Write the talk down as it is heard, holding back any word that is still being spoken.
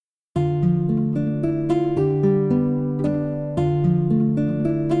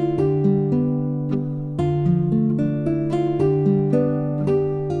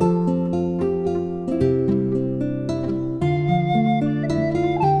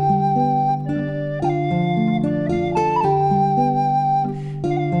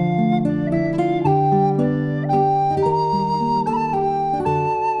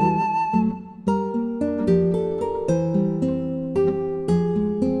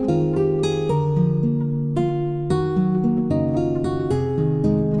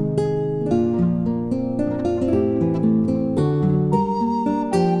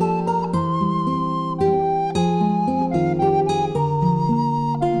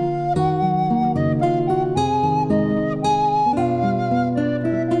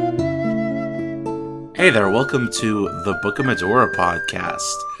Hey there, welcome to the Book of Medora podcast,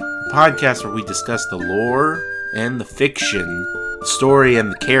 a podcast where we discuss the lore and the fiction, the story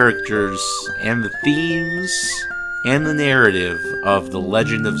and the characters, and the themes, and the narrative of the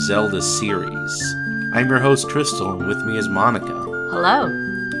Legend of Zelda series. I'm your host, Crystal, and with me is Monica. Hello.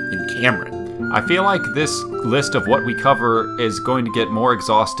 And Cameron. I feel like this list of what we cover is going to get more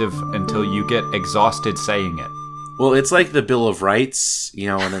exhaustive until you get exhausted saying it. Well, it's like the Bill of Rights, in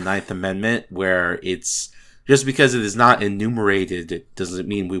the Ninth Amendment, where it's just because it is not enumerated doesn't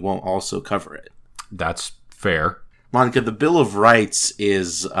mean we won't also cover it. That's fair. Monica, the Bill of Rights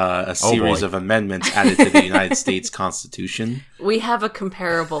is a series of amendments added to the United States Constitution. We have a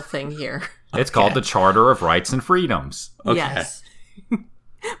comparable thing here. It's called the Charter of Rights and Freedoms. Okay. Yes.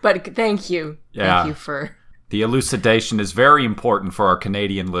 But thank you. Yeah. Thank you for... The elucidation is very important for our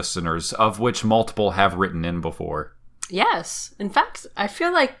Canadian listeners, of which multiple have written in before. Yes. In fact, I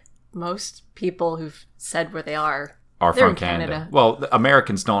feel like most people who've said where they are from Canada. Well,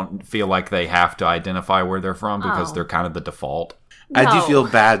 Americans don't feel like they have to identify where they're from because they're kind of the default. No. I do feel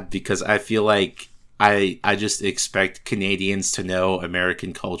bad because I feel like I just expect Canadians to know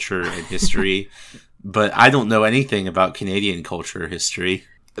American culture and history, but I don't know anything about Canadian culture or history.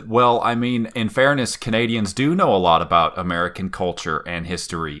 Well, I mean, in fairness, Canadians do know a lot about American culture and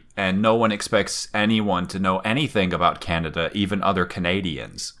history, and no one expects anyone to know anything about Canada, even other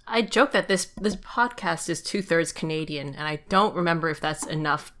Canadians. I joke that this podcast is 2/3 Canadian, and I don't remember if that's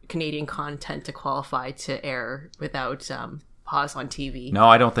enough Canadian content to qualify to air without pause on TV. No,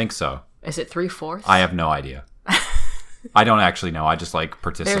 I don't think so. Is it 3/4? I have no idea. I don't actually know. I just like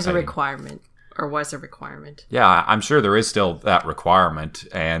participating. There's a requirement. Or was a requirement. Yeah, I'm sure there is still that requirement,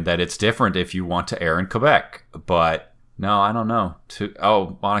 and that it's different if you want to air in Quebec. But no, I don't know.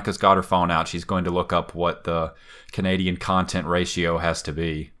 Monica's got her phone out. She's going to look up what the Canadian content ratio has to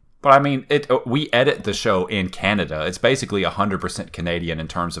be. But I mean, we edit the show in Canada. It's basically 100% Canadian in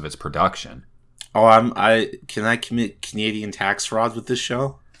terms of its production. Oh, can I commit Canadian tax fraud with this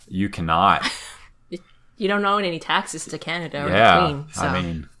show? You cannot. You don't owe any taxes to Canada or the Queen. So. I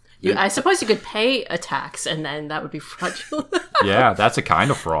mean... I suppose you could pay a tax, and then that would be fraudulent. Yeah, that's a kind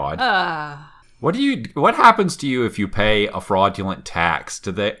of fraud. What happens to you if you pay a fraudulent tax?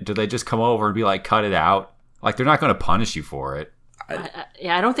 Do they just come over and be like, cut it out? Like, they're not going to punish you for it.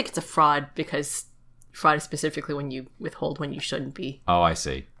 I don't think it's a fraud, because fraud is specifically when you withhold when you shouldn't be. Oh, I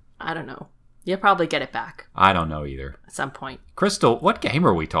see. I don't know. You'll probably get it back. I don't know either. At some point. Crystal, what game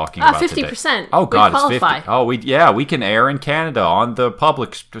are we talking about 50%. Today? Oh, God, it's 50. Oh, we can air in Canada on the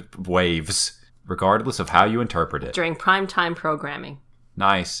public waves, regardless of how you interpret it. During primetime programming.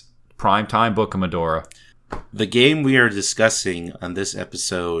 Nice. Primetime Book of Medora. The game we are discussing on this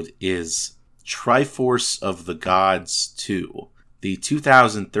episode is Triforce of the Gods 2, the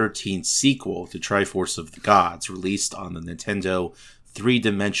 2013 sequel to Triforce of the Gods, released on the Nintendo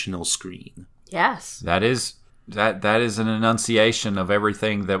 3-dimensional screen. Yes. That is an enunciation of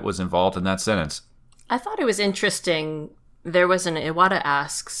everything that was involved in that sentence. I thought it was interesting. There was an Iwata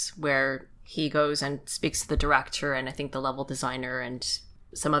Asks where he goes and speaks to the director and I think the level designer and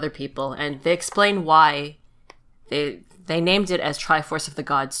some other people, and they explain why they named it as Triforce of the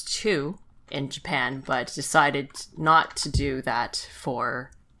Gods 2 in Japan, but decided not to do that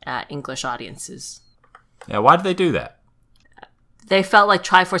for English audiences. Yeah, why did they do that? They felt like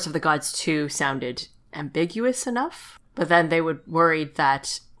Triforce of the Gods 2 sounded ambiguous enough, but then they were worried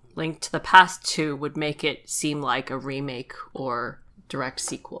that Link to the Past 2 would make it seem like a remake or direct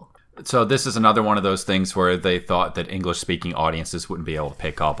sequel. So this is another one of those things where they thought that English-speaking audiences wouldn't be able to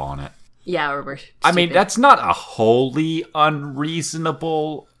pick up on it. Yeah, or we're stupid. I mean, that's not a wholly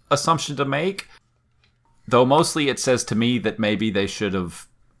unreasonable assumption to make, though mostly it says to me that maybe they should have...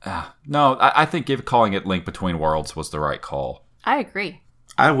 I think calling it Link Between Worlds was the right call. I agree.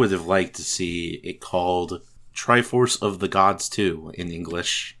 I would have liked to see it called Triforce of the Gods 2 in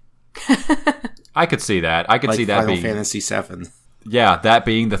English. I could see that. I could see that Final being... Fantasy 7. Yeah, that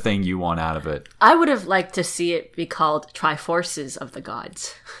being the thing you want out of it. I would have liked to see it be called Triforces of the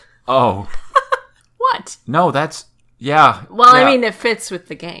Gods. Oh. What? No, that's... Yeah. Well, yeah. I mean, it fits with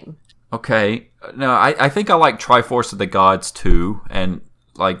the game. Okay. No, I think I like Triforce of the Gods too, and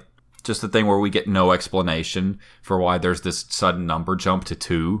like... just the thing where we get no explanation for why there's this sudden number jump to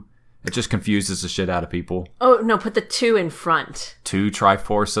 2. It just confuses the shit out of people. Oh, no, put the 2 in front. 2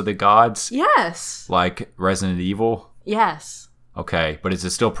 Triforce of the Gods? Yes. Like Resident Evil? Yes. Okay, but is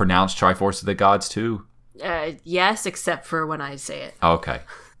it still pronounced Triforce of the Gods too? Yes, except for when I say it. Okay.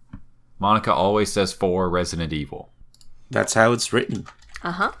 Monica always says 4 Resident Evil. That's how it's written.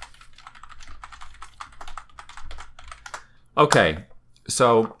 Uh-huh. Okay,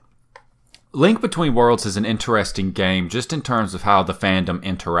 so... Link Between Worlds is an interesting game just in terms of how the fandom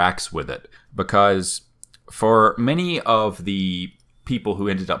interacts with it. Because for many of the people who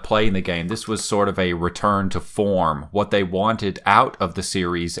ended up playing the game, this was sort of a return to form, what they wanted out of the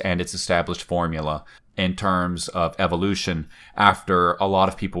series and its established formula in terms of evolution after a lot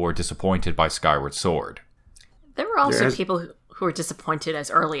of people were disappointed by Skyward Sword. There were also people who were disappointed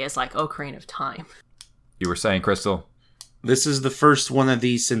as early as, like, Ocarina of Time. You were saying, Crystal? This is the first one of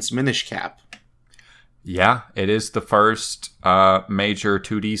these since Minish Cap. Yeah, it is the first major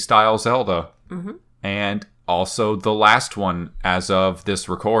 2D style Zelda. Mm-hmm. And also the last one as of this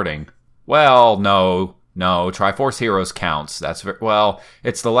recording. Well, no, Triforce Heroes counts.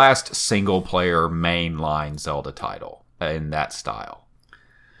 It's the last single-player mainline Zelda title in that style.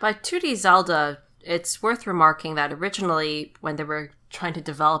 By 2D Zelda, it's worth remarking that originally, when they were trying to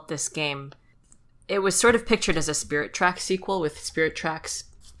develop this game, it was sort of pictured as a Spirit Tracks sequel with Spirit Tracks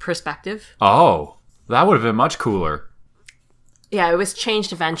perspective. Oh, that would have been much cooler. Yeah, it was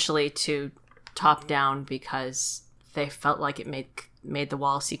changed eventually to top-down because they felt like it made the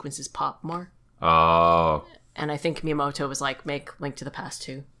wall sequences pop more. Oh. And I think Miyamoto was like, make Link to the Past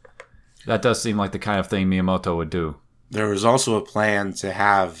too. That does seem like the kind of thing Miyamoto would do. There was also a plan to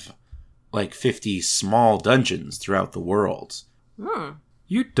have like 50 small dungeons throughout the world.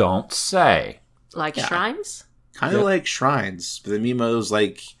 You don't say. Like shrines? Kind of like shrines. But then Miyamoto's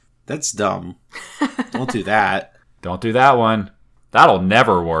like, that's dumb. Don't do that. Don't do that one. That'll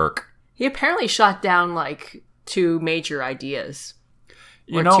never work. He apparently shot down like 2 major ideas.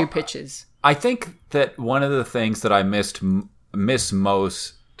 Or 2 pitches. I think that one of the things that I miss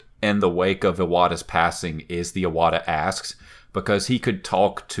most in the wake of Iwata's passing is the Iwata Asks, because he could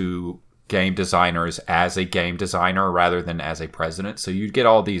talk to game designers as a game designer rather than as a president. So you'd get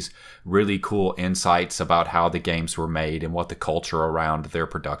all these really cool insights about how the games were made and what the culture around their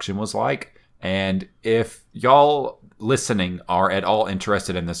production was like. And if y'all listening are at all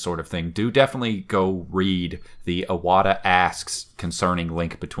interested in this sort of thing, do definitely go read the Iwata Asks concerning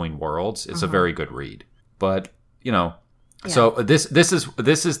Link Between Worlds. It's a very good read. But, so this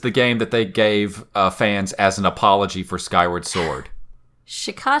is the game that they gave fans as an apology for Skyward Sword.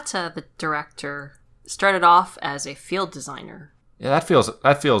 Shikata, the director, started off as a field designer. Yeah,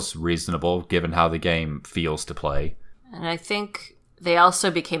 that feels reasonable given how the game feels to play. And I think they also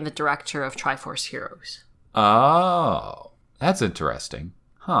became the director of Triforce Heroes. Oh, that's interesting.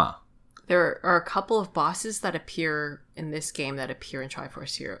 Huh. There are a couple of bosses that appear in this game that appear in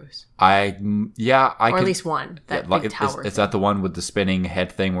Triforce Heroes. Or at least one. That big tower. Is that the one with the spinning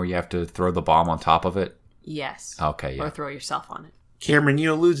head thing where you have to throw the bomb on top of it? Yes. Okay, yeah. Or throw yourself on it. Cameron,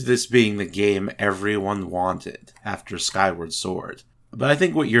 you allude to this being the game everyone wanted after Skyward Sword. But I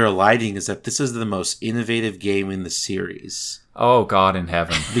think what you're eliding is that this is the most innovative game in the series. Oh, God in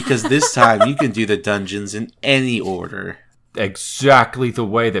heaven. Because this time you can do the dungeons in any order. Exactly the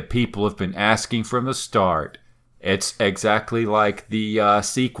way that people have been asking from the start. It's exactly like the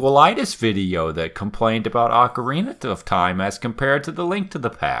sequelitis video that complained about Ocarina of Time as compared to the Link to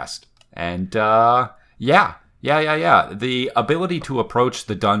the Past. And, yeah. The ability to approach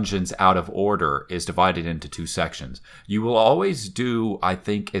the dungeons out of order is divided into 2 sections. You will always do, I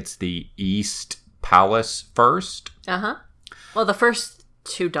think it's the East Palace first. Uh-huh. Well, the first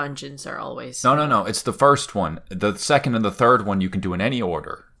 2 dungeons are always... No. It's the first one. The second and the third one you can do in any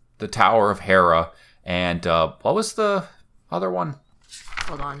order. The Tower of Hera and, what was the other one?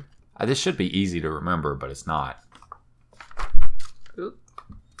 Hold on. This should be easy to remember, but it's not. Oop.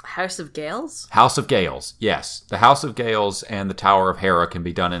 House of Gales? House of Gales, yes. The House of Gales and the Tower of Hera can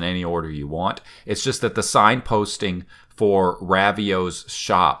be done in any order you want. It's just that the signposting for Ravio's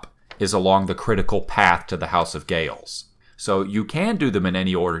shop is along the critical path to the House of Gales. So you can do them in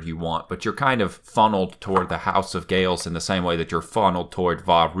any order you want, but you're kind of funneled toward the House of Gales in the same way that you're funneled toward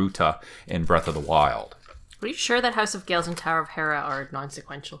Vah Ruta in Breath of the Wild. Are you sure that House of Gales and Tower of Hera are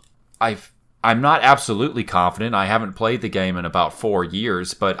non-sequential? I'm not absolutely confident. I haven't played the game in about 4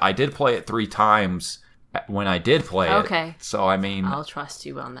 years, but I did play it 3 times when I did play it. Okay. So, I mean... I'll trust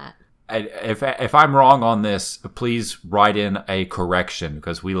you on that. If I'm wrong on this, please write in a correction,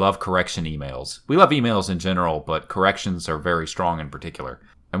 because we love correction emails. We love emails in general, but corrections are very strong in particular.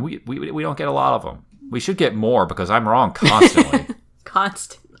 And we don't get a lot of them. We should get more, because I'm wrong constantly.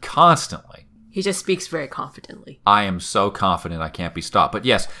 Constantly. He just speaks very confidently. I am so confident I can't be stopped. But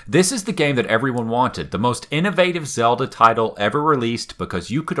yes, this is the game that everyone wanted. The most innovative Zelda title ever released, because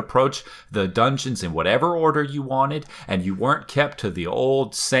you could approach the dungeons in whatever order you wanted, and you weren't kept to the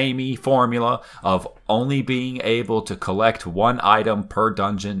old samey formula of only being able to collect 1 item per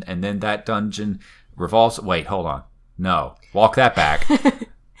dungeon, and then that dungeon revolves... Wait, hold on. No. Walk that back.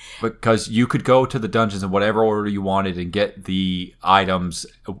 Because you could go to the dungeons in whatever order you wanted and get the items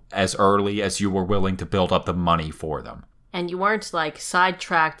as early as you were willing to build up the money for them. And you weren't, like,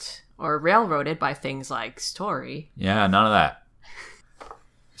 sidetracked or railroaded by things like story. Yeah, none of that.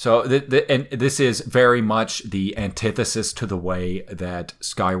 So, and this is very much the antithesis to the way that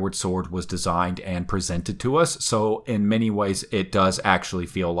Skyward Sword was designed and presented to us. So, in many ways, it does actually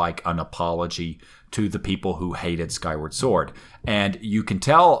feel like an apology to the people who hated Skyward Sword. And you can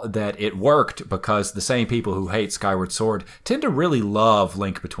tell that it worked because the same people who hate Skyward Sword tend to really love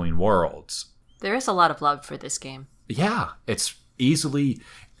Link Between Worlds. There is a lot of love for this game. Yeah, it's easily...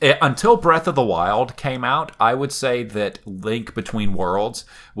 Until Breath of the Wild came out, I would say that Link Between Worlds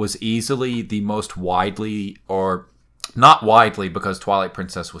was easily the most widely, or not widely because Twilight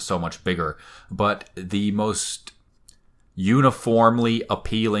Princess was so much bigger, but the most uniformly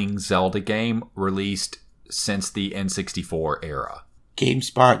appealing Zelda game released since the N64 era.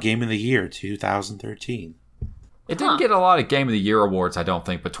 GameSpot Game of the Year 2013. It didn't get a lot of Game of the Year awards, I don't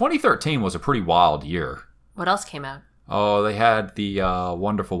think, but 2013 was a pretty wild year. What else came out? Oh, they had the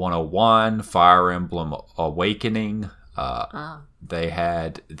Wonderful 101, Fire Emblem Awakening. They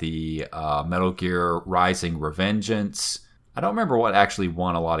had the Metal Gear Rising Revengeance. I don't remember what actually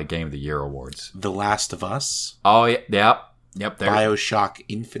won a lot of Game of the Year awards. The Last of Us. Oh, yeah, yep. There. BioShock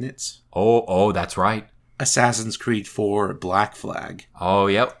Infinite. Oh, that's right. Assassin's Creed 4 Black Flag. Oh,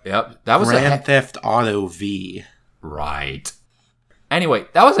 yep. That was Grand Theft Auto V. Right. Anyway,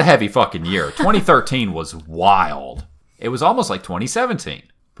 that was a heavy fucking year. 2013 was wild. It was almost like 2017.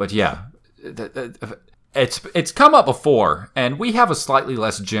 But yeah, it's come up before, and we have a slightly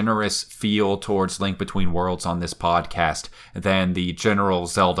less generous feel towards Link Between Worlds on this podcast than the general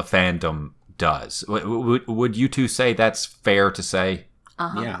Zelda fandom does. Would you two say that's fair to say?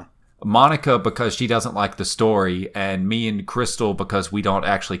 Uh-huh. Yeah. Monica because she doesn't like the story, and me and Crystal because we don't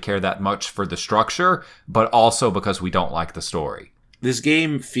actually care that much for the structure, but also because we don't like the story. This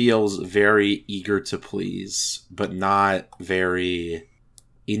game feels very eager to please, but not very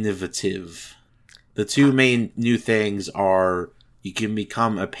innovative. The two main new things are you can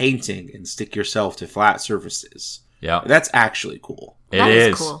become a painting and stick yourself to flat surfaces. Yeah. That's actually cool. It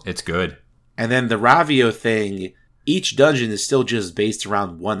is. Cool. It's good. And then the Ravio thing, each dungeon is still just based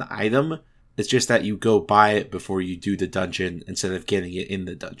around one item. It's just that you go buy it before you do the dungeon instead of getting it in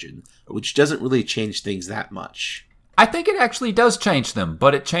the dungeon, which doesn't really change things that much. I think it actually does change them,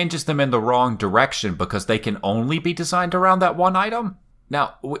 but it changes them in the wrong direction because they can only be designed around that one item.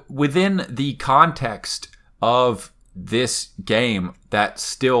 Now, within the context of this game, that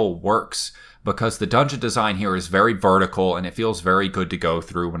still works because the dungeon design here is very vertical and it feels very good to go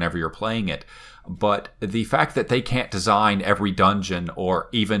through whenever you're playing it. But the fact that they can't design every dungeon or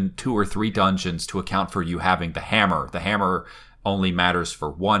even 2 or 3 dungeons to account for you having the hammer only matters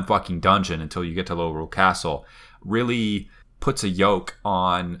for one fucking dungeon until you get to Lorule Castle, really puts a yoke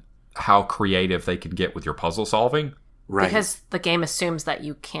on how creative they can get with your puzzle solving. Right. Because the game assumes that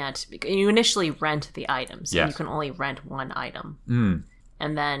you can't... You initially rent the items. Yes. And you can only rent one item. Mm.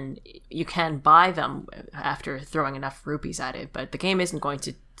 And then you can buy them after throwing enough rupees at it. But the game isn't going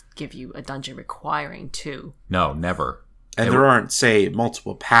to give you a dungeon requiring 2. No, never. And there aren't, say,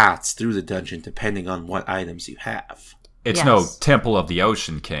 multiple paths through the dungeon depending on what items you have. It's no Temple of the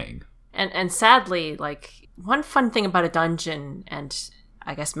Ocean King. And sadly, like... One fun thing about a dungeon and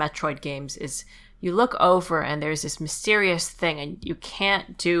I guess Metroid games is you look over and there's this mysterious thing and you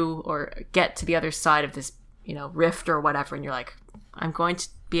can't do or get to the other side of this, rift or whatever. And you're like, I'm going to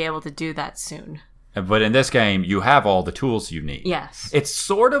be able to do that soon. But in this game, you have all the tools you need. Yes. I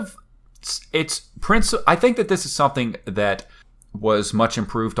think that this is something that was much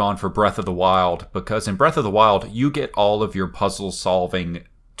improved on for Breath of the Wild because in Breath of the Wild, you get all of your puzzle solving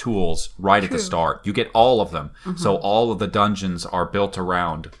tools right at the start. You get all of them. Mm-hmm. So all of the dungeons are built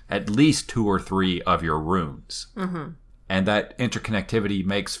around at least 2 or 3 of your runes. Mm-hmm. And that interconnectivity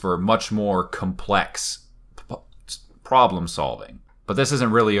makes for much more complex problem solving. But this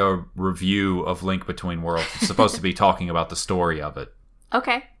isn't really a review of Link Between Worlds. It's supposed to be talking about the story of it.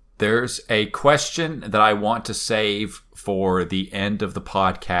 Okay. There's a question that I want to save for the end of the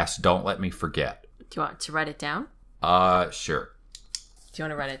podcast. Don't let me forget. Do you want to write it down? Sure. Do you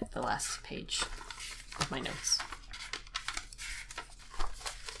want to write it the last page of my notes?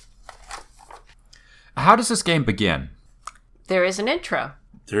 How does this game begin? There is an intro.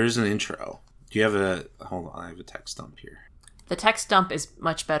 There is an intro. Do you have hold on, I have a text dump here. The text dump is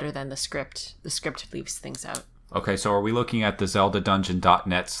much better than the script. The script leaves things out. Okay, so are we looking at the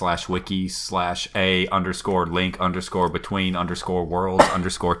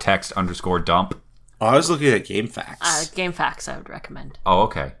zeldadungeon.net/wiki/a_link_between_worlds_text_dump? Oh, I was looking at Game Facts. Game Facts I would recommend. Oh,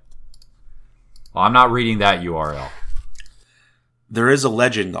 okay. Well, I'm not reading that URL. There is a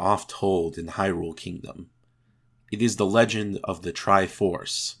legend oft told in Hyrule Kingdom. It is the legend of the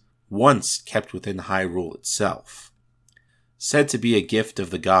Triforce, once kept within Hyrule itself. Said to be a gift of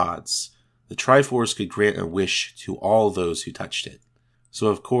the gods, the Triforce could grant a wish to all those who touched it. So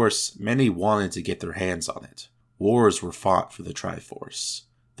of course, many wanted to get their hands on it. Wars were fought for the Triforce.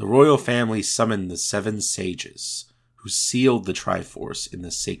 The royal family summoned the 7 sages, who sealed the Triforce in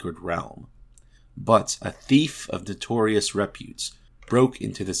the sacred realm. But a thief of notorious repute broke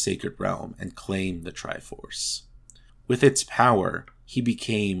into the sacred realm and claimed the Triforce. With its power, he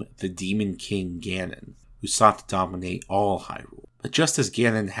became the Demon King Ganon, who sought to dominate all Hyrule. But just as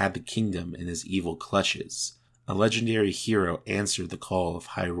Ganon had the kingdom in his evil clutches, a legendary hero answered the call of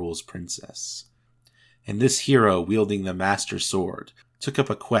Hyrule's princess. And this hero, wielding the Master Sword, took up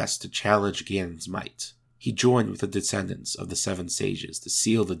a quest to challenge Ganon's might. He joined with the descendants of the 7 sages to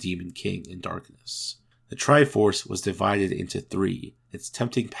seal the Demon King in darkness. The Triforce was divided into 3, its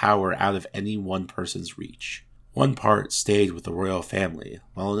tempting power out of any one person's reach. One part stayed with the royal family,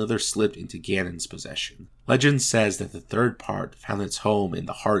 while another slipped into Ganon's possession. Legend says that the 3rd part found its home in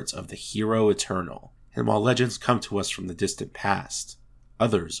the heart of the Hero Eternal, and while legends come to us from the distant past,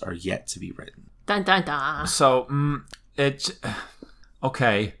 others are yet to be written. Dun dun dun. So, it's...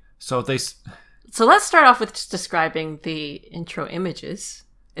 Okay, so they... So let's start off with just describing the intro images.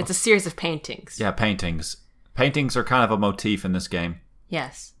 It's a series of paintings. Yeah, paintings. Paintings are kind of a motif in this game.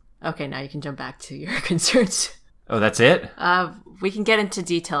 Yes. Okay, now you can jump back to your concerns. Oh, that's it? We can get into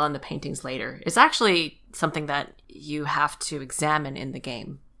detail on the paintings later. It's actually something that you have to examine in the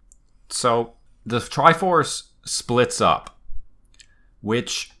game. So, the Triforce splits up,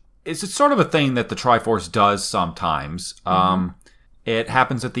 which is sort of a thing that the Triforce does sometimes. It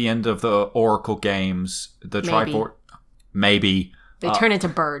happens at the end of the Oracle games. The Triforce... Maybe. They turn into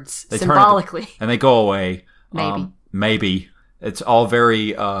birds, symbolically. And they go away. Maybe. Maybe. It's all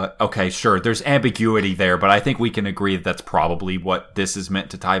very... okay, sure. There's ambiguity there, but I think we can agree that that's probably what this is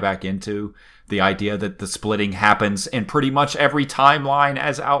meant to tie back into. The idea that the splitting happens in pretty much every timeline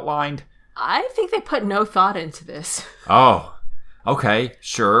as outlined. I think they put no thought into this. Oh, okay,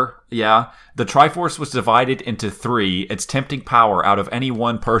 sure, yeah. The Triforce was divided into 3, its tempting power out of any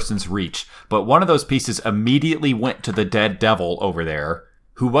one person's reach, but one of those pieces immediately went to the dead devil over there,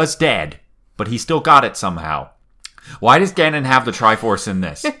 who was dead, but he still got it somehow. Why does Ganon have the Triforce in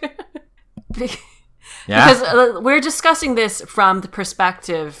this? Yeah? Because we're discussing this from the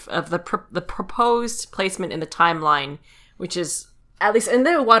perspective of the proposed placement in the timeline, which is... At least in the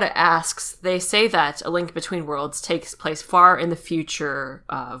Iwata Asks, they say that A Link Between Worlds takes place far in the future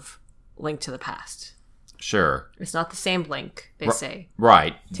of Link to the Past. Sure. It's not the same Link, they say.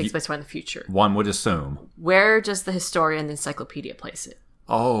 Right. It takes place far in the future. One would assume. Where does the historian the encyclopedia place it?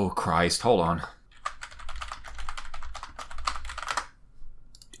 Oh, Christ. Hold on.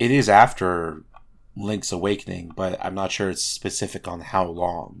 It is after Link's Awakening, but I'm not sure it's specific on how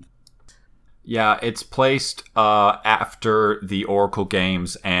long. Yeah, it's placed after the Oracle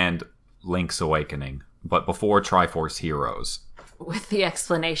games and Link's Awakening, but before Triforce Heroes. With the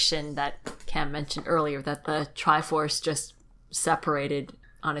explanation that Cam mentioned earlier, that the Triforce just separated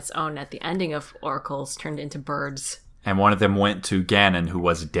on its own at the ending of Oracles, turned into birds. And one of them went to Ganon, who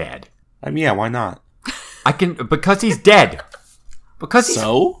was dead. Yeah, why not? Because he's dead.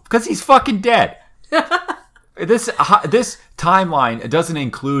 Because he's fucking dead. This timeline doesn't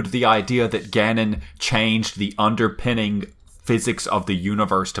include the idea that Ganon changed the underpinning physics of the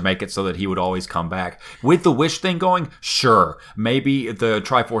universe to make it so that he would always come back. With the wish thing going, sure. Maybe the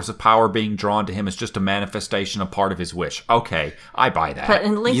Triforce of Power being drawn to him is just a manifestation of part of his wish. Okay, I buy that. But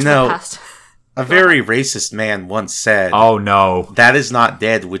in Link to the Past... A very racist man once said, "Oh no. That is not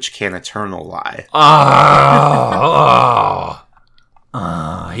dead which can eternal lie."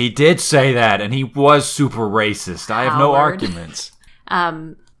 He did say that, and he was super racist. I have no arguments.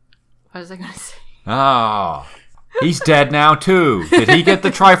 What was I going to say? Oh, he's dead now, too. Did he get the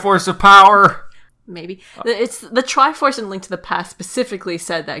Triforce of Power? Maybe. It's the Triforce in Link to the Past specifically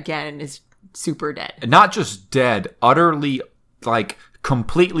said that Ganon is super dead. Not just dead, utterly,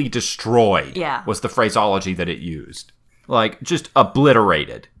 completely destroyed. Yeah. Was the phraseology that it used. Just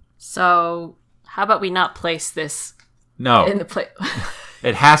obliterated. So, how about we not place this... No. In the place.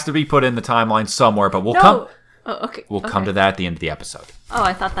 It has to be put in the timeline somewhere, but we'll come. Oh, okay. We'll come to that at the end of the episode. Oh,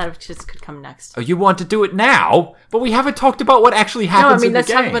 I thought that just could come next. Oh, you want to do it now? But we haven't talked about what actually happens in the game.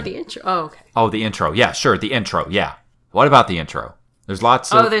 Let's talk about the intro. Oh, okay. Oh, the intro. Yeah, sure, the intro. Yeah. What about the intro? There's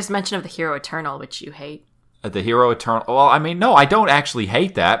lots of... Oh, there's mention of the Hero Eternal, which you hate. The Hero Eternal. Well, I mean, no, I don't actually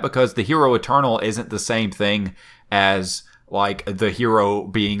hate that because the Hero Eternal isn't the same thing as like the hero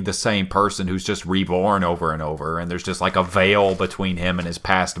being the same person who's just reborn over and over, and there's just like a veil between him and his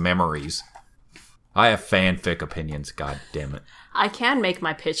past memories. I have fanfic opinions, god damn it. I can make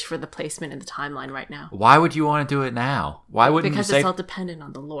my pitch for the placement in the timeline right now. Why would you want to do it now? Why wouldn't because you it's all dependent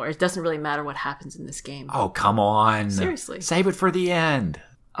on the lore. It doesn't really matter what happens in this game. Oh, come on. Seriously. Save it for the end.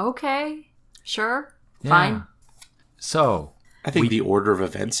 Okay. Sure. Yeah. Fine. So, I think the order of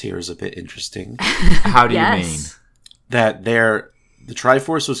events here is a bit interesting. How do you Yes. mean? That the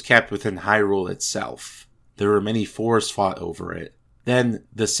Triforce was kept within Hyrule itself. There were many fours fought over it. Then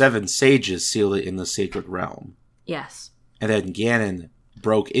the 7 sages sealed it in the Sacred Realm. Yes. And then Ganon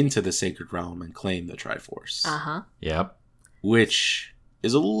broke into the Sacred Realm and claimed the Triforce. Uh-huh. Yep. Which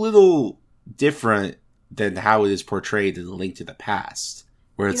is a little different than how it is portrayed in Link to the Past,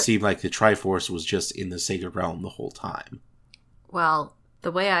 where it seemed like the Triforce was just in the Sacred Realm the whole time. Well,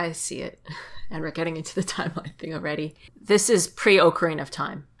 the way I see it, and we're getting into the timeline thing already, this is pre-Ocarina of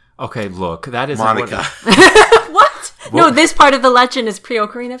Time. Okay, look, that is Monica. What? No, this part of the legend is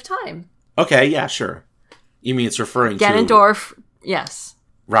pre-Ocarina of Time. Okay, yeah, sure. You mean it's referring to Ganondorf, yes.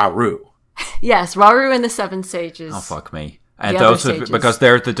 Rauru. Yes, Rauru and the 7 sages. Oh, fuck me. And The other those are sages. because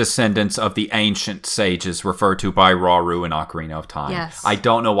they're the descendants of the ancient sages referred to by Rauru in Ocarina of Time. Yes. I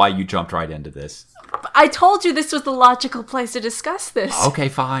don't know why you jumped right into this. I told you this was the logical place to discuss this. Okay,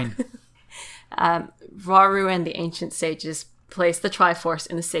 fine. Rauru and the ancient sages placed the Triforce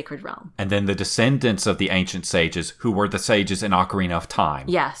in the Sacred Realm. And then the descendants of the ancient sages, who were the sages in Ocarina of Time,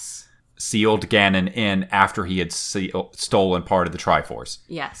 Yes. sealed Ganon in after he had stolen part of the Triforce.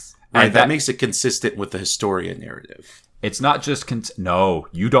 Yes. Right, And that makes it consistent with the Historia narrative. It's not just... no,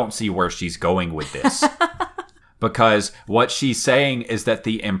 you don't see where she's going with this. Because what she's saying is that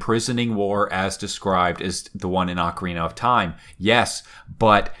the imprisoning war, as described, is the one in Ocarina of Time. Yes,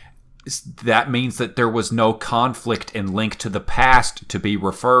 but that means that there was no conflict in Link to the Past to be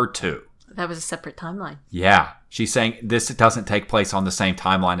referred to. That was a separate timeline. Yeah, she's saying this doesn't take place on the same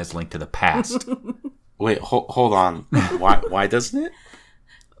timeline as Link to the Past. Wait, hold on. Why doesn't it?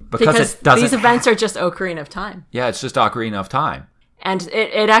 Because it doesn't these events are just Ocarina of Time. Yeah, it's just Ocarina of Time. And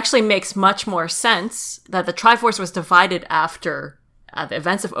it actually makes much more sense that the Triforce was divided after the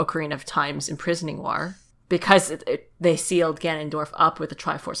events of Ocarina of Time's imprisoning war, because they sealed Ganondorf up with the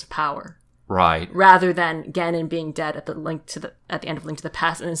Triforce of Power. Right. Rather than Ganon being dead at the end of Link to the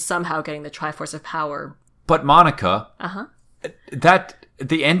Past and then somehow getting the Triforce of Power. But Monica, Uh-huh. that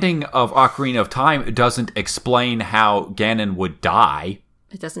the ending of Ocarina of Time doesn't explain how Ganon would die.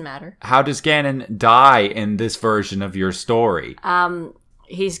 It doesn't matter. How does Ganon die in this version of your story?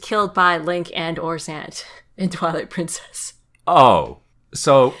 He's killed by Link and or Zant in Twilight Princess. Oh,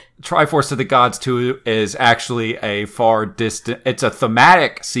 so Triforce of the Gods 2 is actually a far distant... It's a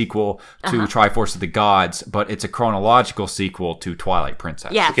thematic sequel to Triforce of the Gods, but it's a chronological sequel to Twilight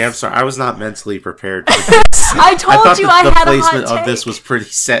Princess. Yes. Okay, I'm sorry. I was not mentally prepared for this. I told thought you that I the had a hot placement take. of this was pretty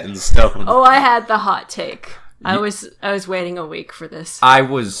set in stone. Oh, I had the hot take. I was waiting a week for this.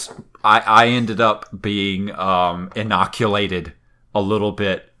 I ended up being inoculated a little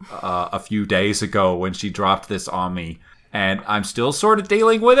bit a few days ago when she dropped this on me, and I'm still sort of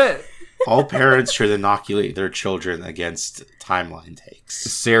dealing with it. All parents should inoculate their children against timeline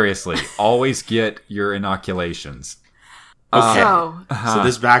takes. Seriously, always get your inoculations. Okay. So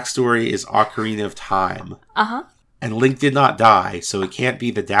this backstory is Ocarina of Time. Uh-huh. And Link did not die, so it can't be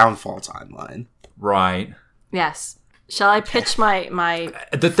the downfall timeline. Right. yes. Shall I pitch my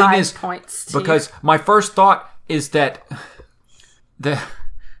The thing 5 is, points to you? because my first thought is that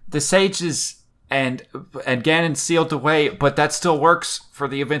the sages and Ganon sealed away, but that still works for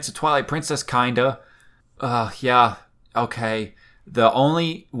the events of Twilight Princess, kinda. Yeah, okay. The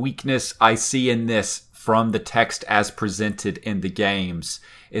only weakness I see in this from the text as presented in the games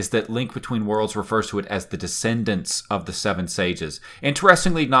is that Link Between Worlds refers to it as the descendants of the 7 sages.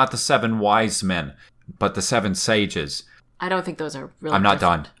 Interestingly, not the 7 wise men, but the 7 sages. I don't think those are really I'm not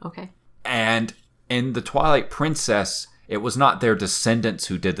different. done. Okay. And in the Twilight Princess, it was not their descendants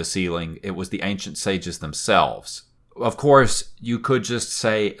who did the sealing, it was the ancient sages themselves. Of course, you could just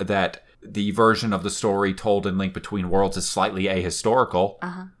say that the version of the story told in Link Between Worlds is slightly ahistorical.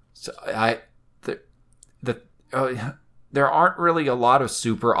 Uh-huh. So there aren't really a lot of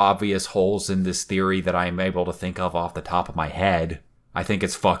super obvious holes in this theory that I'm able to think of off the top of my head. I think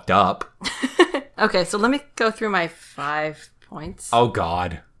it's fucked up. Okay, so let me go through my 5 points. Oh,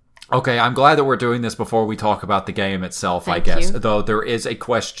 God. Okay, I'm glad that we're doing this before we talk about the game itself, Thank I guess. you. Though there is a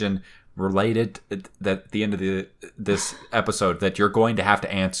question related that at the end of this episode that you're going to have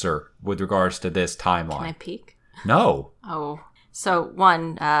to answer with regards to this timeline? Can I peek? No. Oh. So,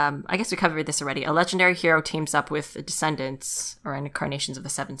 one, I guess we covered this already. A legendary hero teams up with the descendants or incarnations of the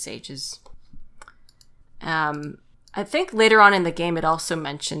Seven Sages. I think later on in the game it also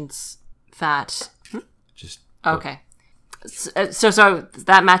mentions that... Okay. So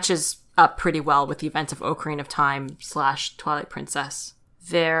that matches up pretty well with the events of Ocarina of Time / Twilight Princess.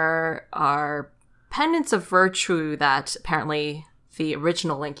 There are pendants of virtue that apparently the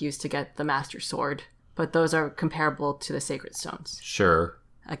original Link used to get the Master Sword, but those are comparable to the Sacred Stones. Sure.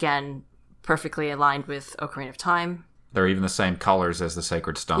 Again, perfectly aligned with Ocarina of Time. They're even the same colors as the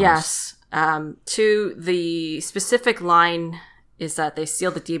Sacred Stones. Yes. 2, the specific line is that they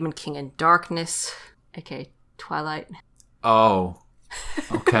seal the Demon King in darkness, aka Twilight. Oh.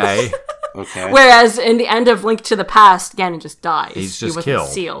 Okay. Okay. Whereas in the end of Link to the Past, Ganon just dies. He's just wasn't killed.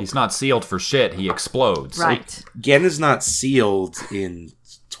 Sealed. He's not sealed for shit. He explodes. Right. Ganon is not sealed in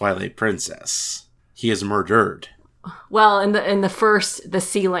Twilight Princess. He is murdered. Well, in the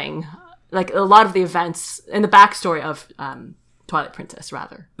sealing, like a lot of the events in the backstory of Twilight Princess,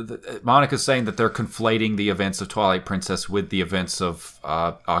 rather. Monica's saying that they're conflating the events of Twilight Princess with the events of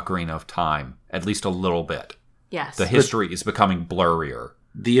Ocarina of Time, at least a little bit. Yes. The history is becoming blurrier.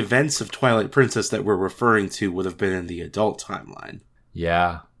 The events of Twilight Princess that we're referring to would have been in the adult timeline.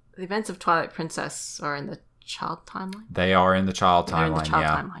 Yeah. The events of Twilight Princess are in the child timeline? They are in the child They're in the timeline, child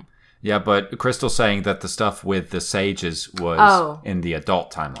yeah. timeline. Yeah, but Crystal's saying that the stuff with the sages was in the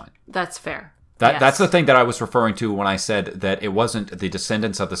adult timeline. That's fair. That's the thing that I was referring to when I said that it wasn't the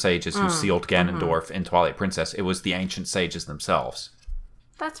descendants of the sages who sealed Ganondorf in Twilight Princess. It was the ancient sages themselves.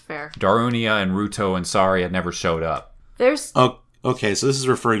 That's fair. Darunia and Ruto and Saria never showed up. There's... Oh, okay, so this is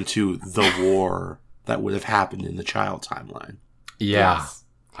referring to the war that would have happened in the child timeline. Yeah, Yes.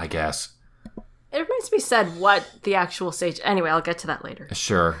 I guess. It remains to be said what the actual sage... Anyway, I'll get to that later.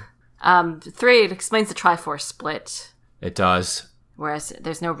 Sure. 3, it explains the Triforce split, It does. whereas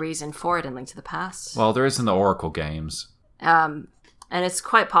there's no reason for it in Link to the Past. Well, there is in the Oracle games. And it's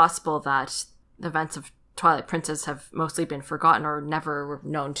quite possible that the events of Twilight Princess have mostly been forgotten or never were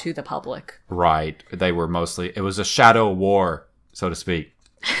known to the public. Right. They were mostly... It was a shadow war, so to speak.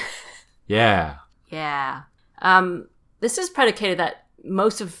 Yeah. Yeah. This is predicated that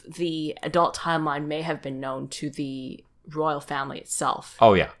most of the adult timeline may have been known to the royal family itself.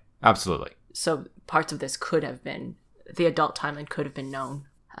 Oh, yeah. Absolutely. So parts of this could have been... The adult timeline could have been known.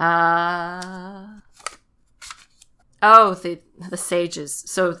 The sages.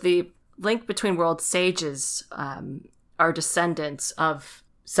 So the Link Between Worlds sages are descendants of...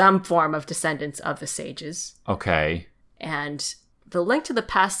 Some form of descendants of the sages. Okay. And the Link to the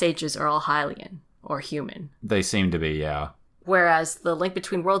Past sages are all Hylian, or human. They seem to be, yeah. Whereas the Link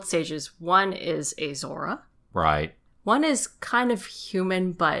Between Worlds sages, one is Azora. Right. One is kind of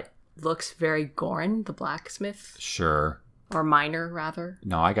human, but looks very Gorin, the blacksmith. Sure. Or miner, rather.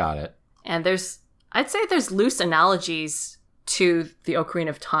 No, I got it. And I'd say there's loose analogies to the Ocarina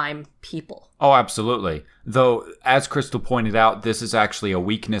of Time people. Oh, absolutely. Though, as Crystal pointed out, this is actually a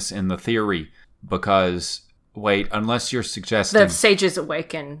weakness in the theory, because, wait, unless you're suggesting... The sages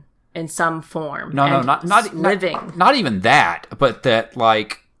awaken in some form. No, not living. Not even that, but that,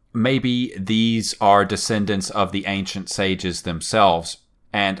 like, maybe these are descendants of the ancient sages themselves,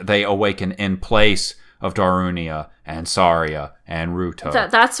 and they awaken in place of Darunia and Saria and Ruto.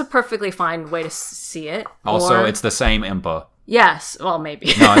 That's a perfectly fine way to see it. Also, Or- it's the same Impa. Yes, well,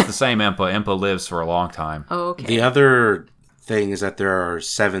 maybe. No, it's the same Impa. Impa lives for a long time. Oh, okay. The other thing is that there are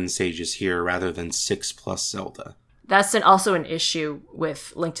 7 sages here rather than 6 plus Zelda. That's also an issue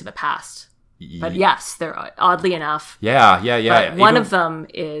with Link to the Past. But yes, they're oddly enough. Yeah. But one of them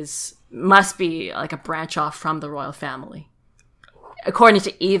must be like a branch off from the royal family, according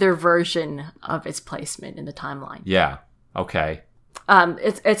to either version of its placement in the timeline. Yeah. Okay.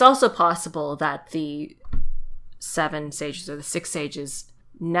 It's also possible that the 7 sages or the 6 sages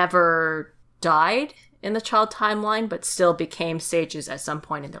never died in the child timeline, but still became sages at some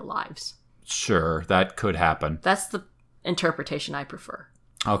point in their lives. Sure, that could happen. That's the interpretation I prefer.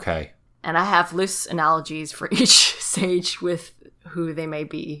 Okay. And I have loose analogies for each sage with who they may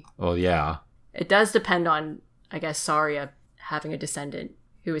be. Well, yeah. It does depend on, I guess, Saria having a descendant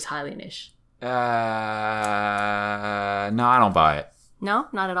who is Hylian-ish. No, I don't buy it. No,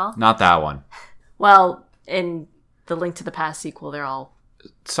 not at all. Not that one. Well, in the Link to the Past sequel, they're all...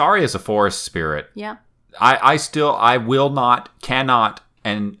 Sorry is a forest spirit. Yeah. I will not, cannot,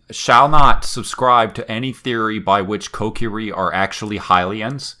 and shall not subscribe to any theory by which Kokiri are actually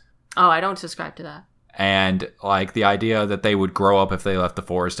Hylians. Oh, I don't subscribe to that. And, like, the idea that they would grow up if they left the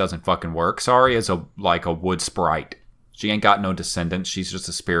forest doesn't fucking work. Sari is a wood sprite. She ain't got no descendants. She's just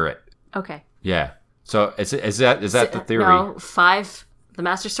a spirit. Okay. Yeah. So is that the theory? No, 5. The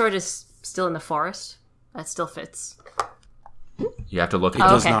Master Sword is still in the forest. That still fits. You have to look It at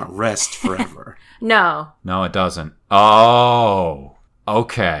does okay. not rest forever. No. No, it doesn't. Oh,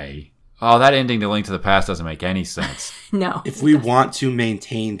 okay. Oh, that ending to Link to the Past doesn't make any sense. No. If we want to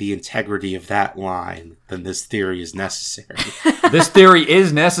maintain the integrity of that line, then this theory is necessary. This theory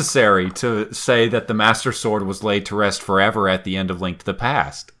is necessary to say that the Master Sword was laid to rest forever at the end of Link to the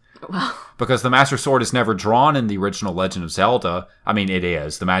Past. Well, Because the Master Sword is never drawn in the original Legend of Zelda. I mean, it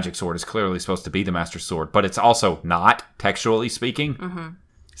is. The Magic Sword is clearly supposed to be the Master Sword, but it's also not, textually speaking.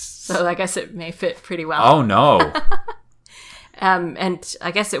 so I guess it may fit pretty well. Oh, no. And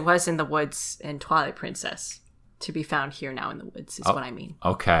I guess it was in the woods in Twilight Princess. To be found here now in the woods is what I mean.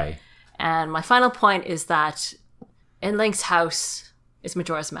 Okay. And my final point is that in Link's house is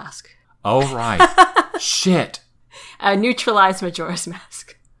Majora's Mask. Oh, right. Shit. A neutralized Majora's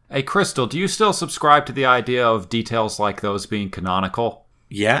Mask. Hey, Crystal, do you still subscribe to the idea of details like those being canonical?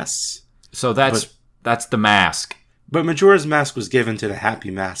 Yes. So that's the mask. But Majora's Mask was given to the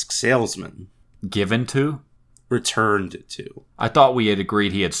Happy Mask salesman. Given to? Returned to. I thought we had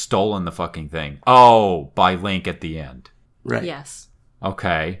agreed he had stolen the fucking thing. Oh, by Link at the end. Right. Yes.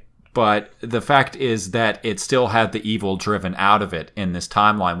 Okay. But the fact is that it still had the evil driven out of it in this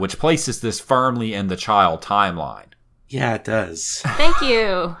timeline, which places this firmly in the child timeline. Yeah, it does. Thank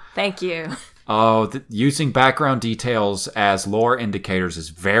you. Thank you. Oh, using background details as lore indicators is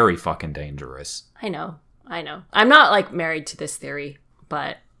very fucking dangerous. I know. I'm not, like, married to this theory,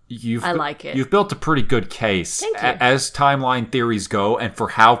 but I like it. You've built a pretty good case Thank you. as timeline theories go, and for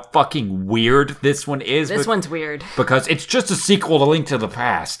how fucking weird this one is. This one's weird. Because it's just a sequel to Link to the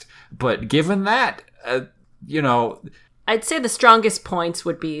Past. But given that, I'd say the strongest points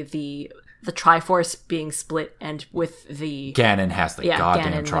would be the Triforce being split and with the... Ganon has the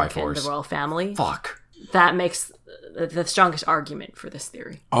goddamn Ganon, Triforce. Link, and the royal family. Fuck. That makes the strongest argument for this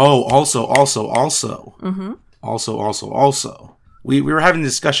theory. Oh, also. Mm-hmm. Also. We were having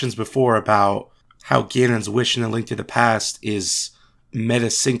discussions before about how Ganon's wish in A Link to the Past is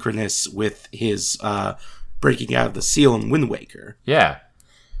metasynchronous with his breaking out of the seal in Wind Waker. Yeah.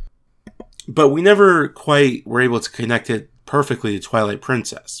 But we never quite were able to connect it perfectly to Twilight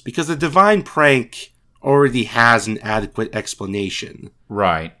Princess, because the Divine Prank already has an adequate explanation.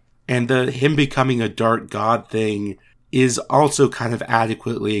 Right. And him becoming a dark god thing is also kind of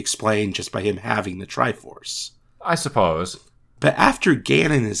adequately explained just by him having the Triforce. I suppose. But after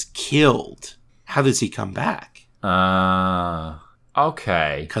Ganon is killed, how does he come back?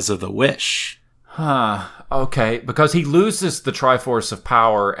 Okay. Because of the wish. Huh. Okay, because he loses the Triforce of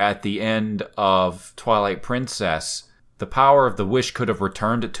Power at the end of Twilight Princess. The power of the wish could have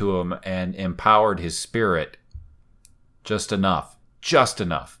returned it to him and empowered his spirit. Just enough.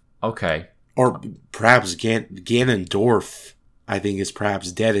 Okay. Or perhaps Ganondorf, I think, is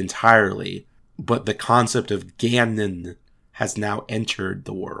perhaps dead entirely. But the concept of Ganon has now entered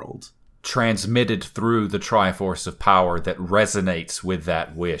the world. Transmitted through the Triforce of Power that resonates with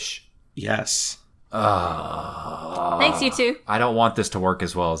that wish. Yes. Thanks, you two. I don't want this to work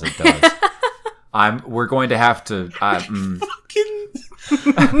as well as it does. We're going to have to.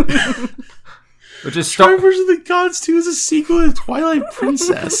 Which is Triforce of the Gods 2 is a sequel to Twilight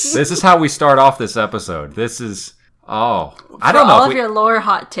Princess. This is how we start off this episode. This is. I For don't know. all of your lore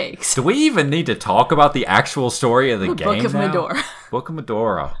hot takes. Do we even need to talk about the actual story of the game? Book of now? Medora. Book of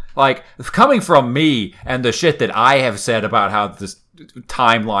Medora. Like, coming from me and the shit that I have said about how this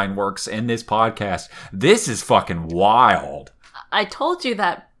timeline works in this podcast, this is fucking wild. I told you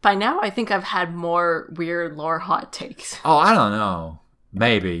that by now I think I've had more weird lore hot takes. Oh, I don't know.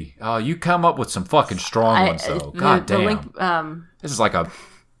 Maybe. Oh, you come up with some fucking strong ones, though. God damn. This is like a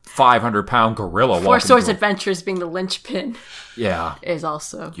 500-pound gorilla walking Four Swords through. Adventures being the linchpin Yeah. is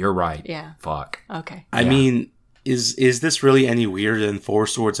also... You're right. Yeah. Fuck. Okay. I mean, is this really any weirder than Four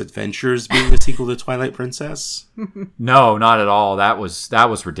Swords Adventures being the sequel to Twilight Princess? No, not at all. That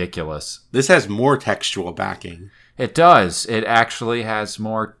was ridiculous. This has more textual backing. It does. It actually has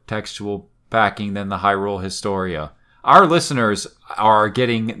more textual backing than the Hyrule Historia. Our listeners are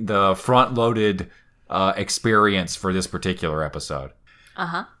getting the front-loaded experience for this particular episode.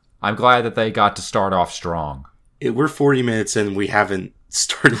 Uh-huh. I'm glad that they got to start off strong. We're 40 minutes in, we haven't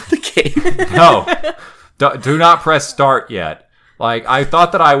started the game. No. Do not press start yet. Like, I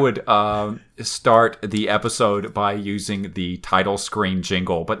thought that I would start the episode by using the title screen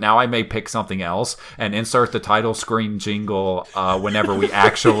jingle, but now I may pick something else and insert the title screen jingle whenever we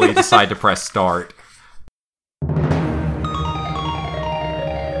actually decide to press start.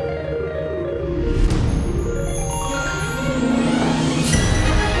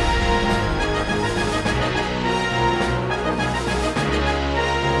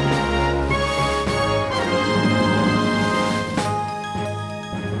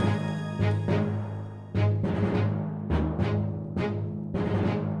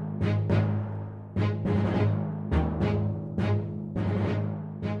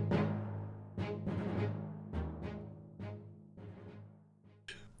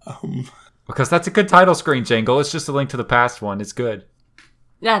 Because that's a good title screen, Jingle. It's just a Link to the Past one. It's good.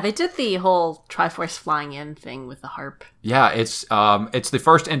 Yeah, they did the whole Triforce flying in thing with the harp. Yeah, it's the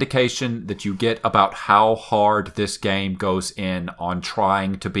first indication that you get about how hard this game goes in on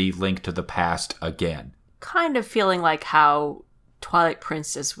trying to be Link to the Past again. Kind of feeling like how Twilight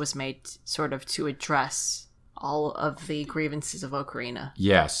Princess was made sort of to address all of the grievances of Ocarina.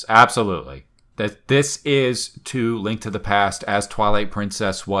 Yes, absolutely. That this is to Link to the Past as Twilight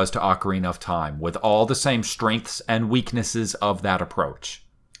Princess was to Ocarina of Time, with all the same strengths and weaknesses of that approach.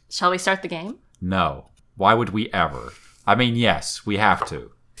 Shall we start the game? No. Why would we ever? I mean, yes, we have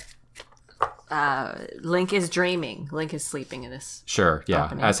to. Link is dreaming. Link is sleeping in this. Sure, yeah,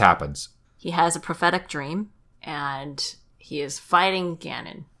 opening. as happens. He has a prophetic dream, and he is fighting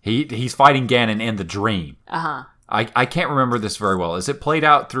Ganon. He's fighting Ganon in the dream. Uh-huh. I can't remember this very well. Is it played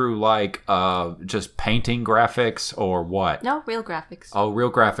out through, like, just painting graphics or what? No, real graphics. Oh, real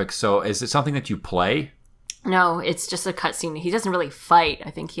graphics. So is it something that you play? No, it's just a cutscene. He doesn't really fight. I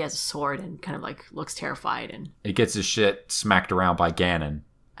think he has a sword and kind of, like, looks terrified. And It gets his shit smacked around by Ganon.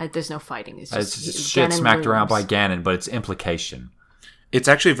 there's no fighting. It's It's just shit Ganon smacked around by looms. Ganon, but it's implication. It's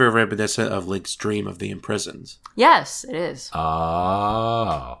actually very reminiscent of Link's dream of the imprisoned. Yes, it is.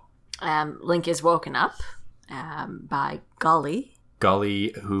 Oh. Link is woken up by Gully,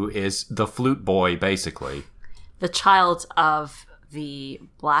 Gully, who is the flute boy, basically. the child of the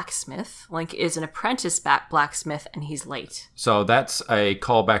blacksmith. Link is an apprentice blacksmith, and he's late. So that's a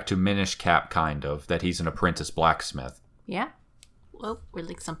callback to Minish Cap, kind of, that he's an apprentice blacksmith. Yeah. Well, we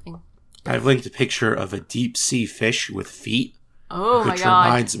linked something. I've linked a picture of a deep sea fish with feet, Oh my which god.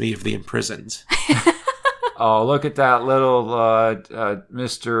 reminds me of the imprisoned. Oh, look at that little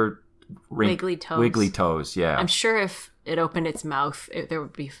Mr. Wiggly toes. Wiggly toes, yeah. I'm sure if it opened its mouth, there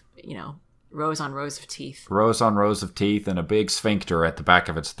would be, rows on rows of teeth. Rows on rows of teeth and a big sphincter at the back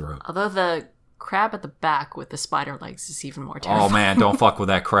of its throat. Although the crab at the back with the spider legs is even more terrifying. Oh man, don't fuck with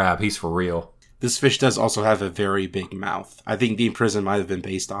that crab. He's for real. This fish does also have a very big mouth. I think the imprisoned might have been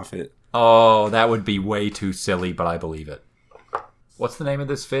based off it. Oh, that would be way too silly, but I believe it. What's the name of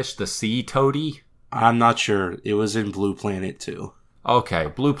this fish? The sea toady? I'm not sure. It was in Blue Planet too. Okay,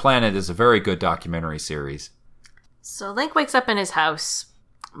 Blue Planet is a very good documentary series. So Link wakes up in his house.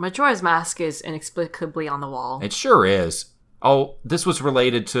 Majora's Mask is inexplicably on the wall. It sure is. Oh, this was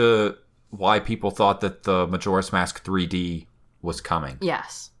related to why people thought that the Majora's Mask 3D was coming.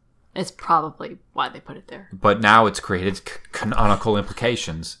 Yes. It's probably why they put it there. But now it's created canonical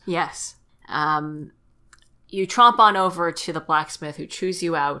implications. Yes. You tromp on over to the blacksmith who chews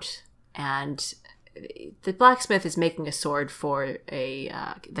you out, and the blacksmith is making a sword for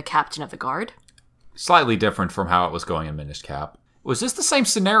the captain of the guard. Slightly different from how it was going in Minish Cap. Was this the same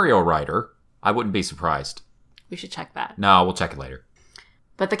scenario writer? I wouldn't be surprised. We should check that. No, we'll check it later.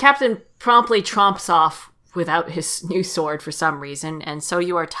 But the captain promptly tromps off without his new sword for some reason, and so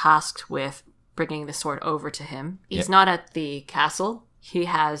you are tasked with bringing the sword over to him. He's not at the castle. He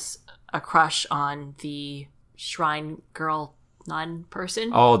has a crush on the shrine girl nun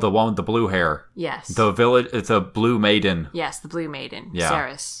person. Oh, the one with the blue hair. Yes. The village, it's a blue maiden. Yes, the blue maiden, Yeah.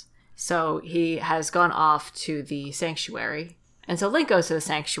 Ceres. So he has gone off to the sanctuary. And so Link goes to the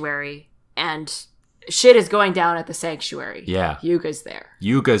sanctuary, and shit is going down at the sanctuary. Yeah. Yuga's there.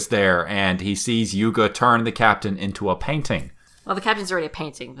 Yuga's there, and he sees Yuga turn the captain into a painting. Well, the captain's already a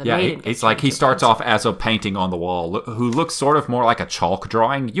painting. The Yeah, maiden it's gets like turned he into a starts painting. off as a painting on the wall, who looks sort of more like a chalk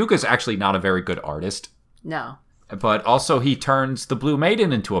drawing. Yuga's actually not a very good artist. No. But also he turns the Blue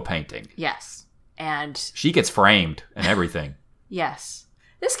Maiden into a painting. Yes. And She gets framed and everything. yes.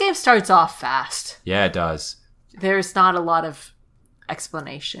 This game starts off fast. Yeah, it does. There's not a lot of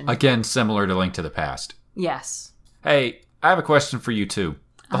explanation. Again, similar to Link to the Past. Yes. Hey, I have a question for you too.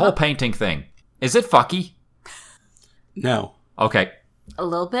 The whole painting thing. Is it fucky? No. Okay. A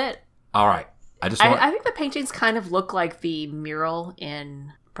little bit. All right. I just want... I think the paintings kind of look like the mural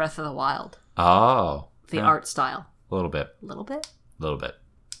in Breath of the Wild. Oh. The yeah. art style. A little bit. A little bit. A little bit.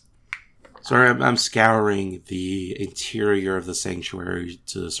 Sorry, I'm scouring the interior of the sanctuary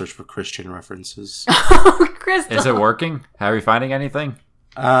to search for Christian references. Crystal. Is it working? Are you finding anything?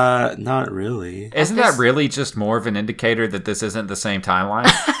 Not really. Isn't that really just more of an indicator that this isn't the same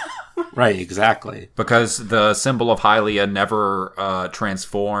timeline? Right, exactly. Because the symbol of Hylia never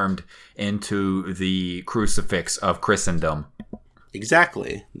transformed into the crucifix of Christendom.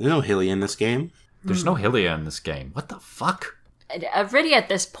 Exactly. There's no Hilly in this game. There's no Hylia in this game. What the fuck? Already at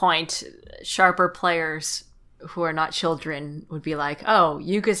this point, sharper players who are not children would be like, oh,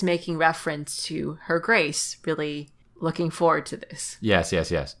 Yuga's making reference to her grace. Really looking forward to this. Yes.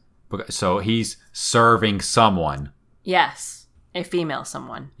 So he's serving someone. Yes. A female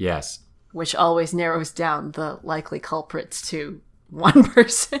someone. Yes. Which always narrows down the likely culprits to one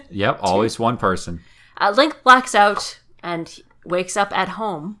person. Yep, always one person. Link blacks out and wakes up at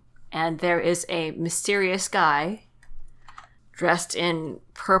home, and there is a mysterious guy dressed in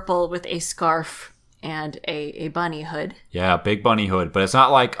purple with a scarf and a bunny hood. Yeah, big bunny hood, but it's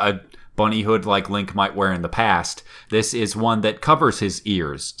not like a bunny hood like Link might wear in the past. This is one that covers his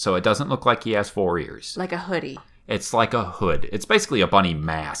ears, so it doesn't look like he has 4 ears. Like a hoodie. It's like a hood. It's basically a bunny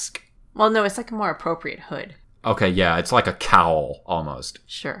mask. Well, no, it's like a more appropriate hood. Okay, yeah, it's like a cowl, almost.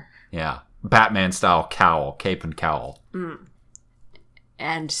 Sure. Yeah, Batman-style cowl, cape and cowl.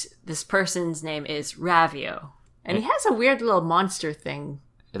 And this person's name is Ravio. And he has a weird little monster thing.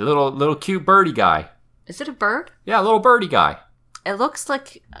 A little cute birdie guy. Is it a bird? Yeah, a little birdie guy. It looks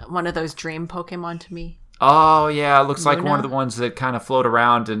like one of those dream Pokemon to me. Oh, yeah, it looks like Luna? one of the ones that kind of float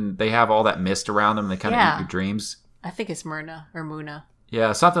around and they have all that mist around them. They kind of Yeah. eat your dreams. I think it's Myrna or Muna.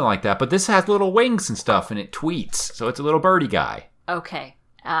 Yeah, something like that. But this has little wings and stuff and it tweets. So it's a little birdie guy. Okay.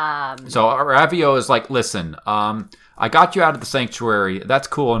 So Ravio is like, listen, I got you out of the sanctuary. That's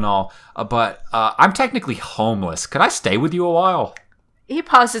cool and all. But I'm technically homeless. Could I stay with you a while? He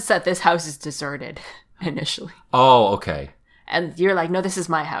posits that this house is deserted initially. Oh, okay. And you're like, no, this is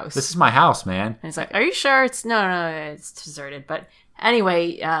my house. This is my house, man. And he's like, are you sure? No, it's deserted. But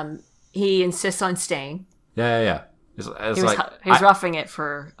anyway, he insists on staying. Yeah. He's roughing it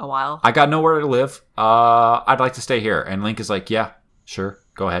for a while. I got nowhere to live. I'd like to stay here. And Link is like, yeah, sure.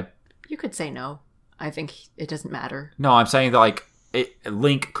 Go ahead. You could say no. I think it doesn't matter. No, I'm saying that, like,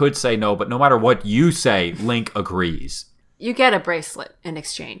 Link could say no, but no matter what you say, Link agrees. You get a bracelet in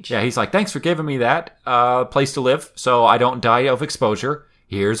exchange. Yeah, he's like, thanks for giving me that place to live so I don't die of exposure.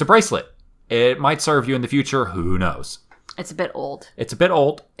 Here's a bracelet. It might serve you in the future. Who knows? It's a bit old. It's a bit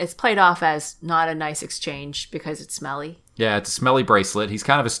old. It's played off as not a nice exchange because it's smelly. Yeah, it's a smelly bracelet. He's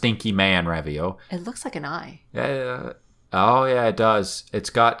kind of a stinky man, Ravio. It looks like an eye. Yeah. Oh, yeah, it does. It's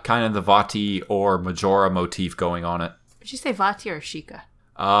got kind of the Vati or Majora motif going on it. Did you say Vati or Sheikah?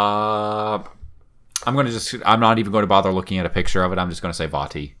 I'm not even going to bother looking at a picture of it. I'm just going to say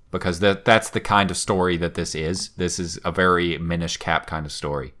Vati because that's the kind of story that this is. This is a very Minish Cap kind of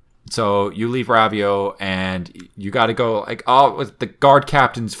story. So you leave Ravio and you got to go like, oh, the guard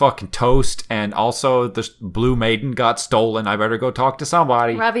captain's fucking toast and also the Blue Maiden got stolen. I better go talk to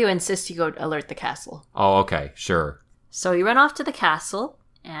somebody. Ravio insists you go alert the castle. Oh, okay, sure. So you run off to the castle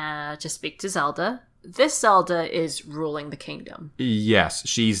to speak to Zelda. This Zelda is ruling the kingdom. Yes,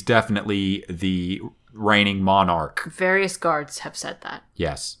 she's definitely the reigning monarch. Various guards have said that.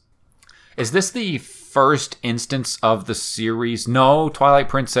 Yes. Is this the first instance of the series? No, Twilight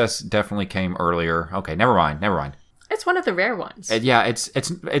Princess definitely came earlier. Okay, never mind. It's one of the rare ones. Yeah,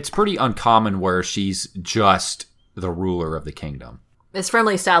 it's pretty uncommon where she's just the ruler of the kingdom. This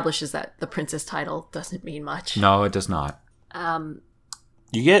firmly establishes that the princess title doesn't mean much. No, it does not.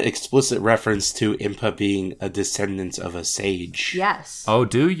 You get explicit reference to Impa being a descendant of a sage. Yes. Oh,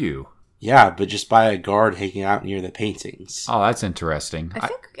 do you? Yeah, but just by a guard hanging out near the paintings. Oh, that's interesting. I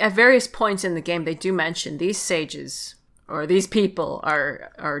think at various points in the game they do mention these sages, or these people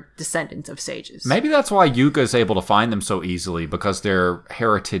are descendants of sages. Maybe that's why Yuga is able to find them so easily, because their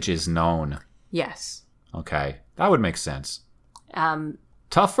heritage is known. Yes. Okay, that would make sense.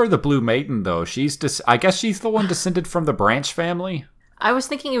 Tough for the Blue Maiden, though. I guess she's the one descended from the Branch family? I was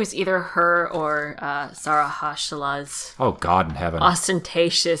thinking it was either her or Sarahashala's Oh, God in heaven.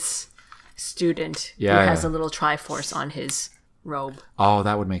 ostentatious student who has a little Triforce on his robe. Oh,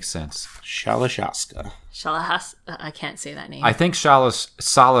 that would make sense. Shalashaska. I can't say that name. I think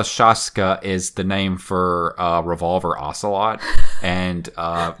Salashaska is the name for Revolver Ocelot, and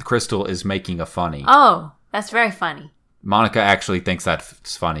Crystal is making a funny. Oh, that's very funny. Monica actually thinks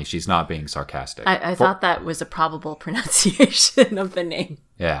that's funny. She's not being sarcastic. I thought that was a probable pronunciation of the name.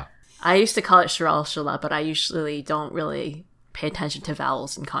 Yeah. I used to call it Shala, but I usually don't really pay attention to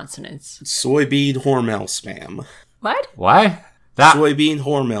vowels and consonants. Soybean Hormel spam. What? What? Soybean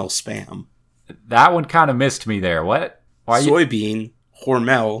Hormel spam. That one kind of missed me there. What? Soybean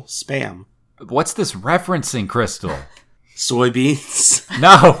Hormel spam. What's this referencing, Crystal? Soybeans.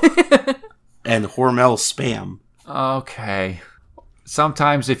 No. And Hormel spam. Okay.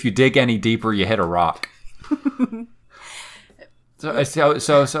 Sometimes if you dig any deeper, you hit a rock. So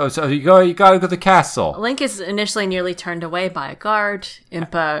you gotta go to the castle. Link is initially nearly turned away by a guard.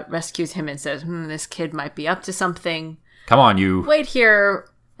 Impa rescues him and says, this kid might be up to something. Come on, you. Wait here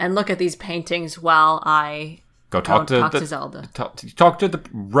and look at these paintings while I go talk to Zelda. Talk to the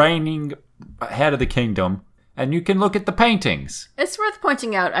reigning head of the kingdom, and you can look at the paintings. It's worth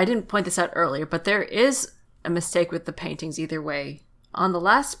pointing out, I didn't point this out earlier, but there is a mistake with the paintings either way. On the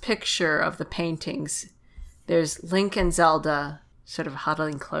last picture of the paintings, there's Link and Zelda sort of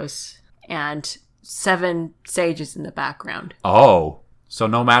huddling close, and 7 sages in the background. Oh, so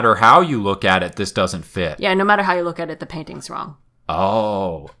no matter how you look at it, this doesn't fit. Yeah, no matter how you look at it, the painting's wrong.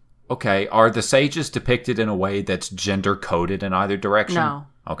 Oh, okay. Are the sages depicted in a way that's gender-coded in either direction? No.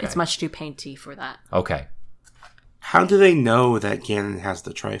 Okay. It's much too painty for that. Okay. How do they know that Ganon has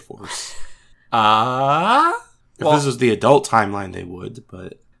the Triforce? If this was the adult timeline, they would,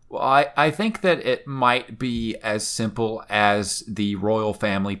 but... Well, I think that it might be as simple as the royal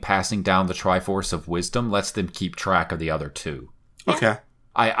family passing down the Triforce of Wisdom lets them keep track of the other 2. Okay.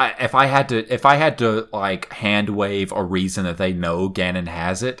 If I had to like hand wave a reason that they know Ganon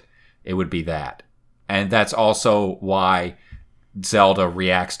has it, it would be that. And that's also why Zelda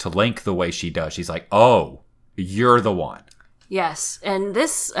reacts to Link the way she does. She's like, "Oh, you're the one." Yes, and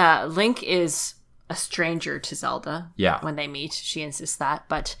this Link is a stranger to Zelda. Yeah. When they meet, she insists that,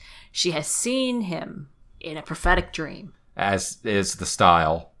 but she has seen him in a prophetic dream. As is the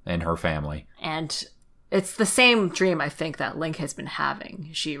style in her family. And it's the same dream, I think, that Link has been having.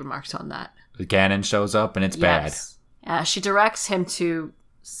 She remarks on that. Ganon shows up and it's bad. She directs him to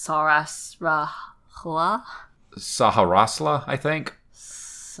Sarasrahla? Saharasla, I think.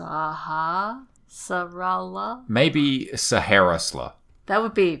 Sarala? Maybe Saharasla. That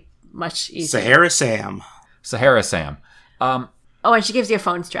would be much easier. Sahara Sam. Oh, and she gives you a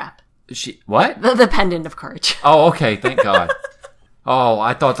phone strap. What? The pendant of courage. Oh, okay. Thank God. Oh,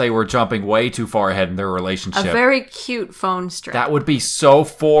 I thought they were jumping way too far ahead in their relationship. A very cute phone strap. That would be so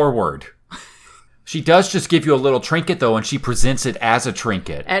forward. She does just give you a little trinket, though, and she presents it as a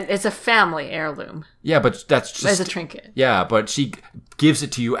trinket. And it's a family heirloom. Yeah, but that's just... As a trinket. Yeah, but she gives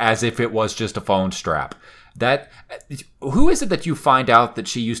it to you as if it was just a phone strap. Who is it that you find out that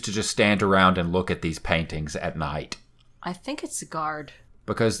she used to just stand around and look at these paintings at night? I think it's a guard.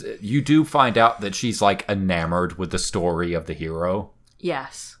 Because you do find out that she's, like, enamored with the story of the hero.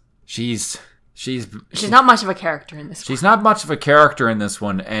 Yes. She's not much of a character in this one. She's not much of a character in this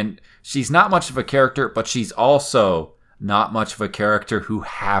one, and she's not much of a character, but she's also not much of a character who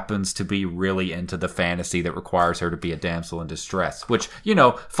happens to be really into the fantasy that requires her to be a damsel in distress. Which,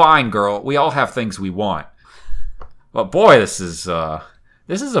 fine, girl, we all have things we want. But boy, this is a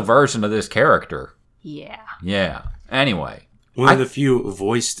version of this character. Yeah. Yeah. Anyway. One of the few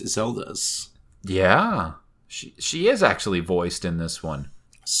voiced Zeldas. Yeah. She is actually voiced in this one.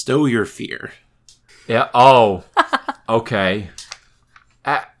 Stow your fear. Yeah. Oh. Okay.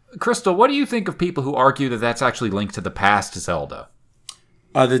 Crystal, what do you think of people who argue that that's actually Link to the Past Zelda?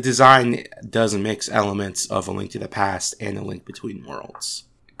 The design does mix elements of A Link to the Past and A Link Between Worlds.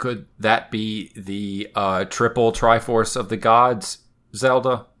 Could that be the triple Triforce of the Gods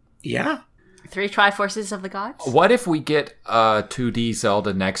Zelda? Yeah. 3 Triforces of the Gods? What if we get 2D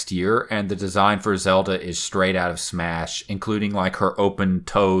Zelda next year and the design for Zelda is straight out of Smash, including like her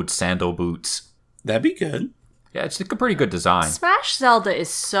open-toed sandal boots? That'd be good. Yeah, it's a pretty good design. Smash Zelda is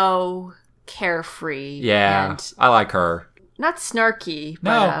so carefree. Yeah, and I like her. Not snarky,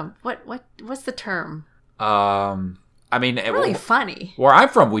 No. but what's the term? I mean, Really funny. Where I'm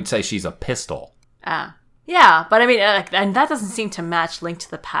from, we'd say she's a pistol. Yeah, but I mean, and that doesn't seem to match Link to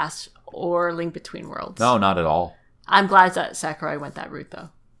the Past or Link Between Worlds. No, not at all. I'm glad that Sakurai went that route, though.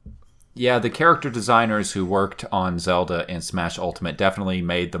 Yeah, the character designers who worked on Zelda and Smash Ultimate definitely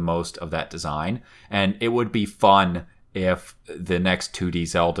made the most of that design. And it would be fun if the next 2D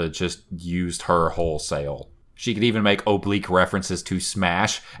Zelda just used her wholesale. She could even make oblique references to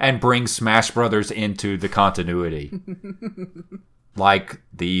Smash and bring Smash Brothers into the continuity. Like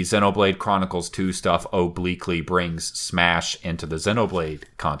the Xenoblade Chronicles 2 stuff obliquely brings Smash into the Xenoblade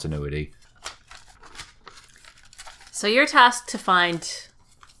continuity. So you're tasked to find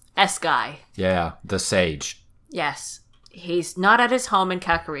S-Guy. Yeah, the Sage. Yes. He's not at his home in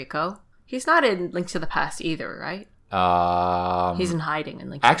Kakariko. He's not in Link to the Past either, right? He's in hiding in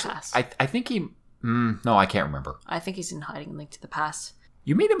Link to the Past. I think he... no, I can't remember. I think he's in hiding in Link to the Past.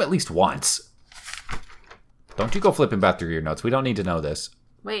 You meet him at least once. Don't you go flipping back through your notes. We don't need to know this.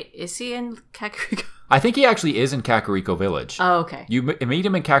 Wait, is he in Kakariko? I think he actually is in Kakariko Village. Oh, okay. You meet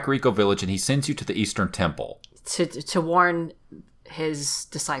him in Kakariko Village, and he sends you to the Eastern Temple. To warn his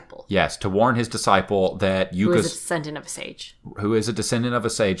disciple. Yes, to warn his disciple that Yuga's... Who is a descendant of a sage. Who is a descendant of a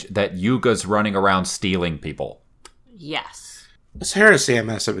sage, that Yuga's running around stealing people. Yes. Sarah Sam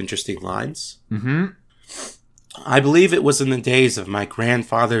has some interesting lines. Mm-hmm. I believe it was in the days of my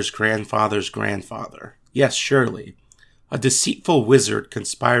grandfather's grandfather's grandfather. Yes, surely. A deceitful wizard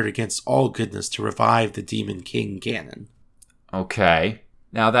conspired against all goodness to revive the demon king Ganon. Okay.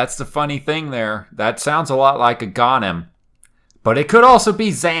 Now, that's the funny thing there. That sounds a lot like a Ghanem, but it could also be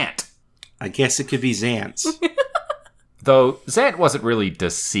Zant. I guess it could be Zant's. Though Zant wasn't really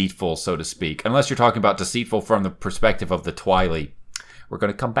deceitful, so to speak, unless you're talking about deceitful from the perspective of the Twilight. We're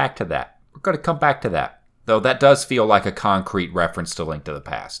going to come back to that. Though that does feel like a concrete reference to Link to the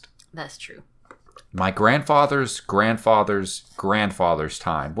Past. That's true. My grandfather's grandfather's grandfather's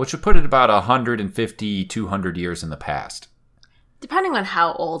time, which would put it about 150, 200 years in the past. Depending on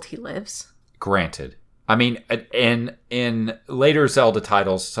how old he lives. Granted. I mean, in later Zelda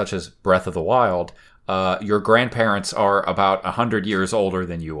titles, such as Breath of the Wild, your grandparents are about 100 years older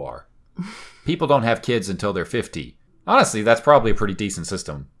than you are. People don't have kids until they're 50. Honestly, that's probably a pretty decent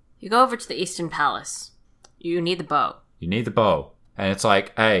system. You go over to the Eastern Palace. You need the bow. And it's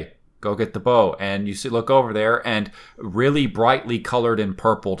like, hey, go get the bow. And you look over there, and really brightly colored in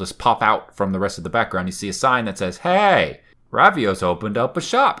purple just pop out from the rest of the background. You see a sign that says, hey, Ravio's opened up a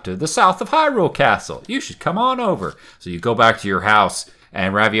shop to the south of Hyrule Castle. You should come on over. So you go back to your house,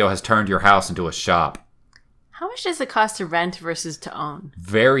 and Ravio has turned your house into a shop. How much does it cost to rent versus to own?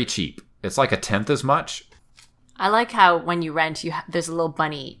 Very cheap. It's like 1/10 as much. I like how when you rent, there's a little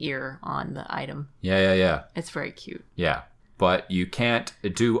bunny ear on the item. Yeah. It's very cute. Yeah. But you can't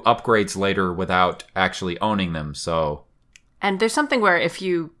do upgrades later without actually owning them, so... And there's something where if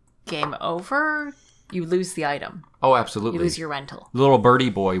you game over, you lose the item. Oh, absolutely. You lose your rental. Little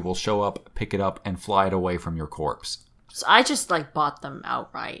birdie boy will show up, pick it up, and fly it away from your corpse. So I just bought them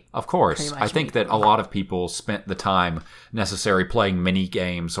outright. Of course. I think that a lot of people spent the time necessary playing mini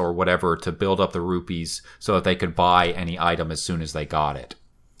games or whatever to build up the rupees so that they could buy any item as soon as they got it.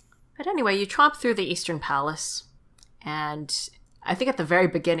 But anyway, you tromp through the Eastern Palace, and I think at the very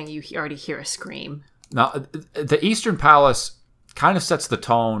beginning you already hear a scream. Now, the Eastern Palace kind of sets the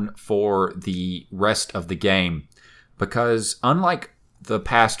tone for the rest of the game because unlike the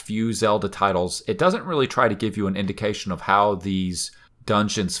past few Zelda titles, it doesn't really try to give you an indication of how these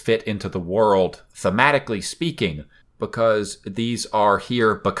dungeons fit into the world, thematically speaking, because these are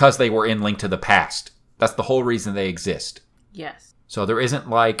here because they were in Link to the Past. That's the whole reason they exist. Yes. So there isn't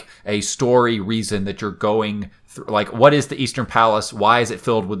like a story reason that you're going through. Like, what is the Eastern Palace? Why is it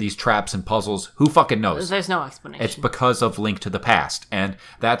filled with these traps and puzzles? Who fucking knows? There's no explanation. It's because of Link to the Past. And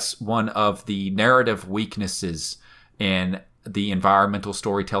that's one of the narrative weaknesses in the environmental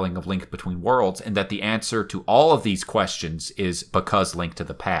storytelling of Link Between Worlds, and that the answer to all of these questions is because Link to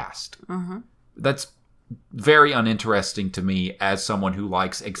the Past. Mm-hmm. That's very uninteresting to me as someone who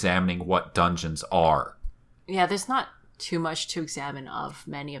likes examining what dungeons are. Yeah, there's not too much to examine of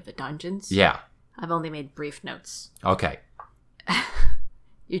many of the dungeons. Yeah. I've only made brief notes. Okay.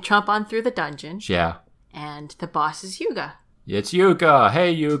 You tromp on through the dungeon. Yeah. And the boss is Yuga. It's Yuga.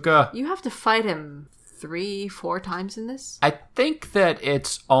 Hey, Yuga. You have to fight him 3-4 times in this? I think that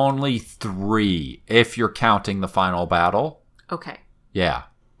it's only 3 if you're counting the final battle. Okay. Yeah.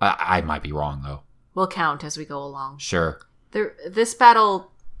 I might be wrong, though. We'll count as we go along. Sure. This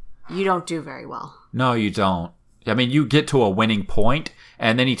battle, you don't do very well. No, you don't. I mean, you get to a winning point,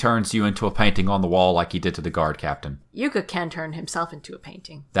 and then he turns you into a painting on the wall like he did to the guard captain. Yuga can turn himself into a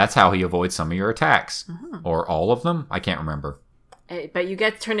painting. That's how he avoids some of your attacks. Mm-hmm. Or all of them? I can't remember. But you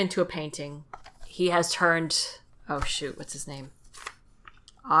get turned into a painting. He has turned... Oh, shoot. What's his name?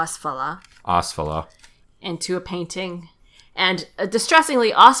 Osfala. Into a painting. And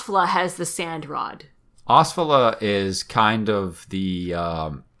distressingly, Osfala has the sand rod. Osfala is kind of the...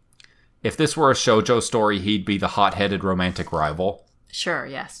 if this were a shoujo story, he'd be the hot-headed romantic rival. Sure,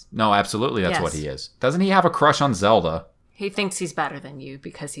 yes. No, absolutely, that's what he is. Doesn't he have a crush on Zelda? He thinks he's better than you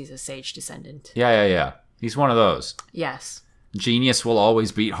because he's a sage descendant. Yeah. He's one of those. Yes. Genius will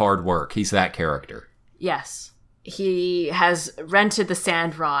always beat hard work. He's that character. Yes. He has rented the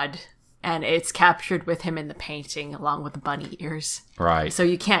sand rod, and it's captured with him in the painting along with the bunny ears. Right. So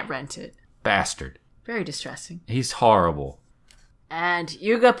you can't rent it. Bastard. Very distressing. He's horrible. And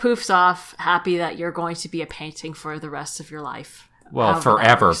Yuga poofs off, happy that you're going to be a painting for the rest of your life. Well,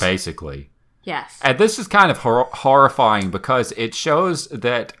 forever, basically. Yes. And this is kind of horrifying because it shows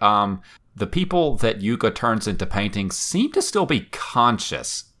that the people that Yuga turns into paintings seem to still be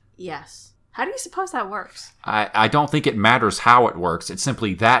conscious. Yes. How do you suppose that works? I don't think it matters how it works. It's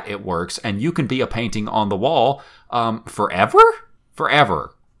simply that it works. And you can be a painting on the wall forever?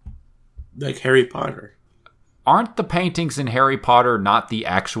 Forever. Like Harry Potter. Aren't the paintings in Harry Potter not the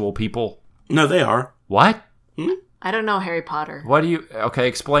actual people? No, they are. What? I don't know Harry Potter. What do you... Okay,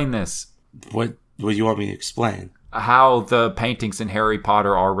 explain this. What do you want me to explain? How the paintings in Harry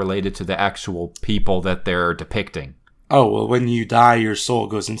Potter are related to the actual people that they're depicting. Oh, well, when you die, your soul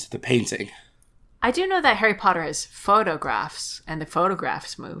goes into the painting. I do know that Harry Potter has photographs, and the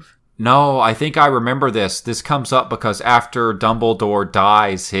photographs move. No, I think I remember this. This comes up because after Dumbledore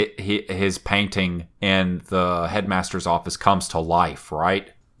dies, his painting in the headmaster's office comes to life,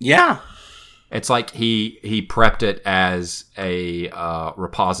 right? Yeah. It's like he prepped it as a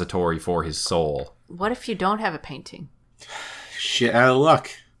repository for his soul. What if you don't have a painting? Shit out of luck.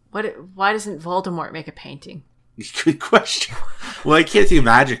 Why doesn't Voldemort make a painting? Good question. Well, I can't do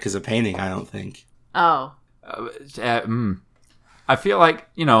magic as a painting, I don't think. Oh. I feel like,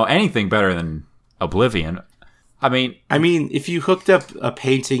 anything better than Oblivion. I mean, if you hooked up a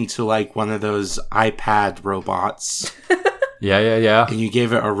painting to like one of those iPad robots. Yeah. And you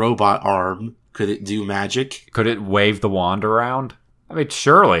gave it a robot arm, could it do magic? Could it wave the wand around? I mean,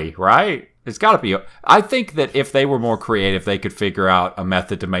 surely, right? It's got to be. I think that if they were more creative, they could figure out a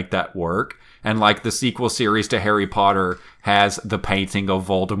method to make that work. And like the sequel series to Harry Potter has the painting of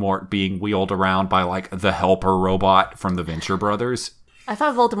Voldemort being wheeled around by like the helper robot from the Venture Brothers. I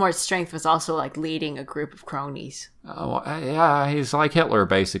thought Voldemort's strength was also like leading a group of cronies. Oh, yeah, he's like Hitler,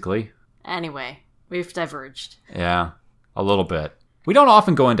 basically. Anyway, we've diverged. Yeah, a little bit. We don't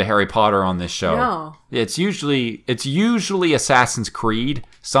often go into Harry Potter on this show. No. It's usually Assassin's Creed,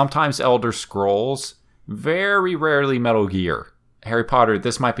 sometimes Elder Scrolls, very rarely Metal Gear. Harry Potter,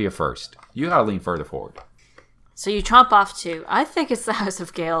 this might be a first. You gotta lean further forward. So you tromp off to, I think it's the House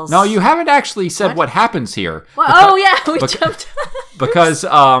of Gales. No, you haven't actually said what happens here. Well, we jumped. Because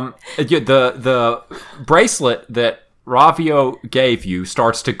the bracelet that Ravio gave you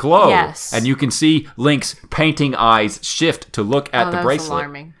starts to glow. Yes. And you can see Link's painting eyes shift to look at the bracelet.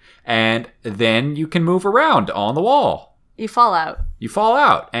 Alarming. And then you can move around on the wall. You fall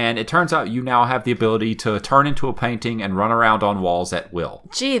out. And it turns out you now have the ability to turn into a painting and run around on walls at will.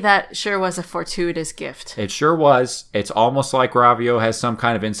 Gee, that sure was a fortuitous gift. It sure was. It's almost like Ravio has some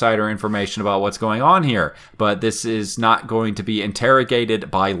kind of insider information about what's going on here. But this is not going to be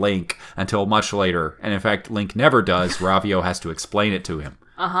interrogated by Link until much later. And in fact, Link never does. Ravio has to explain it to him.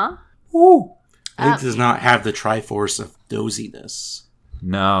 Uh-huh. Woo! Link does not have the Triforce of doziness.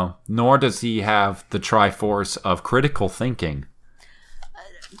 No, nor does he have the Triforce of critical thinking.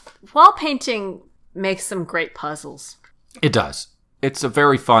 Wall painting makes some great puzzles. It does. It's a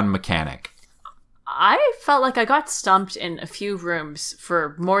very fun mechanic. I felt like I got stumped in a few rooms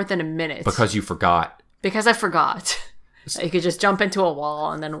for more than a minute. Because you forgot. Because I forgot. You could just jump into a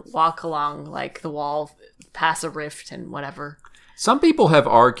wall and then walk along like the wall, pass a rift and whatever. Some people have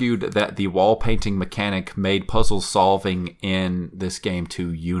argued that the wall painting mechanic made puzzle solving in this game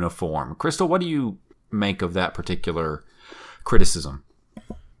too uniform. Crystal, what do you make of that particular criticism?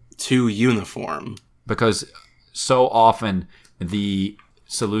 Too uniform. Because so often the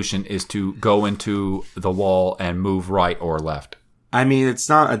solution is to go into the wall and move right or left. I mean, it's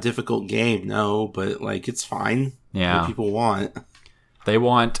not a difficult game, no, but like it's fine. Yeah. What people want. They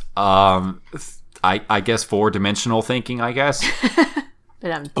want I guess 4-dimensional thinking, I guess.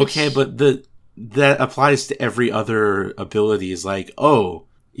 Okay, but that applies to every other ability. Is like, oh,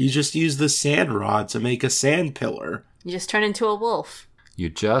 you just use the sand rod to make a sand pillar. You just turn into a wolf.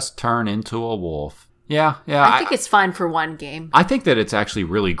 Yeah. I think it's fine for one game. I think that it's actually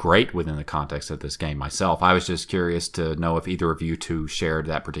really great within the context of this game myself. I was just curious to know if either of you two shared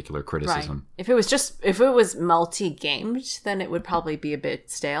that particular criticism. Right. If it was multi-gamed, then it would probably be a bit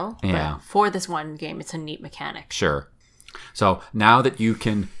stale. Yeah. But for this one game, it's a neat mechanic. Sure. So now that you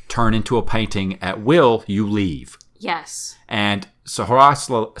can turn into a painting at will, you leave. Yes. And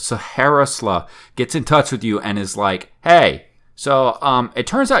Saharasla gets in touch with you and is like, hey, so it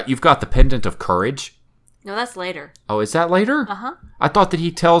turns out you've got the Pendant of Courage. No, that's later. Oh, is that later? Uh-huh. I thought that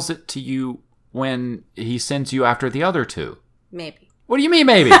he tells it to you when he sends you after the other two. Maybe. What do you mean,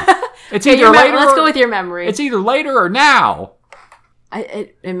 maybe? It's okay, either later. Let's go with your memory. It's either later or now.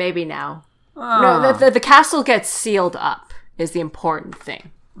 It may be now. No, the castle gets sealed up is the important thing.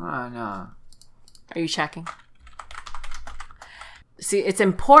 Oh, no. Are you checking? See, it's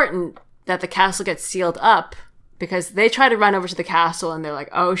important that the castle gets sealed up because they try to run over to the castle and they're like,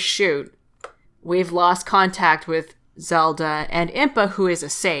 oh, shoot. We've lost contact with Zelda and Impa, who is a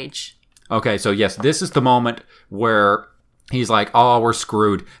sage. Okay, so yes, this is the moment where he's like, oh, we're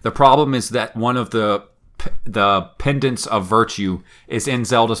screwed. The problem is that one of the pendants of virtue is in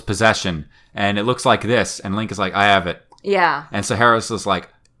Zelda's possession, and it looks like this. And Link is like, I have it. Yeah. And Saharis is like,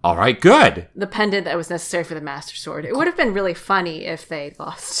 all right, good. The pendant that was necessary for the Master Sword. It would have been really funny if they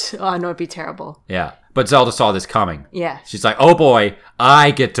lost. Oh, no, it'd be terrible. Yeah. But Zelda saw this coming. Yeah. She's like, oh boy,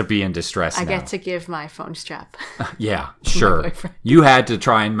 I get to be in distress now. I get to give my phone strap. Yeah, sure. You had to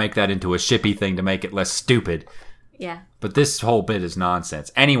try and make that into a shippy thing to make it less stupid. Yeah. But this whole bit is nonsense.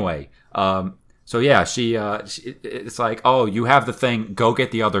 Anyway, so So yeah, it's like, oh, you have the thing, go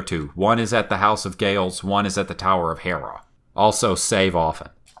get the other two. One is at the House of Gales, one is at the Tower of Hera. Also, save often.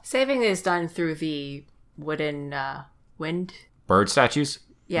 Saving is done through the wooden wind? Bird statues?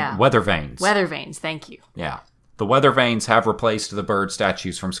 Yeah. Weather vanes. Weather vanes, thank you. Yeah. The weather vanes have replaced the bird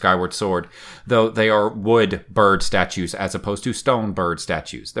statues from Skyward Sword, though they are wood bird statues as opposed to stone bird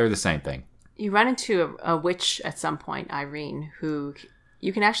statues. They're the same thing. You run into a witch at some point, Irene, who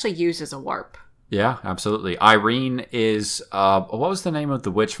you can actually use as a warp. Yeah, absolutely. Irene is, what was the name of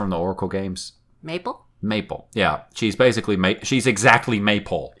the witch from the Oracle games? Maple? Maple. Yeah, she's basically, she's exactly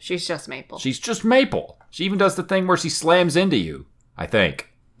Maple. She's just Maple. She's just Maple. She even does the thing where she slams into you, I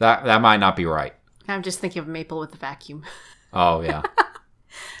think. That might not be right. I'm just thinking of Maple with the vacuum. Oh, yeah.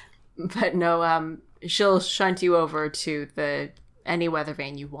 But no, she'll shunt you over to any weather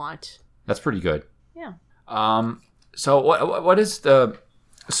vane you want. That's pretty good. Yeah. So what is the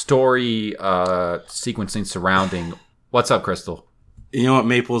story sequencing surrounding... What's up, Crystal? You know what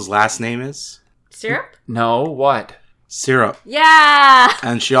Maple's last name is? Syrup? No, what? Syrup. Yeah!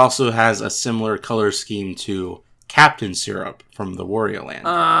 And she also has a similar color scheme to Captain Syrup from the Wario Land.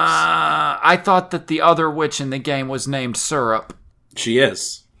 I thought that the other witch in the game was named Syrup. She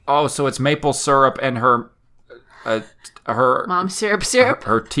is. Oh, so it's Maple Syrup and her Mom Syrup.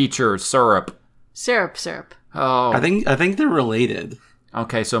 her teacher Syrup. Syrup. Oh, I think they're related.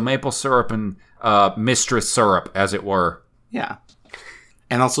 okay. So Maple Syrup and Mistress Syrup, as it were. Yeah.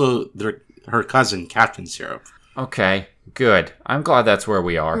 And also her cousin, Captain Syrup. Okay, good. I'm glad that's where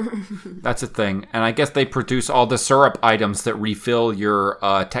we are. That's a thing. And I guess they produce all the syrup items that refill your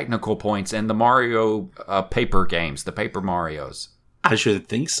technical points in the Mario paper games, the Paper Marios. I should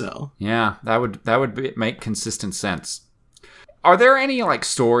think so. Yeah, that would make consistent sense. Are there any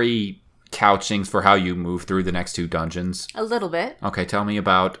story couchings for how you move through the next two dungeons? A little bit. Okay, tell me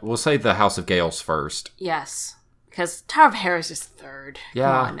about. We'll say the House of Gales first. Yes. Because Tower of Hera is just third.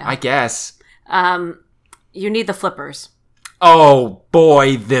 Yeah, I guess. You need the flippers. Oh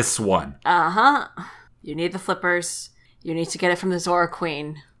boy, this one. Uh-huh. You need the flippers. You need to get it from the Zora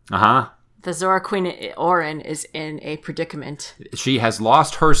Queen. Uh-huh. The Zora Queen Orin is in a predicament. She has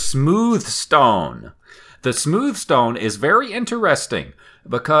lost her smooth stone. The smooth stone is very interesting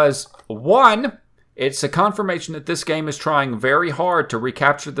because, one, it's a confirmation that this game is trying very hard to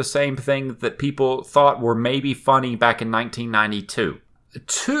recapture the same thing that people thought were maybe funny back in 1992.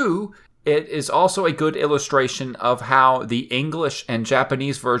 Two, it is also a good illustration of how the English and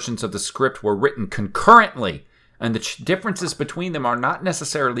Japanese versions of the script were written concurrently, and the differences between them are not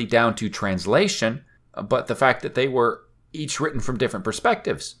necessarily down to translation, but the fact that they were each written from different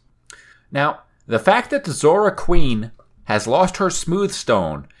perspectives. Now, the fact that the Zora Queen has lost her smooth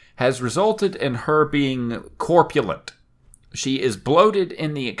stone has resulted in her being corpulent. She is bloated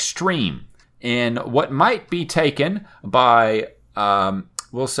in the extreme, in what might be taken by,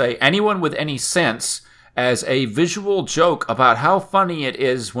 we'll say, anyone with any sense as a visual joke about how funny it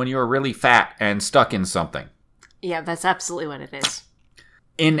is when you're really fat and stuck in something. Yeah, that's absolutely what it is.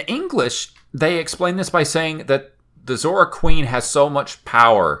 In English, they explain this by saying that the Zora Queen has so much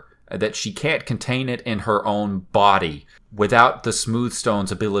power that she can't contain it in her own body without the Smooth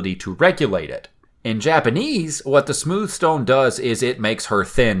Stone's ability to regulate it. In Japanese, what the Smooth Stone does is it makes her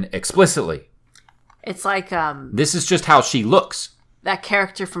thin explicitly. It's like This is just how she looks. that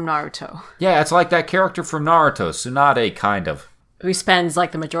character from Naruto. Yeah, it's like that character from Naruto, Tsunade, kind of. Who spends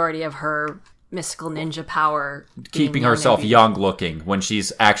the majority of her mystical ninja power Keeping herself young looking when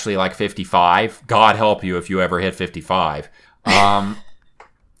she's actually 55. God help you if you ever hit 55.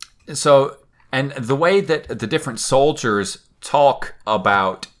 So, and the way that the different soldiers talk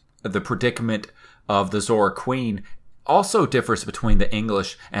about the predicament of the Zora Queen also differs between the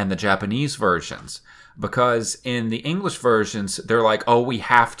English and the Japanese versions. Because in the English versions, they're like, oh, we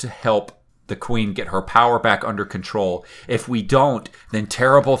have to help the queen get her power back under control. If we don't, then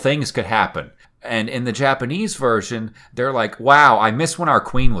terrible things could happen. And in the Japanese version, they're like, wow, I miss when our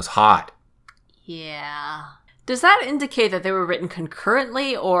queen was hot. Yeah. Does that indicate that they were written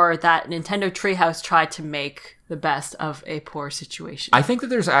concurrently, or that Nintendo Treehouse tried to make the best of a poor situation? I think that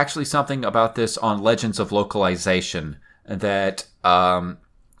there's actually something about this on Legends of Localization that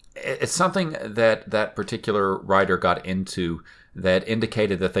it's something that that particular writer got into that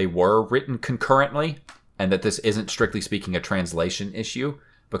indicated that they were written concurrently and that this isn't strictly speaking a translation issue,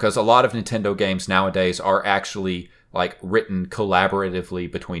 because a lot of Nintendo games nowadays are actually written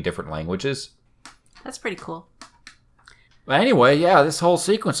collaboratively between different languages. That's pretty cool. But anyway, yeah, this whole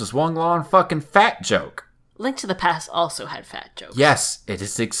sequence is one long fucking fat joke. Link to the Past also had fat jokes. Yes, it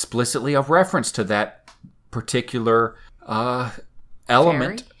is explicitly a reference to that particular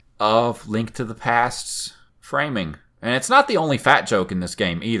element of Link to the Past's framing. And it's not the only fat joke in this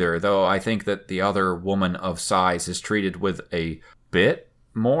game either, though I think that the other woman of size is treated with a bit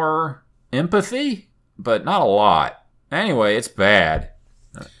more empathy, but not a lot. Anyway, it's bad.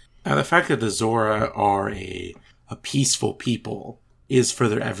 Now, the fact that the Zora are a peaceful people is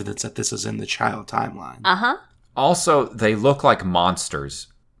further evidence that this is in the child timeline. Uh-huh. Also, they look like monsters.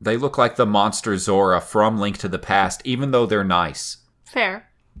 They look like the monster Zora from Link to the Past, even though they're nice. Fair.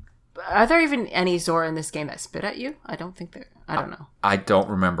 Are there even any Zora in this game that spit at you? I don't think there. I don't know. I don't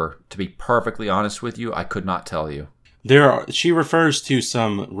remember. To be perfectly honest with you, I could not tell you. She refers to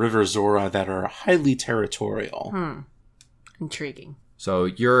some river Zora that are highly territorial. Intriguing. So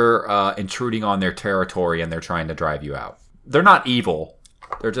you're intruding on their territory and they're trying to drive you out. They're not evil.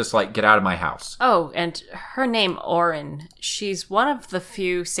 They're just like, get out of my house. Oh, and her name, Orin, she's one of the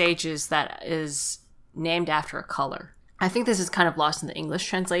few sages that is named after a color. I think this is kind of lost in the English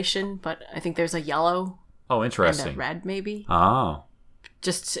translation, but I think there's a yellow Oh, interesting. and a red, maybe. Oh.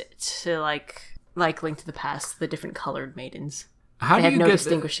 Just to like Link to the Past, the different colored maidens. How They do have you no get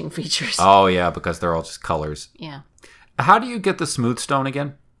distinguishing features. Oh, yeah, because they're all just colors. Yeah. How do you get the smooth stone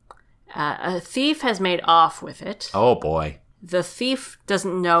again? A thief has made off with it. Oh, boy. The thief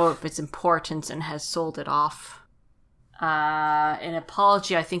doesn't know of its importance and has sold it off. In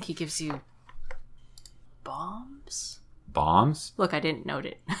apology, I think he gives you bombs? Bombs? Look, I didn't note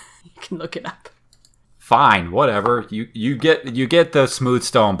it. You can look it up. Fine, whatever. You get the smooth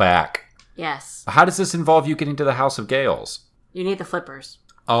stone back. Yes. How does this involve you getting to the House of Gales? You need the flippers.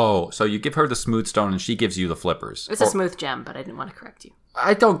 Oh, so you give her the smooth stone and she gives you the flippers. It's a smooth gem, but I didn't want to correct you.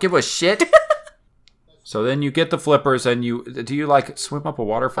 I don't give a shit. So then you get the flippers and do you like swim up a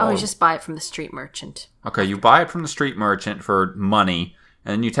waterfall? Oh, you just buy it from the street merchant. Okay, you buy it from the street merchant for money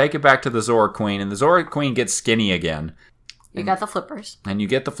and then you take it back to the Zora Queen and the Zora Queen gets skinny again. You got the flippers. And you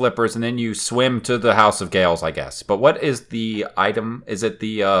get the flippers and then you swim to the House of Gales, I guess. But what is the item? Is it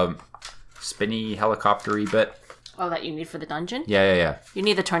the spinny helicopter-y bit? Oh, that you need for the dungeon? Yeah. You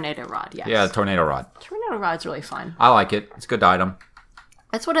need the tornado rod, yes. Yeah, the tornado rod. Tornado rod's really fun. I like it. It's a good item.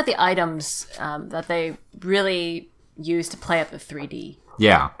 It's one of the items that they really use to play up the 3D.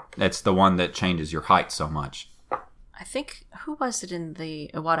 Yeah, it's the one that changes your height so much. I think, who was it in the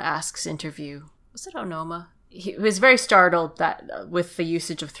Iwata Asks interview? Was it Onoma? He was very startled that with the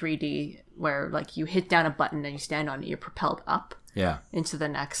usage of 3D, where like you hit down a button and you stand on it, you're propelled up into the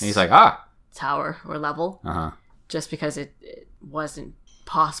next And he's like, tower or level. Uh-huh. Just because it wasn't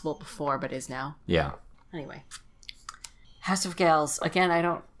possible before, but is now. Yeah. Anyway. House of Gales. Again, I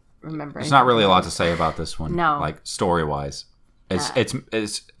don't remember. There's not really a lot to say about this one. No. Like, story-wise.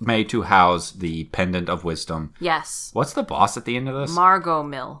 It's made to house the Pendant of Wisdom. Yes. What's the boss at the end of this? Margot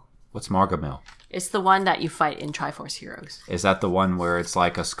Mill. What's Margot Mill? It's the one that you fight in Triforce Heroes. Is that the one where it's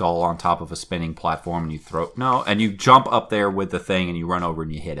like a skull on top of a spinning platform and you throw... No, and you jump up there with the thing and you run over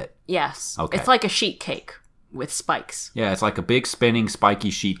and you hit it. Yes. Okay. It's like a sheet cake with spikes. Yeah, it's like a big spinning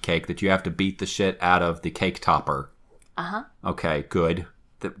spiky sheet cake that you have to beat the shit out of the cake topper. Uh-huh. Okay, good.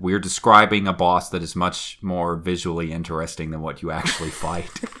 We're describing a boss that is much more visually interesting than what you actually fight.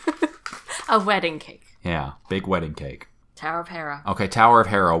 A wedding cake. Yeah, big wedding cake. Tower of Hera. Okay, Tower of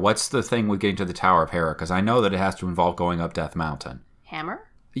Hera. What's the thing with getting to the Tower of Hera? Because I know that it has to involve going up Death Mountain. Hammer?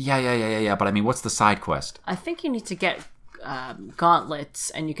 Yeah. But I mean, what's the side quest? I think you need to get gauntlets,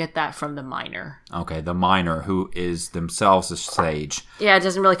 and you get that from the miner. Okay, the miner, who is themselves a sage. Yeah, it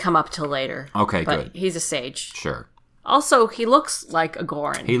doesn't really come up till later. Okay, but good. He's a sage. Sure. Also, he looks like a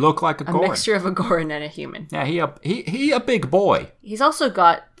Goron. He looked like a Goron. A mixture of a Goron and a human. Yeah, he a big boy. He's also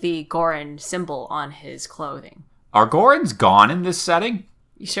got the Goron symbol on his clothing. Are Gorons gone in this setting?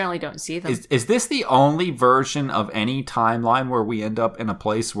 You certainly don't see them. Is this the only version of any timeline where we end up in a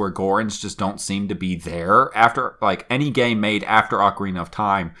place where Gorons just don't seem to be there? After, like, any game made after Ocarina of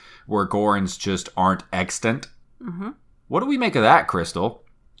Time where Gorons just aren't extant? Mm-hmm. What do we make of that, Crystal?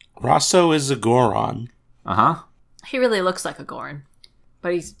 Rosso is a Goron. Uh-huh. He really looks like a Goron.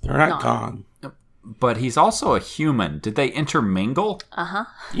 But They're not gone. But he's also a human. Did they intermingle? Uh-huh.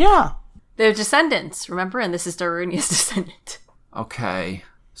 Yeah. They're descendants, remember? And this is Darunia's descendant. Okay.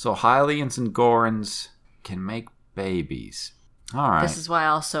 So Hylians and Gorons can make babies. All right. This is why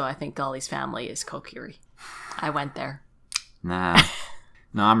also I think Gully's family is Kokiri. I went there. Nah.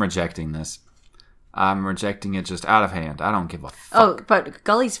 No, I'm rejecting this. I'm rejecting it just out of hand. I don't give a fuck. Oh, but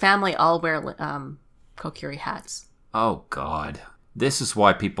Gully's family all wear Kokiri hats. Oh, God. This is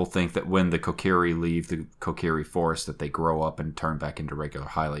why people think that when the Kokiri leave the Kokiri forest that they grow up and turn back into regular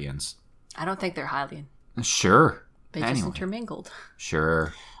Hylians. I don't think they're Hylian. Sure. They just intermingled.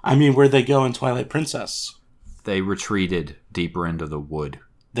 Sure. I mean, where'd they go in Twilight Princess? They retreated deeper into the wood.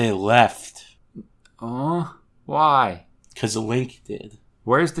 They left. Oh, why? Because Link did.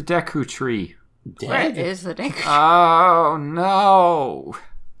 Where's the Deku Tree? Dead? Where is the Deku? Oh, no.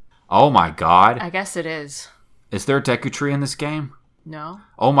 Oh, my God. I guess it is. Is there a Deku Tree in this game? No.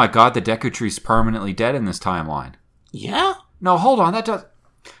 Oh, my God, the Deku Tree's permanently dead in this timeline. Yeah? No, hold on. That does...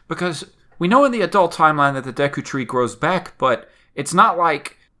 Because we know in the adult timeline that the Deku Tree grows back, but it's not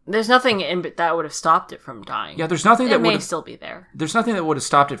like... There's nothing that would have stopped it from dying. Yeah, there's nothing that would would still be there. There's nothing that would have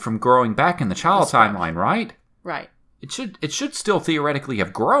stopped it from growing back in the child timeline, right? Right. It should still theoretically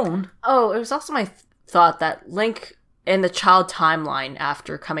have grown. Oh, it was also my thought that Link in the child timeline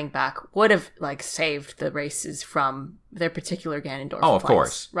after coming back would have saved the races from their particular Ganondorf. Oh, of flights.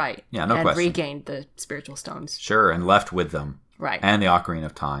 Course. Right. Yeah, no and question. And regained the spiritual stones. Sure, and left with them. Right. And the Ocarina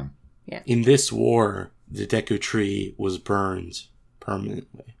of Time. Yeah. In this war, the Deku Tree was burned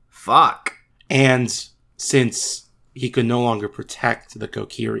permanently. Fuck. And since he could no longer protect the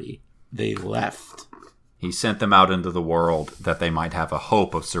Kokiri, they left. He sent them out into the world that they might have a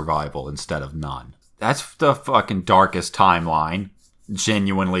hope of survival instead of none. That's the fucking darkest timeline.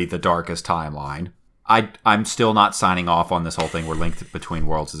 Genuinely the darkest timeline. I'm still not signing off on this whole thing where Link Between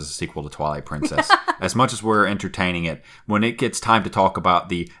Worlds is a sequel to Twilight Princess. As much as we're entertaining it, when it gets time to talk about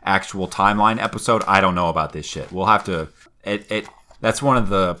the actual timeline episode, I don't know about this shit. We'll have to... That's one of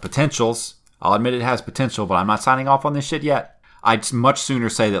the potentials. I'll admit it has potential, but I'm not signing off on this shit yet. I'd much sooner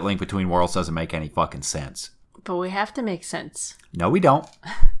say that Link Between Worlds doesn't make any fucking sense. But we have to make sense. No, we don't.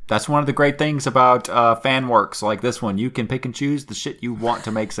 That's one of the great things about fan works like this one. You can pick and choose the shit you want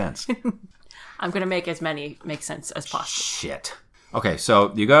to make sense. I'm going to make as many make sense as possible. Shit. Okay,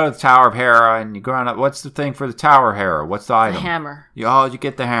 so you go to the Tower of Hera, and you go on. What's the thing for the Tower of Hera? What's the item? The hammer. You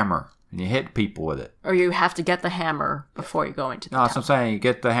get the hammer, and you hit people with it. Or you have to get the hammer before you go into the tower. That's what I'm saying. You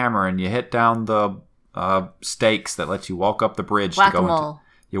get the hammer, and you hit down the stakes that let you walk up the bridge. Whack-a-mole.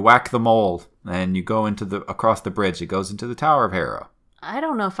 You whack the mole, and you go across the bridge. It goes into the Tower of Hera. I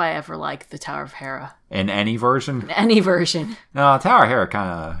don't know if I ever liked the Tower of Hera. In any version? Any version. No, Tower of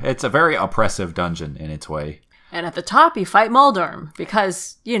Hera it's a very oppressive dungeon in its way. And at the top, you fight Moldorm,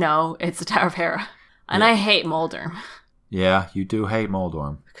 because, it's the Tower of Hera. And I hate Moldorm. Yeah, you do hate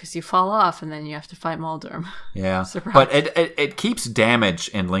Moldorm. Because you fall off, and then you have to fight Moldorm. Yeah. Surprise. But it keeps damage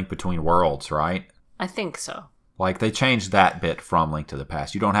in Link Between Worlds, right? I think so. Like, they changed that bit from Link to the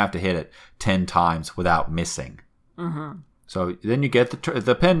Past. You don't have to hit it 10 times without missing. Mm-hmm. So then you get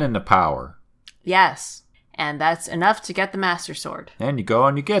the pendant of power. Yes. And that's enough to get the Master Sword. And you go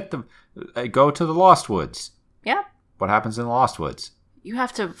and you get go to the Lost Woods. Yep. What happens in the Lost Woods? You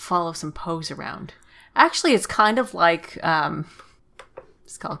have to follow some pose around. Actually, it's kind of like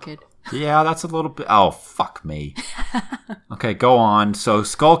Skull Kid. Yeah, that's a little bit... Oh, fuck me. Okay, go on. So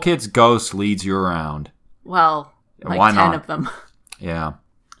Skull Kid's ghost leads you around. Well, like why 10 not? Of them. Yeah.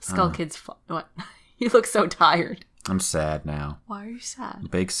 Skull Kid's... What? You look so tired. I'm sad now. Why are you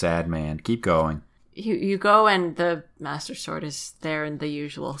sad? Big sad man. Keep going. You go and the Master Sword is there in the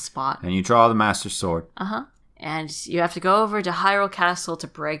usual spot. And you draw the Master Sword. Uh-huh. And you have to go over to Hyrule Castle to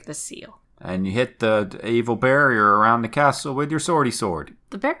break the seal. And you hit the evil barrier around the castle with your swordy sword.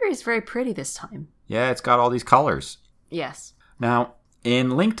 The barrier is very pretty this time. Yeah, it's got all these colors. Yes. Now,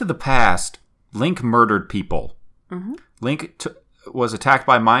 in Link to the Past, Link murdered people. Mm-hmm. Link was attacked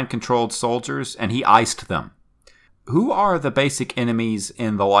by mind-controlled soldiers, and he iced them. Who are the basic enemies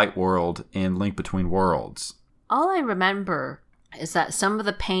in the Light World in Link Between Worlds? All I remember is that some of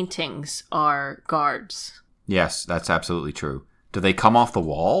the paintings are guards. Yes, that's absolutely true. Do they come off the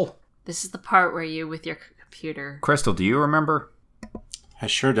wall? This is the part where you, with your computer... Crystal, do you remember? I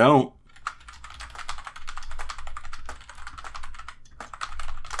sure don't.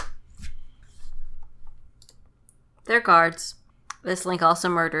 They're guards. This Link also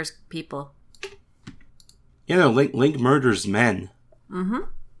murders people. Yeah, no, Link murders men. Mm-hmm.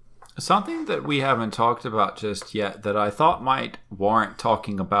 Something that we haven't talked about just yet that I thought might warrant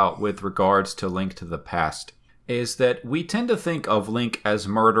talking about with regards to Link to the Past is that we tend to think of Link as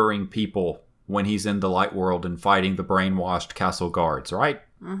murdering people when he's in the Light World and fighting the brainwashed castle guards, right?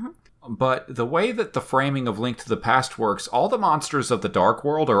 Mm-hmm. But the way that the framing of Link to the Past works, all the monsters of the Dark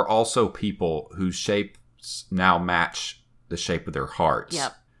World are also people whose shapes now match the shape of their hearts.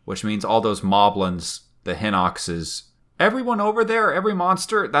 Yep. Which means all those moblins, the Hinoxes, everyone over there, every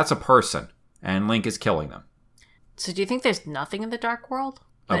monster, that's a person. And Link is killing them. So do you think there's nothing in the Dark World?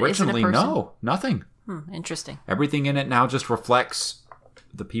 that Originally, isn't a person? no. Nothing. Interesting. Everything in it now just reflects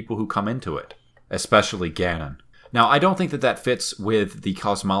the people who come into it. Especially Ganon. Now, I don't think that fits with the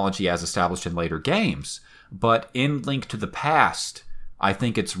cosmology as established in later games. But in Link to the Past, I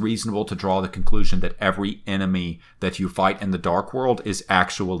think it's reasonable to draw the conclusion that every enemy that you fight in the Dark World is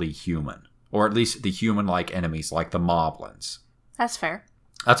actually human. Or at least the human-like enemies, like the moblins. That's fair.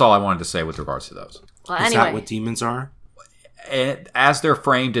 That's all I wanted to say with regards to those. Well, Is anyway. that what demons are? As they're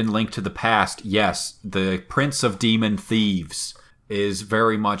framed in Link to the Past, yes, the Prince of Demon Thieves is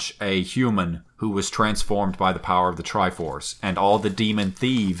very much a human who was transformed by the power of the Triforce. And all the demon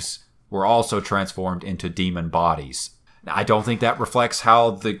thieves were also transformed into demon bodies. I don't think that reflects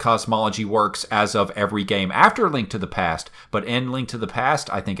how the cosmology works as of every game after Link to the Past, but in Link to the Past,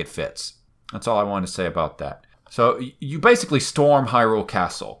 I think it fits. That's all I want to say about that. So you basically storm Hyrule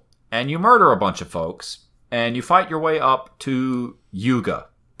Castle, and you murder a bunch of folks, and you fight your way up to Yuga.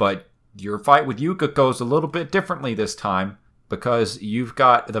 But your fight with Yuga goes a little bit differently this time, because you've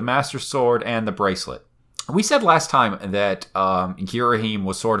got the Master Sword and the bracelet. We said last time that Girahim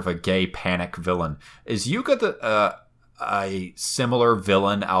was sort of a gay panic villain. Is Yuga a similar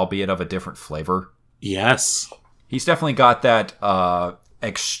villain, albeit of a different flavor? Yes. He's definitely got that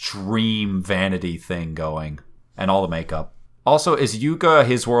extreme vanity thing going, and all the makeup. Also, is Yuga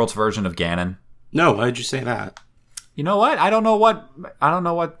his world's version of Ganon? No, why'd you say that? You know what? I don't know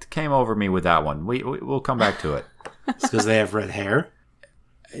what came over me with that one. We'll come back to it. It's because they have red hair?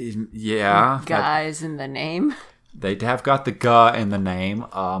 Yeah. Guys in the name. They have got the Ga in the name.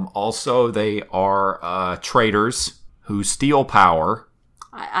 Also, they are traitors who steal power.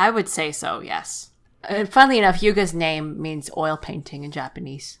 I would say so, yes. And funnily enough, Yuga's name means oil painting in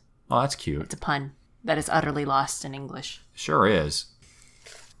Japanese. Oh, that's cute. It's a pun that is utterly lost in English. Sure is.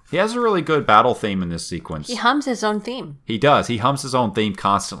 He has a really good battle theme in this sequence. He hums his own theme. He does. He hums his own theme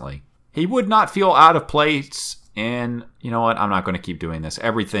constantly. He would not feel out of place in... You know what? I'm not going to keep doing this.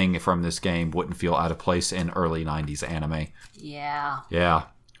 Everything from this game wouldn't feel out of place in early 90s anime. Yeah. Yeah.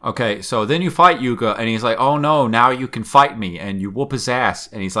 Okay, so then you fight Yuga, and he's like, oh no, now you can fight me, and you whoop his ass.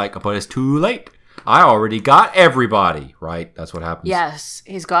 And he's like, but it's too late. I already got everybody, right? That's what happens. Yes,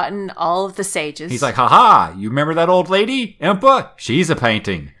 he's gotten all of the sages. He's like, haha, you remember that old lady, Impa? She's a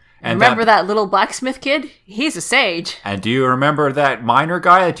painting. And remember that little blacksmith kid? He's a sage. And do you remember that miner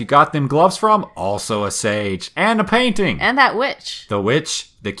guy that you got them gloves from? Also a sage. And a painting. And that witch. The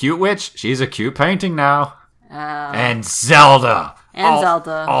witch, the cute witch, she's a cute painting now. And Zelda.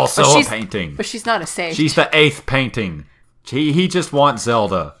 Zelda. Also a painting. But she's not a sage. She's the 8th painting. He just wants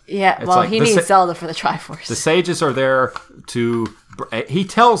Zelda. Yeah, It's well, like he needs Zelda for the Triforce. The sages are there to... He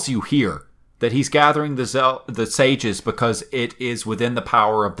tells you here that he's gathering the sages because it is within the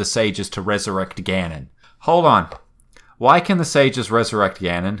power of the sages to resurrect Ganon. Hold on. Why can the sages resurrect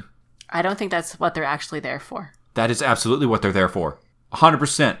Ganon? I don't think that's what they're actually there for. That is absolutely what they're there for.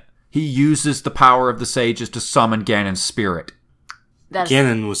 100%. He uses the power of the sages to summon Ganon's spirit.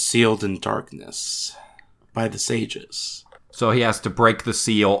 Ganon was sealed in darkness by the sages. So he has to break the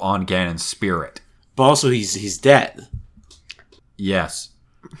seal on Ganon's spirit. But also he's dead. Yes.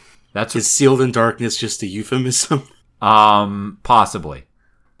 Is sealed in darkness just a euphemism? Possibly.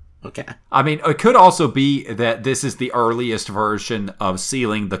 Okay. I mean, it could also be that this is the earliest version of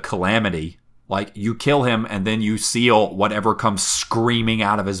sealing the calamity. Like, you kill him and then you seal whatever comes screaming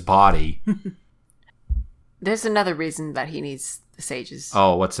out of his body. There's another reason that he needs the sages.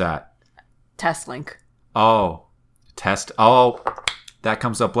 Oh, what's that? Test Link. Oh, test. Oh, that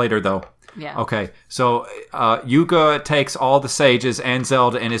comes up later, though. Yeah. Okay, so Yuga takes all the sages and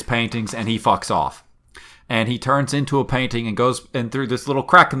Zelda in his paintings and he fucks off. And he turns into a painting and goes in through this little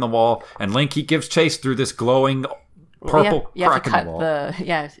crack in the wall, and Link, he gives chase through this glowing purple crack in the wall.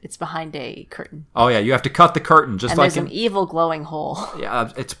 It's behind a curtain. Oh yeah, you have to cut the curtain just and like there's an evil glowing hole.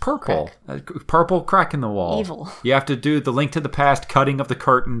 Yeah, it's purple. Purple crack in the wall. Evil. You have to do the Link to the Past cutting of the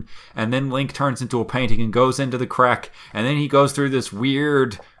curtain, and then Link turns into a painting and goes into the crack, and then he goes through this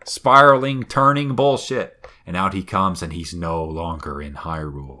weird spiraling, turning bullshit, and out he comes, and he's no longer in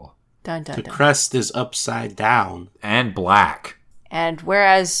Hyrule. Dun, dun, the dun. crest is upside down. And black. And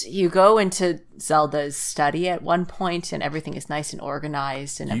whereas you go into Zelda's study at one point and everything is nice and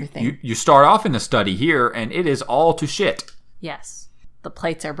organized and everything. You start off in the study here and it is all to shit. Yes. The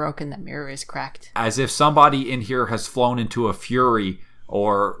plates are broken, the mirror is cracked. As if somebody in here has flown into a fury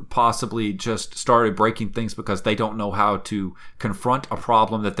or possibly just started breaking things because they don't know how to confront a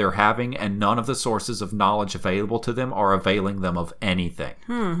problem that they're having, and none of the sources of knowledge available to them are availing them of anything.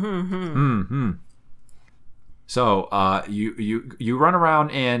 So you run around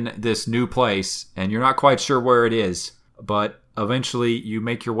in this new place, and you're not quite sure where it is, but eventually you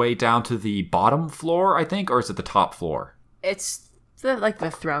make your way down to the bottom floor, I think, or is it the top floor? It's like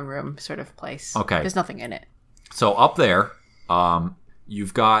the throne room sort of place. Okay. There's nothing in it. So up there,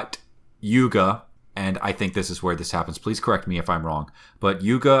 you've got Yuga and I think this is where this happens. Please correct me if I'm wrong. But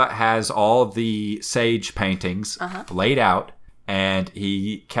Yuga has all of the sage paintings laid out, and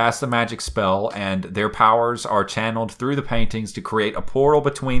he casts a magic spell, and their powers are channeled through the paintings to create a portal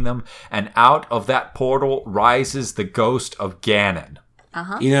between them, and out of that portal rises the ghost of Ganon.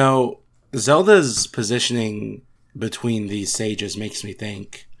 You know, Zelda's positioning between these sages makes me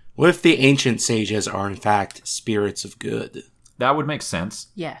think, what if the ancient sages are in fact spirits of good? That would make sense.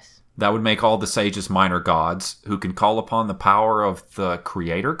 Yes. That would make all the sages minor gods who can call upon the power of the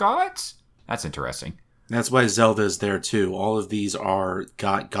creator gods? That's interesting. That's why Zelda is there too. All of these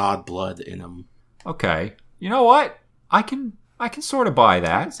got god blood in them. Okay. You know what? I can sort of buy I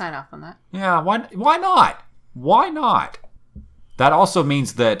that. can sign off on that. Yeah, why not? Why not? That also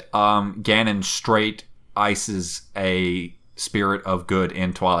means that Ganon straight ices a spirit of good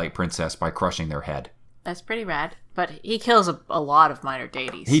in Twilight Princess by crushing their head. That's pretty rad. But he kills a lot of minor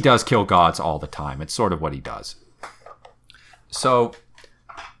deities. He does kill gods all the time. It's sort of what he does. So,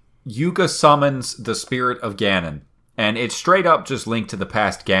 Yuga summons the spirit of Ganon. And it's straight up just linked to the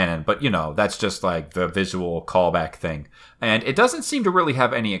past Ganon. But, that's just like the visual callback thing. And it doesn't seem to really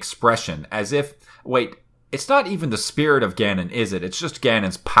have any expression. As if, wait, it's not even the spirit of Ganon, is it? It's just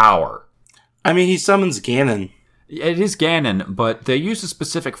Ganon's power. I mean, he summons Ganon. It is Ganon, but they use a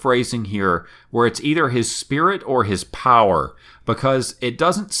specific phrasing here where it's either his spirit or his power, because it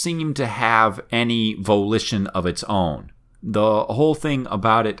doesn't seem to have any volition of its own. The whole thing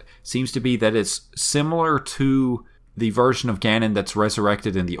about it seems to be that it's similar to the version of Ganon that's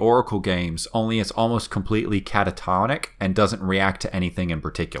resurrected in the Oracle games, only it's almost completely catatonic and doesn't react to anything in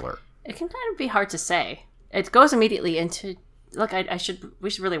particular. It can kind of be hard to say. It goes immediately into... Look, we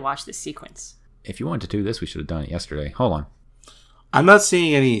should really watch this sequence. If you wanted to do this, we should have done it yesterday. Hold on. I'm not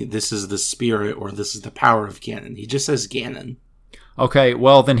seeing any, this is the spirit or this is the power of Ganon. He just says Ganon. Okay,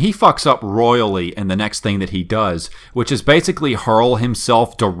 well, then he fucks up royally in the next thing that he does, which is basically hurl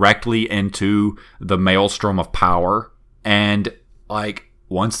himself directly into the maelstrom of power. And,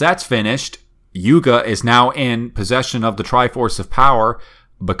 once that's finished, Yuga is now in possession of the Triforce of Power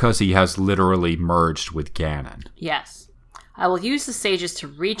because he has literally merged with Ganon. Yes. I will use the sages to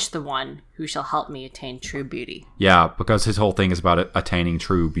reach the one who shall help me attain true beauty. Yeah, because his whole thing is about attaining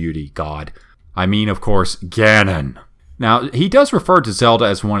true beauty, God. I mean, of course, Ganon. Now, he does refer to Zelda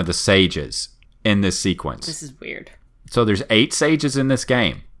as one of the sages in this sequence. This is weird. So there's 8 sages in this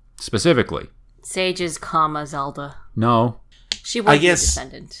game, specifically. Sages, Zelda. No. She would be a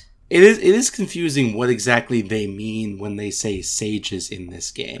descendant. It is confusing what exactly they mean when they say sages in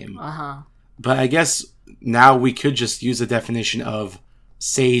this game. But I guess now we could just use a definition of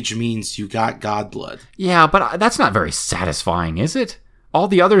sage means you got god blood. Yeah, but that's not very satisfying, is it? All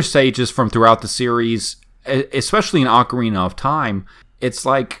the other sages from throughout the series, especially in Ocarina of Time, it's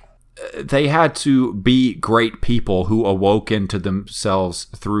like they had to be great people who awoke into themselves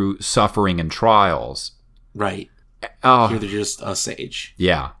through suffering and trials. Right. Oh, here they're just a sage.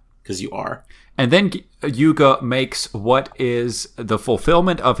 Yeah. Because you are. And then Yuga makes what is the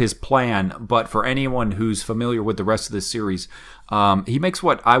fulfillment of his plan, but for anyone who's familiar with the rest of this series, he makes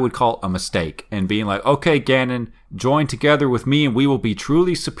what I would call a mistake and being like, okay, Ganon, join together with me and we will be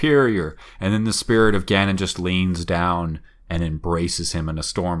truly superior. And then the spirit of Ganon just leans down and embraces him in a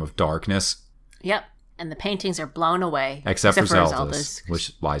storm of darkness. Yep. And the paintings are blown away. Except for Zelda's,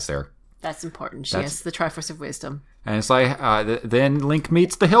 which lies there. That's important. She has the Triforce of Wisdom. And it's like, then Link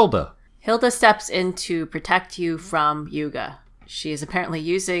meets the Hilda. Hilda steps in to protect you from Yuga. She is apparently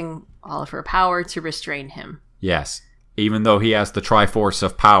using all of her power to restrain him. Yes. Even though he has the Triforce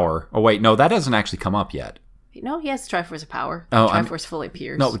of Power. Oh, wait, no, that doesn't actually come up yet. No, he has the Triforce of Power. Oh, the Triforce fully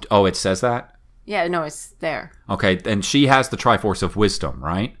appears. No, it says that? Yeah, no, it's there. Okay, and she has the Triforce of Wisdom,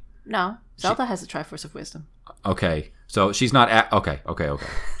 right? No, Zelda has the Triforce of Wisdom. Okay, so she's not okay,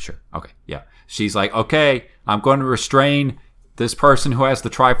 sure, okay, yeah. She's like, okay, I'm going to restrain this person who has the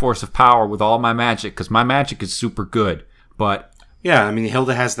Triforce of Power with all my magic, because my magic is super good, but... Yeah, I mean,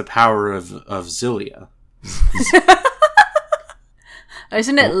 Hilda has the power of Zilia.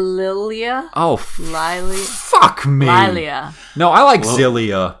 Isn't it Lilia? Oh, fuck me. Lilia. No, I like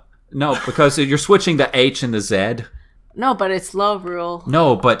Zilia. No, because you're switching the H and the Z. No, but it's Lorule.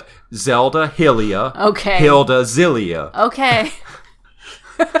 No, but Zelda, Hylia. Okay. Hilda, Zilia. Okay.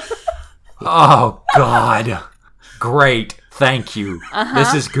 Oh, God. Great. Thank you.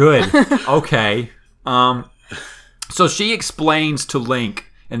 This is good. Okay. So she explains to Link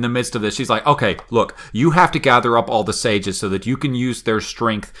in the midst of this, she's like, okay, look, you have to gather up all the sages so that you can use their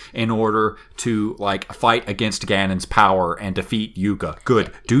strength in order to, fight against Ganon's power and defeat Yuga.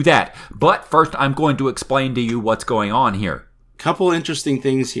 Good. Do that. But first, I'm going to explain to you what's going on here. Couple interesting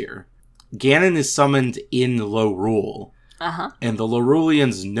things here. Ganon is summoned in Lorule. Uh-huh. And the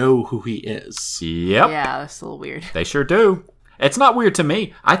Loruleans know who he is. Yep. Yeah, that's a little weird. They sure do. It's not weird to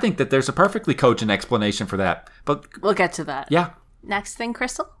me. I think that there's a perfectly cogent explanation for that. But We'll get to that. yeah. Next thing,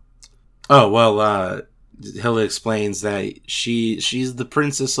 Crystal? Oh, well, Hilda explains that she's the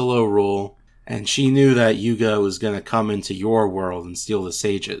princess of Lorule, and she knew that Yuga was going to come into your world and steal the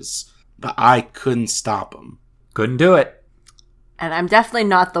sages. But I couldn't stop him. Couldn't do it. And I'm definitely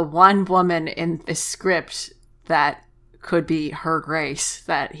not the one woman in this script that could be Her Grace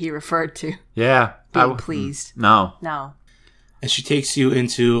that he referred to. Yeah. Being pleased. No. No. And she takes you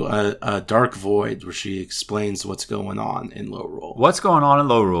into a dark void where she explains what's going on in Lorule. What's going on in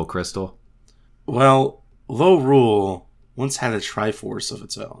Lorule, Crystal? Well, Lorule once had a Triforce of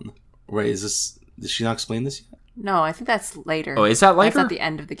its own. Wait, did she not explain this yet? No, I think that's later. Oh, is that later? That's at the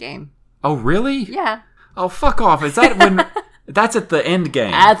end of the game. Oh, really? Yeah. Oh, fuck off. Is that when... That's at the end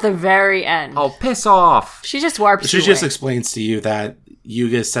game. At the very end. Oh, piss off. She just warps She you just away. explains to you that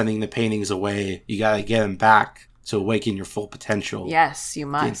Yuga is sending the paintings away. You gotta get him back to awaken your full potential. Yes, you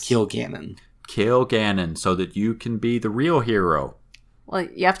And must. kill Ganon. Kill Ganon so that you can be the real hero. Well,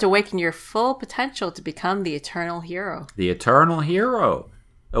 you have to awaken your full potential to become the eternal hero. The eternal hero.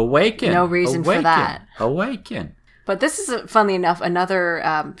 Awaken. No reason for Awaken. that. Awaken. But this is, funnily enough,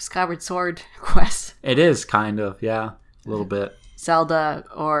 another Skyward Sword quest. It is kind of, yeah. A little bit. Zelda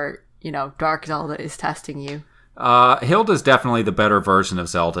or, Dark Zelda is testing you. Hilda's definitely the better version of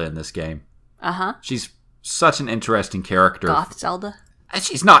Zelda in this game. Uh-huh. She's such an interesting character. Goth Zelda? And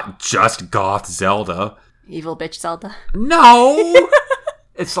she's not just goth Zelda. Evil bitch Zelda? No!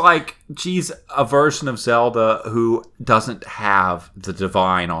 It's like she's a version of Zelda who doesn't have the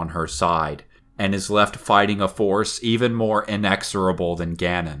divine on her side and is left fighting a force even more inexorable than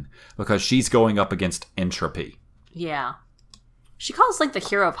Ganon because she's going up against entropy. Yeah. She calls Link the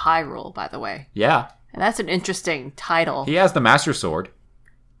hero of Hyrule, by the way. Yeah. And that's an interesting title. He has the Master Sword.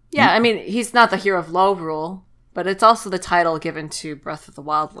 Yeah, I mean, he's not the hero of Lorule, but it's also the title given to Breath of the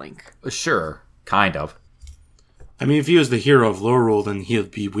Wild Link. Sure. Kind of. I mean, if he was the hero of Lorule, then he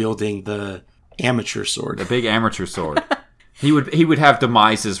would be wielding the amateur sword. The big amateur sword. He would have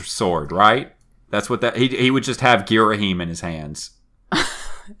Demise's sword, right? That's what that... He would just have Girahim in his hands.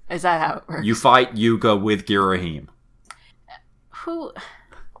 Is that how it works? You fight Yuga with Girahim. Who...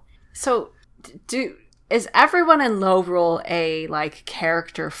 So, is everyone in Lorule a,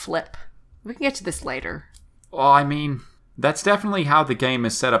 character flip? We can get to this later. Well, I mean, that's definitely how the game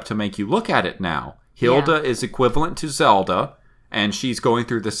is set up to make you look at it now. Hilda is equivalent to Zelda, and she's going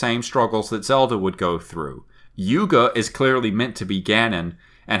through the same struggles that Zelda would go through. Yuga is clearly meant to be Ganon,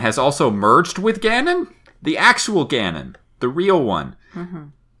 and has also merged with Ganon? The actual Ganon. The real one.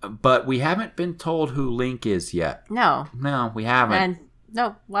 Mm-hmm. But we haven't been told who Link is yet. No. No, we haven't. And,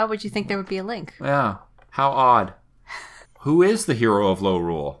 no, why would you think there would be a link? Yeah, how odd. Who is the hero of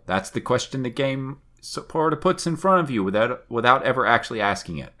Lorule? That's the question the game sort of puts in front of you without ever actually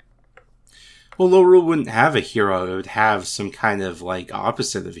asking it. Well, Lorule wouldn't have a hero. It would have some kind of,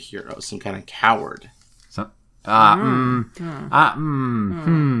 opposite of a hero. Some kind of coward. I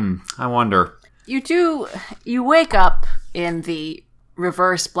wonder. You wake up in the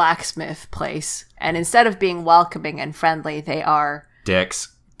reverse blacksmith place, and instead of being welcoming and friendly, they are...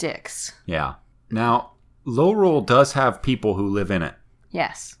 Dicks. Yeah. Now, Lorule does have people who live in it.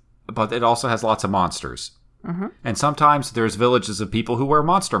 Yes. But it also has lots of monsters. Mm-hmm. And sometimes there's villages of people who wear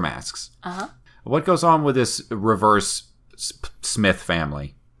monster masks. Uh-huh. What goes on with this reverse Smith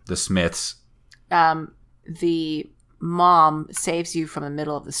family? The Smiths. The mom saves you from the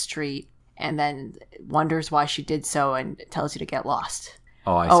middle of the street and then wonders why she did so and tells you to get lost.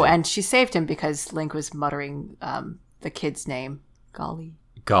 Oh, I see. Oh, and she saved him because Link was muttering the kid's name.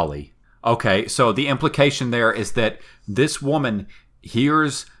 Gully. Okay, so the implication there is that this woman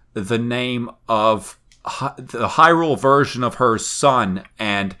hears the name of the Hyrule version of her son,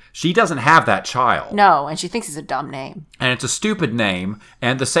 and she doesn't have that child. No, and she thinks it's a dumb name. And it's a stupid name,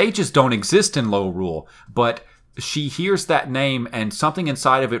 and the sages don't exist in Lorule, but she hears that name, and something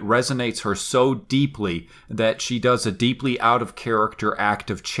inside of it resonates her so deeply that she does a deeply out-of-character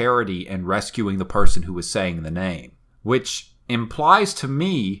act of charity in rescuing the person who was saying the name. Which implies to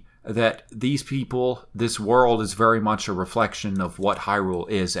me that these people, this world is very much a reflection of what Hyrule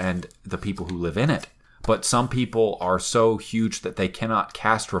is and the people who live in it. But some people are so huge that they cannot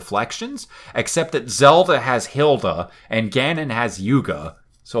cast reflections, except that Zelda has Hilda and Ganon has Yuga.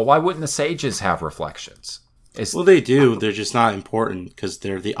 So why wouldn't the sages have reflections? Well, they do. They're just not important because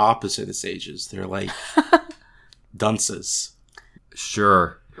they're the opposite of sages. They're like dunces.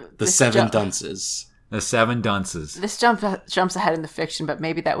 Sure. The seven dunces. The 7 dunces. This jumps ahead in the fiction, but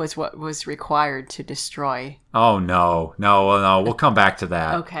maybe that was what was required to destroy. Oh, no. No. We'll come back to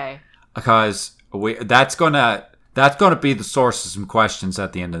that. Okay. Because that's gonna be the source of some questions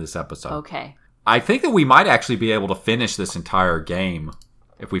at the end of this episode. Okay. I think that we might actually be able to finish this entire game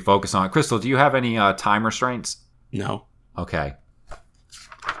if we focus on it. Crystal, do you have any time restraints? No. Okay.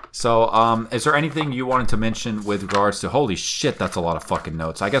 So, is there anything you wanted to mention with regards to... Holy shit, that's a lot of fucking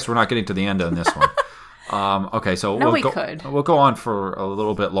notes. I guess we're not getting to the end of this one. Okay, so we'll go on for a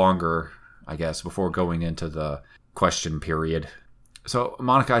little bit longer, I guess, before going into the question period. So,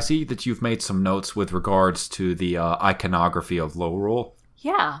 Monica, I see that you've made some notes with regards to the iconography of Lorule.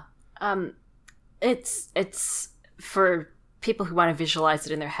 Yeah. It's for people who want to visualize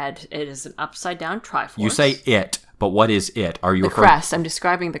it in their head. It is an upside down Triforce. You say it, but what is it? Are you the crest? I'm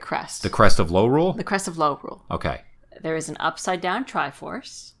describing the crest. The crest of Lorule? The crest of Lorule. Okay. There is an upside down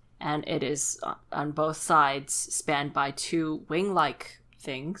Triforce, and it is on both sides spanned by 2 wing-like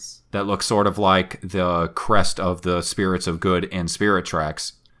things. That look sort of like the crest of the Spirits of Good and Spirit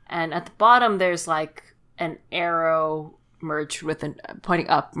Tracks. And at the bottom, there's like an arrow pointing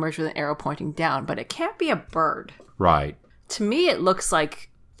up, merged with an arrow pointing down, but it can't be a bird. Right. To me, it looks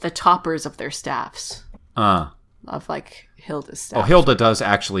like the toppers of their staffs. Of like Hilda's staff. Oh, Hilda does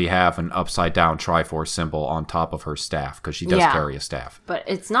actually have an upside down Triforce symbol on top of her staff because she does carry a staff. But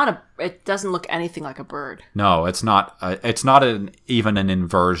it doesn't look anything like a bird. No, it's not. It's not even an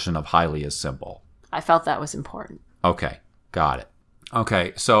inversion of Hylia's symbol. I felt that was important. Okay, got it.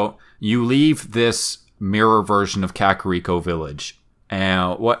 Okay, so you leave this mirror version of Kakariko Village,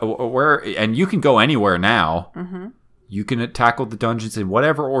 and and you can go anywhere now. Mm-hmm. You can tackle the dungeons in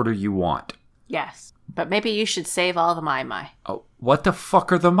whatever order you want. Yes, but maybe you should save all the Mai. Oh, what the fuck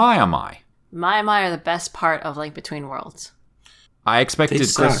are the Mai? Mai are the best part of Link Between Worlds. I expected They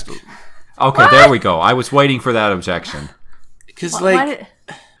suck. Crystal. Okay, there we go. I was waiting for that objection. Because,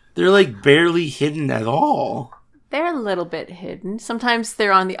 they're, like, barely hidden at all. They're a little bit hidden. Sometimes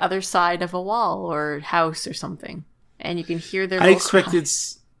they're on the other side of a wall or house or something. And you can hear their I expected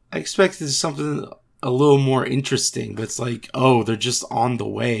something a little more interesting, but it's like, oh, they're just on the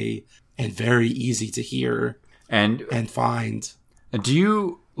way and very easy to hear and find. Do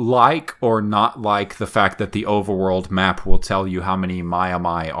you like or not like the fact that the overworld map will tell you how many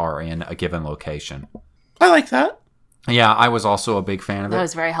Mai are in a given location? I like that. Yeah, I was also a big fan of it. That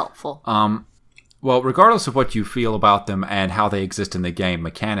was very helpful. Well, regardless of what you feel about them and how they exist in the game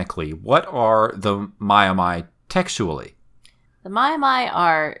mechanically, what are the Mai textually? The Mai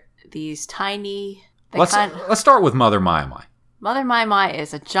are these tiny... Let's start with Mother Mai. Mother Mai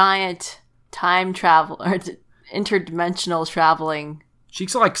is a giant time travel or interdimensional traveling.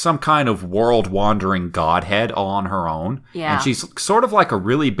 She's like some kind of world-wandering godhead all on her own. Yeah. And she's sort of like a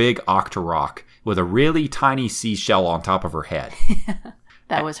really big Octorok with a really tiny seashell on top of her head.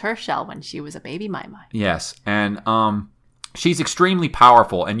 That was her shell when she was a baby Mai. Yes, and she's extremely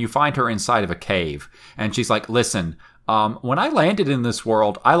powerful, and you find her inside of a cave. And she's like, listen, when I landed in this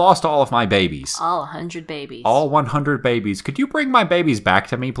world, I lost all of my babies. All 100 babies. All 100 babies. Could you bring my babies back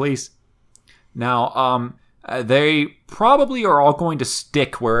to me, please? Now, they probably are all going to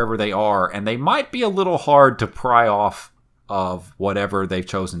stick wherever they are, and they might be a little hard to pry off of whatever they've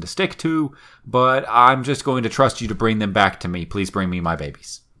chosen to stick to, but I'm just going to trust you to bring them back to me. Please bring me my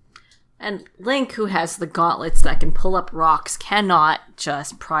babies. And Link, who has the gauntlets that can pull up rocks, cannot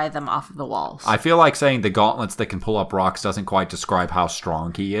just pry them off of the walls. I feel like saying the gauntlets that can pull up rocks doesn't quite describe how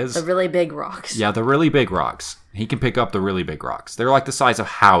strong he is. The really big rocks. Yeah, the really big rocks. He can pick up the really big rocks. They're like the size of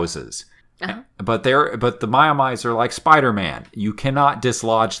houses. Uh-huh. But the Mai are like Spider-Man. You cannot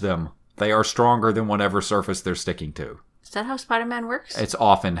dislodge them. They are stronger than whatever surface they're sticking to. Is that how Spider-Man works? It's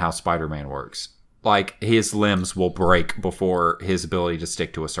often how Spider-Man works. Like, his limbs will break before his ability to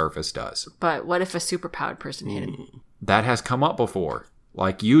stick to a surface does. But what if a superpowered person hit him? That has come up before.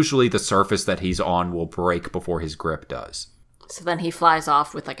 Like, usually the surface that he's on will break before his grip does. So then he flies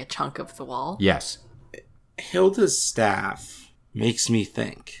off with, like, a chunk of the wall? Yes. Hilda's staff makes me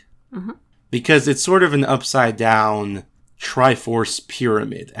think. Mm-hmm. Because it's sort of an upside-down Triforce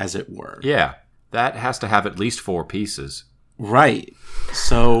pyramid, as it were. Yeah. That has to have at least 4 pieces. Right.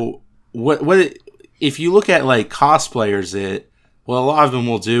 So, if you look at, like, cosplayers, what a lot of them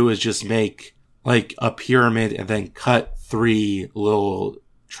will do is just make, like, a pyramid and then cut 3 little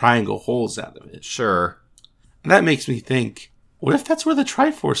triangle holes out of it. Sure. And that makes me think, what if that's where the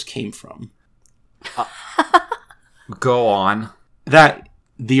Triforce came from? Go on. That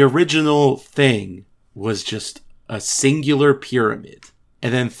the original thing was just a singular pyramid,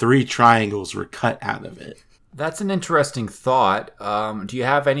 and then 3 triangles were cut out of it. That's an interesting thought. Do you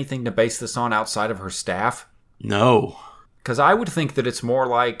have anything to base this on outside of her staff? No. Because I would think that it's more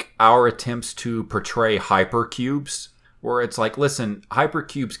like our attempts to portray hypercubes, where it's like, listen,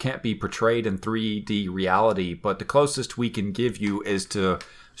 hypercubes can't be portrayed in 3D reality, but the closest we can give you is to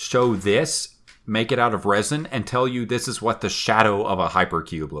show this, make it out of resin, and tell you this is what the shadow of a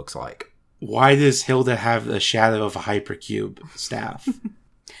hypercube looks like. Why does Hilda have the shadow of a hypercube staff?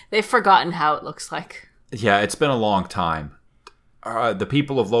 They've forgotten how it looks like. Yeah, it's been a long time. The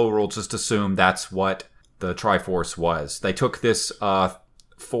people of Lorule just assumed that's what the Triforce was. They took this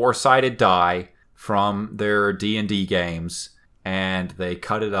four-sided die from their D&D games, and they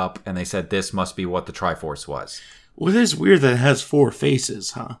cut it up, and they said this must be what the Triforce was. Well, it is weird that it has 4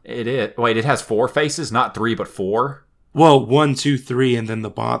 faces, huh? It is. Wait, it has 4 faces, not 3, but 4? Well, 1, 2, 3, and then the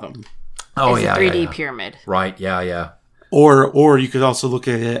bottom. Oh, it's yeah, a 3D yeah. pyramid. Right, yeah. Or you could also look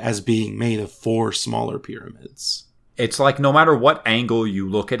at it as being made of 4 smaller pyramids. It's like no matter what angle you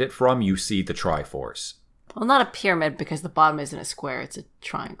look at it from, you see the Triforce. Well, not a pyramid because the bottom isn't a square, it's a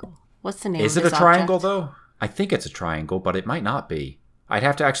triangle. What's the name Is of it a this triangle, object? though? I think it's a triangle, but it might not be. I'd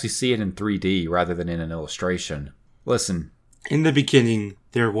have to actually see it in 3D rather than in an illustration. Listen. In the beginning,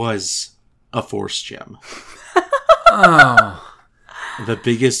 there was a Force gem. Oh. The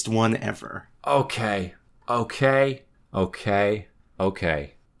biggest one ever. Okay.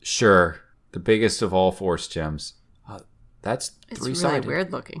 Sure. The biggest of all Force gems. That's It's three-sided. really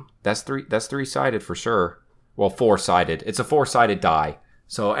weird looking. That's three-sided for sure. Well, 4-sided. It's a 4-sided die.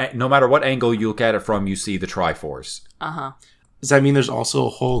 So no matter what angle you look at it from, you see the Triforce. Uh-huh. Does that mean there's also a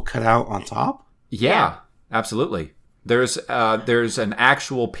hole cut out on top? Yeah, absolutely. There's an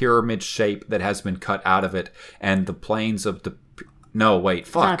actual pyramid shape that has been cut out of it, and the planes of the... No, wait,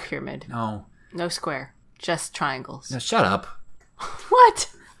 fuck. It's not a pyramid. No. No square. Just triangles. No, shut up.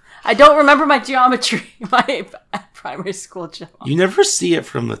 What? I don't remember my geometry. My primary school geometry. You never see it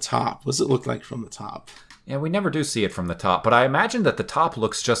from the top. What does it look like from the top? Yeah, we never do see it from the top, but I imagine that the top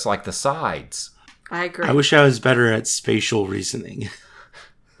looks just like the sides. I agree. I wish I was better at spatial reasoning.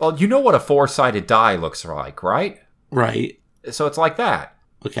 Well, you know what a 4-sided die looks like, right? Right. So it's like that.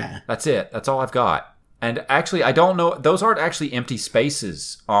 Okay. That's it. That's all I've got. And actually, I don't know. Those aren't actually empty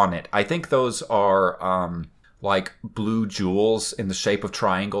spaces on it. I think those are like blue jewels in the shape of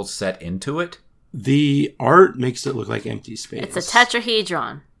triangles set into it. The art makes it look like empty space. It's a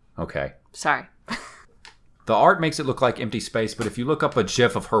tetrahedron. Okay. Sorry. The art makes it look like empty space, but if you look up a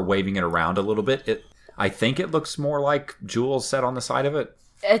gif of her waving it around a little bit, I think it looks more like jewels set on the side of it.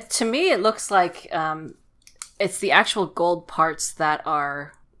 To me, it looks like it's the actual gold parts that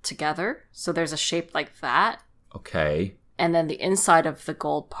are together. So there's a shape like that. Okay. And then the inside of the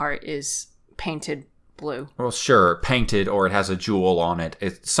gold part is painted blue. Well, sure, painted or it has a jewel on it.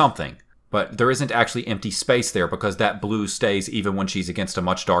 It's something. But there isn't actually empty space there because that blue stays even when she's against a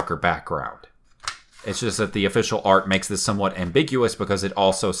much darker background. It's just that the official art makes this somewhat ambiguous because it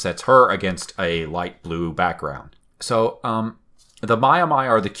also sets her against a light blue background. So, the Maiamai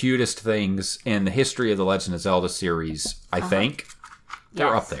are the cutest things in the history of the Legend of Zelda series, I think.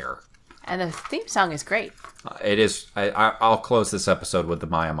 They're Yes. up there. And the theme song is great. It is. I'll close this episode with the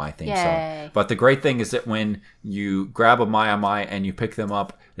Maiamai theme Yay. song. But the great thing is that when you grab a Maiamai and you pick them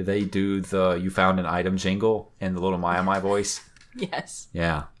up, they do the "You Found an Item" jingle in the little Maiamai voice. Yes.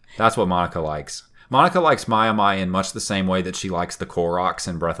 Yeah, that's what Monica likes. Monica likes Maiamai in much the same way that she likes the Koroks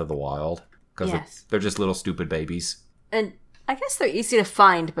in Breath of the Wild. Because Yes. they're just little stupid babies. And I guess they're easy to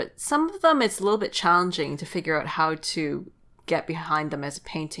find, but some of them it's a little bit challenging to figure out how to get behind them as a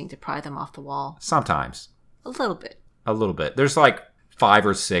painting to pry them off the wall. Sometimes. A little bit. A little bit. There's like 5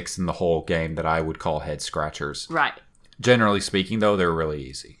 or 6 in the whole game that I would call head scratchers. Right. Generally speaking, though, they're really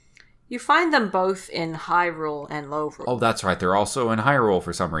easy. You find them both in Hyrule and Lorule. Oh, that's right. They're also in Hyrule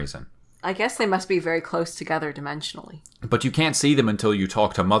for some reason. I guess they must be very close together dimensionally. But you can't see them until you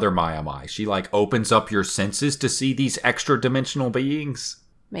talk to Mother Maiamai. She, opens up your senses to see these extra-dimensional beings.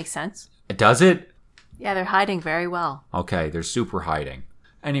 Makes sense. Does it? Yeah, they're hiding very well. Okay, they're super hiding.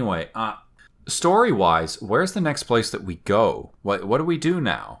 Anyway, story-wise, where's the next place that we go? What do we do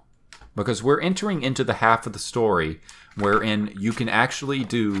now? Because we're entering into the half of the story wherein you can actually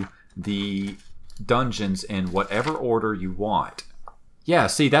do the dungeons in whatever order you want. Yeah,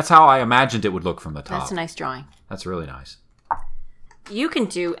 see, that's how I imagined it would look from the top. That's a nice drawing. That's really nice. You can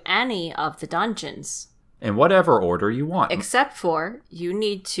do any of the dungeons. In whatever order you want. Except for you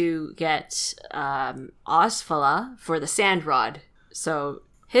need to get Osfala for the sand rod. So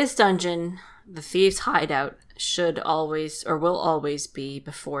his dungeon, the Thieves' Hideout, should always or will always be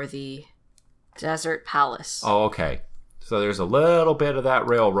before the Desert Palace. Oh, okay. So there's a little bit of that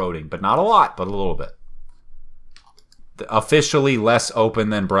railroading, but not a lot, but a little bit. Officially less open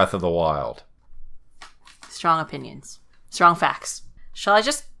than Breath of the Wild. Strong opinions. Strong facts. Shall I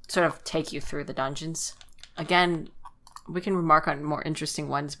just sort of take you through the dungeons? Again, we can remark on more interesting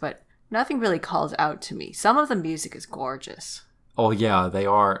ones, but nothing really calls out to me. Some of the music is gorgeous. Oh, yeah, they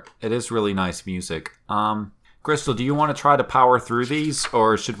are. It is really nice music. Crystal, do you want to try to power through these,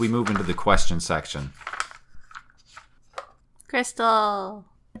 or should we move into the question section? Crystal.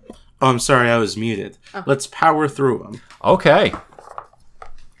 Oh, I'm sorry, I was muted. Oh. Let's power through them. Okay.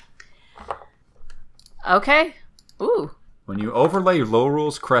 Okay. Ooh. When you overlay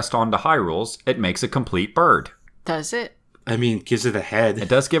Lorule's crest onto Hyrule's, it makes a complete bird. Does it? I mean, gives it a head. It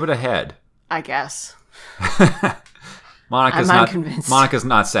does give it a head. I guess. Monica's I'm unconvinced. Monica's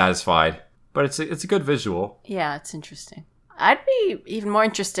not satisfied, but it's a good visual. Yeah, it's interesting. I'd be even more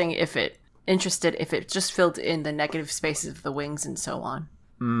interested if it just filled in the negative spaces of the wings and so on.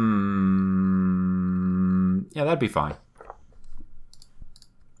 Yeah, that'd be fine.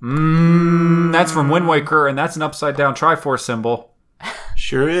 That's from Wind Waker, and that's an upside-down Triforce symbol.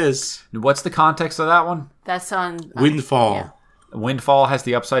 Sure is. What's the context of that one? That's on... Windfall. Yeah. Windfall has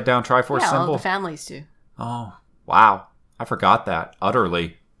the upside-down Triforce symbol? Yeah, all the families do. Oh, wow. I forgot that,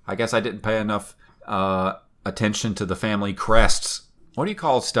 utterly. I guess I didn't pay enough attention to the family crests. What do you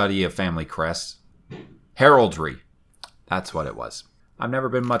call study of family crests? Heraldry. That's what it was. I've never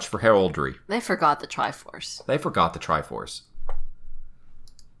been much for heraldry. They forgot the Triforce.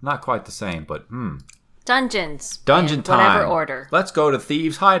 Not quite the same, but Dungeons. Dungeon time. Whatever order. Let's go to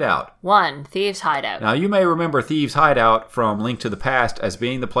Thieves' Hideout. 1. Thieves' Hideout. Now, you may remember Thieves' Hideout from Link to the Past as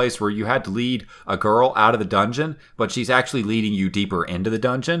being the place where you had to lead a girl out of the dungeon, but she's actually leading you deeper into the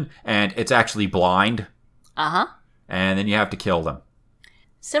dungeon, and it's actually blind. Uh-huh. And then you have to kill them.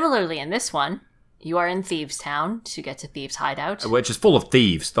 Similarly, in this one, you are in Thieves' Town to get to Thieves' Hideout. Which is full of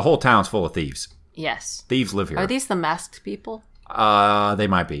thieves. The whole town's full of thieves. Yes. Thieves live here. Are these the masked people? They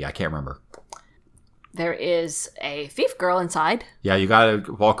might be. I can't remember. There is a thief girl inside. Yeah, you gotta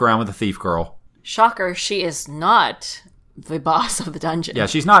walk around with a thief girl. Shocker, she is not the boss of the dungeon. Yeah,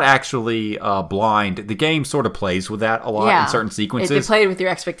 she's not actually blind. The game sort of plays with that a lot in certain sequences. They played with your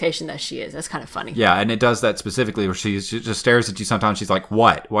expectation that she is. That's kind of funny. Yeah, and it does that specifically where she just stares at you sometimes. She's like,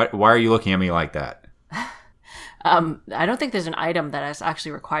 what? Why are you looking at me like that? I don't think there's an item that is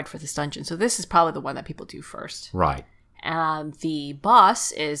actually required for this dungeon, so this is probably the one that people do first. Right. And the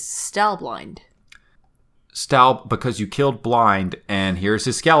boss is Stalblind. Stal, because you killed Blind, and here's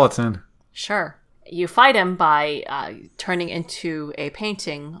his skeleton. Sure. You fight him by turning into a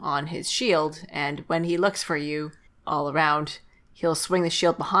painting on his shield, and when he looks for you all around, he'll swing the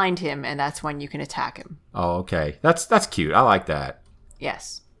shield behind him, and that's when you can attack him. Oh, okay. That's cute. I like that.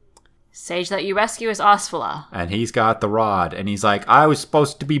 Yes. Sage that you rescue is Osfala. And he's got the rod, and he's like, I was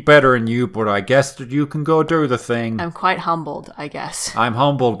supposed to be better than you, but I guess that you can go do the thing. I'm quite humbled, I guess. I'm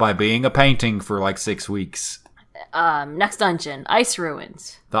humbled by being a painting for like 6 weeks. Next dungeon, Ice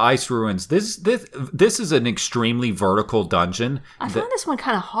Ruins. The Ice Ruins. This is an extremely vertical dungeon. I found this one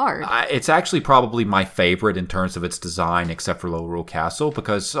kind of hard. It's actually probably my favorite in terms of its design, except for Lorule Castle,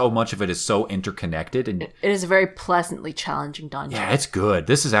 because so much of it is so interconnected. And it is a very pleasantly challenging dungeon. Yeah, it's good.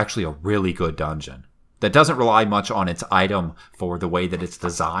 This is actually a really good dungeon that doesn't rely much on its item for the way that it's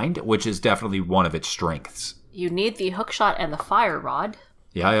designed, which is definitely one of its strengths. You need the hookshot and the fire rod.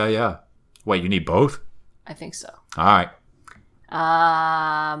 Yeah. Wait, you need both? I think so. All right.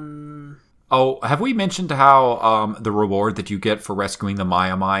 Oh, have we mentioned how the reward that you get for rescuing the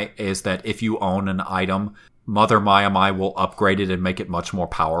Maiamai is that if you own an item, Mother Maiamai will upgrade it and make it much more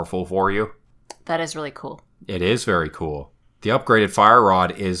powerful for you? That is really cool. It is very cool. The upgraded fire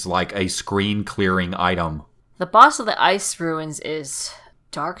rod is like a screen-clearing item. The boss of the Ice Ruins is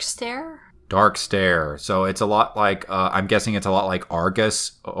Dark Stare? Dark Stare. So it's a lot like, I'm guessing it's a lot like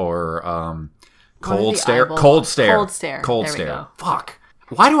Argus or... Cold Stare. Cold Stare. Fuck.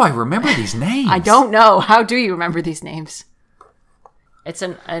 Why do I remember these names? I don't know. How do you remember these names? It's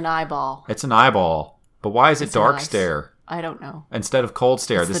an eyeball. It's an eyeball. But why is it Dark Stare? I don't know. Instead of Cold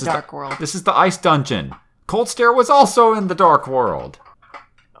Stare. This is the Dark World. This is the Ice Dungeon. Cold Stare was also in the Dark World.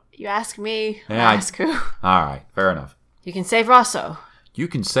 You ask me, I ask who. Alright, fair enough. You can save Rosso.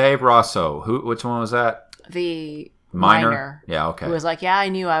 Which one was that? The... Minor? Yeah, okay. Who was like, yeah, I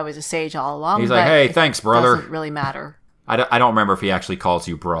knew I was a sage all along. He's like, hey, thanks, brother. Doesn't really matter. I don't remember if he actually calls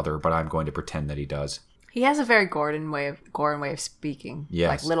you brother, but I'm going to pretend that he does. He has a very Goran way of speaking. Yes.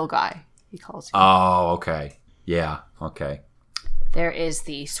 Like little guy, he calls you. Oh, okay. Yeah, okay. There is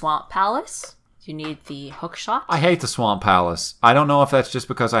the Swamp Palace. You need the hookshot. I hate the Swamp Palace. I don't know if that's just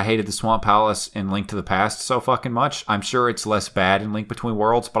because I hated the Swamp Palace in Link to the Past so fucking much. I'm sure it's less bad in Link Between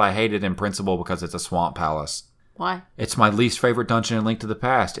Worlds, but I hate it in principle because it's a Swamp Palace. Why? It's my least favorite dungeon in Link to the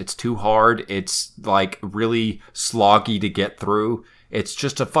Past. It's too hard. It's like really sloggy to get through. It's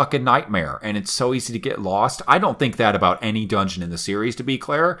just a fucking nightmare, and it's so easy to get lost. I don't think that about any dungeon in the series, to be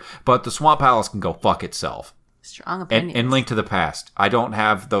clear, but the Swamp Palace can go fuck itself. Strong opinions. And Link to the Past. I don't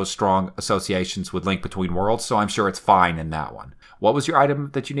have those strong associations with Link Between Worlds, so I'm sure it's fine in that one. What was your item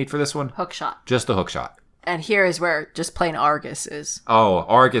that you need for this one? Hookshot. Just the hookshot. And here is where just plain Argus is. Oh,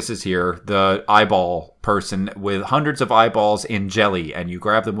 Argus is here, the eyeball person with hundreds of eyeballs in jelly, and you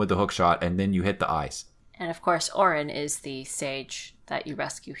grab them with the hookshot, and then you hit the eyes. And of course, Orin is the sage that you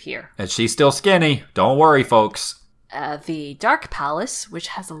rescue here. And she's still skinny. Don't worry, folks. The Dark Palace, which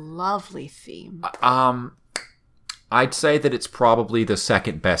has a lovely theme. I'd say that it's probably the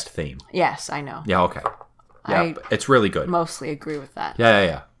second best theme. Yes, I know. Yeah, okay. Yeah, it's really good. Mostly agree with that.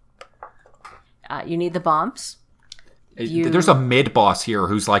 Yeah. You need the bombs. There's a mid-boss here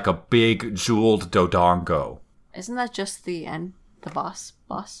who's like a big jeweled Dodongo. Isn't that just the end? The boss?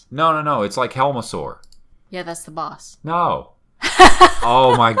 No. It's like Helmasaur. Yeah, that's the boss. No.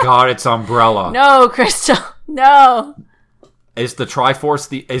 Oh my god, it's Umbrella. No, Crystal. No. Is the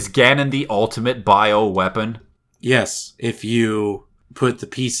Triforce is Ganon the ultimate bio weapon? Yes, if you put the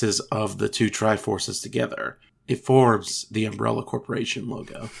pieces of the two Triforces together, it forms the Umbrella Corporation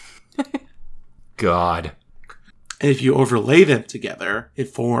logo. God. And if you overlay them together, it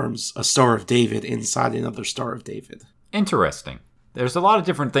forms a Star of David inside another Star of David. Interesting. There's a lot of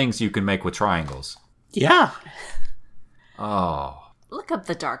different things you can make with triangles. Yeah. Oh. Look up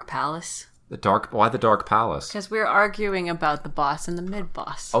the Dark Palace. Why the Dark Palace? Because we're arguing about the boss and the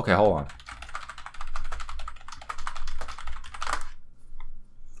mid-boss. Okay, hold on.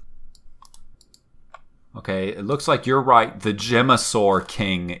 Okay, it looks like you're right. The Gemasaur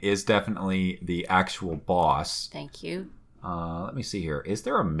King is definitely the actual boss. Thank you. Let me see here. Is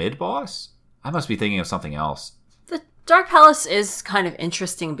there a mid-boss? I must be thinking of something else. The Dark Palace is kind of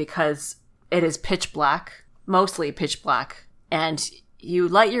interesting because it is pitch black, mostly pitch black, and you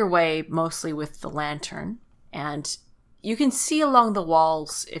light your way mostly with the lantern, and you can see along the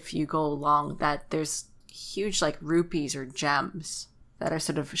walls, if you go along, that there's huge like rupees or gems that are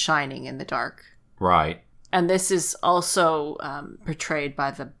sort of shining in the dark. Right. And this is also portrayed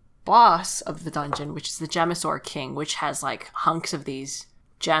by the boss of the dungeon, which is the Gemasaur King, which has like hunks of these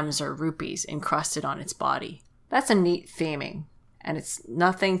gems or rupees encrusted on its body. That's a neat theming, and it's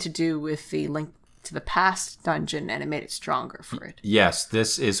nothing to do with the Link to the Past dungeon, and it made it stronger for it. Yes,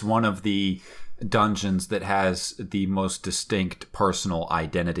 this is one of the dungeons that has the most distinct personal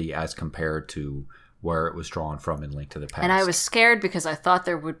identity as compared to where it was drawn from in Link to the Past. And I was scared because I thought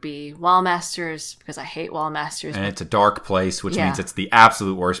there would be wall masters, because I hate wall masters. And it's a dark place, which means it's the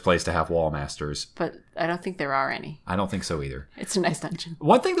absolute worst place to have wall masters. But I don't think there are any. I don't think so either. It's a nice dungeon.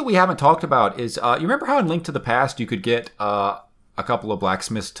 One thing that we haven't talked about is, you remember how in Link to the Past you could get a couple of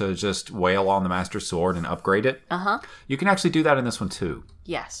blacksmiths to just wail on the Master Sword and upgrade it? Uh-huh. You can actually do that in this one too.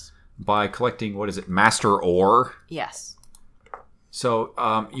 Yes. By collecting, Master Ore? Yes.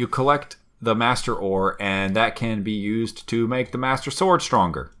 So you collect the Master Ore, and that can be used to make the Master Sword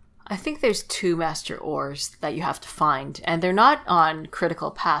stronger. I think there's 2 Master Ores that you have to find, and they're not on critical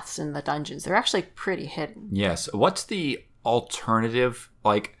paths in the dungeons. They're actually pretty hidden. Yes. What's the alternative?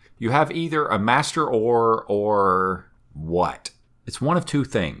 Like, you have either a Master Ore or what? It's one of 2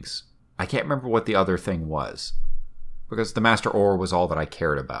 things. I can't remember what the other thing was, because the Master Ore was all that I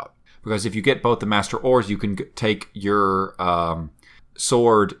cared about. Because if you get both the Master Ores, you can take your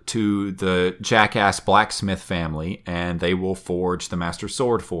sword to the Jackass Blacksmith family, and they will forge the Master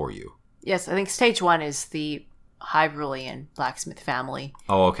Sword for you. Yes, I think stage 1 is the Hyrulean Blacksmith family.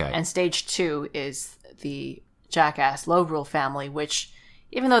 Oh, okay. And stage 2 is the Jackass Lorule family, which,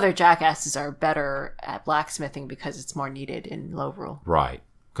 even though their jackasses, are better at blacksmithing because it's more needed in Lorule. Right,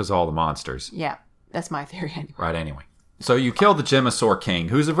 because all the monsters. Yeah, that's my theory anyway. Right, anyway. So you kill the Gemasaur King,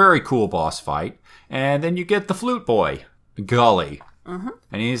 who's a very cool boss fight, and then you get the Flute Boy, Gully. Mm-hmm.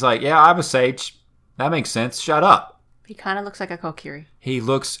 And he's like, yeah, I'm a sage. That makes sense. Shut up. He kind of looks like a Kokiri. He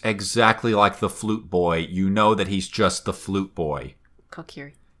looks exactly like the Flute Boy. You know that he's just the Flute Boy.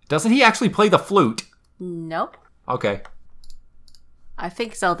 Kokiri. Doesn't he actually play the flute? Nope. Okay. I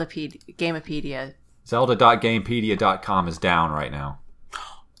think Gamepedia. Zelda.gamepedia.com is down right now.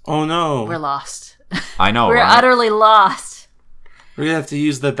 Oh no. We're lost. I know, We're right? utterly lost. We're gonna have to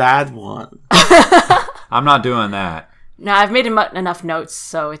use the bad one. I'm not doing that. No, I've made enough notes,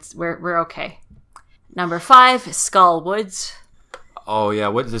 so we're okay. Number 5, Skull Woods. Oh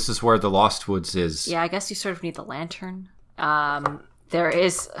yeah, this is where the Lost Woods is. Yeah, I guess you sort of need the lantern. There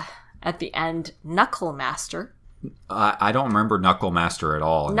is, at the end, Knuckle Master, I don't remember Knuckle Master at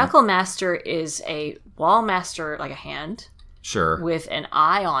all. Knuckle Master is a wall master, like a hand, Sure. with an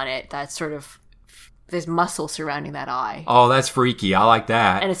eye on it that's sort of... There's muscle surrounding that eye. Oh, that's freaky. I like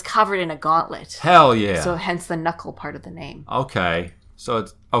that. And it's covered in a gauntlet. Hell yeah. So hence the knuckle part of the name. Okay. So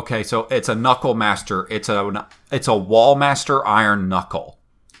it's a Knuckle Master. It's a Wall Master Iron Knuckle.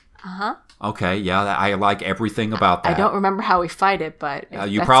 Uh-huh. Okay, yeah, I like everything about that. I don't remember how we fight it, but...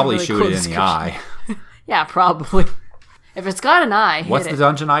 You that's probably a really shoot cool it in the eye. Yeah, probably. If it's got an eye, What's hit the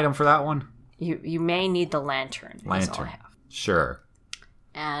dungeon item for that one? You may need the lantern. Is all I Lantern. have. Sure.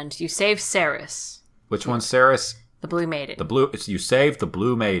 And you save Ceres, Which one's Ceres? the Blue Maiden. You saved the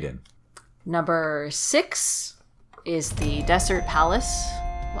Blue Maiden. Number 6 is the Desert Palace.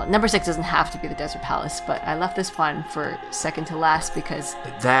 Well, number 6 doesn't have to be the Desert Palace, but I left this one for second to last because...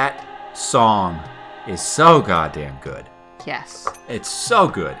 That song is so goddamn good. Yes. It's so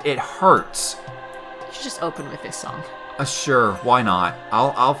good. It hurts. You should just open with this song. Sure, why not?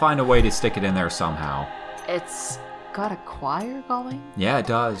 I'll find a way to stick it in there somehow. It's got a choir going. Yeah, it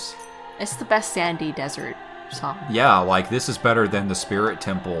does. It's the best sandy desert song. Yeah, like this is better than the Spirit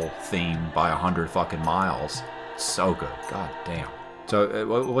Temple theme by 100 fucking miles. It's so good. God damn.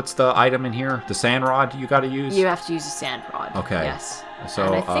 So what's the item in here? The sand rod you got to use? You have to use a sand rod. Okay. Yes. So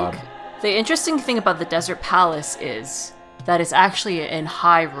and I think the interesting thing about the Desert Palace is that it's actually in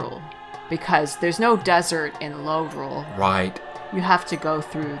Hyrule, because there's no desert in Lorule. Right. You have to go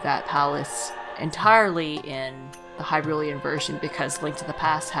through that palace entirely in the Hyrulean version because Link to the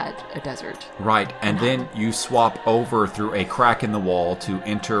Past had a desert. Right, and then you swap over through a crack in the wall to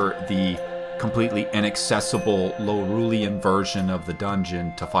enter the completely inaccessible Lorulean version of the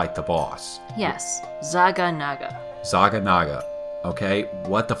dungeon to fight the boss. Yes, Zaga Naga. Zaga Naga. Okay,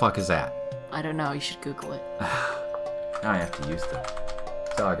 what the fuck is that? I don't know, you should Google it. Now I have to use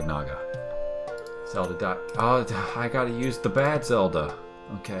the Zaga Naga. Zelda. Oh, I gotta use the bad Zelda.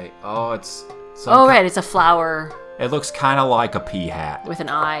 Okay. Oh, it's. Right, it's a flower. It looks kind of like a pea hat. With an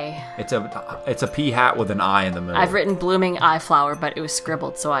eye. It's a pea hat with an eye in the middle. I've written blooming eye flower, but it was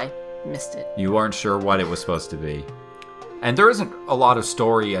scribbled, so I missed it. You weren't sure what it was supposed to be. And there isn't a lot of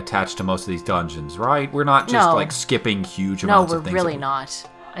story attached to most of these dungeons, right? We're not just like skipping huge amounts of things. No, we're really not.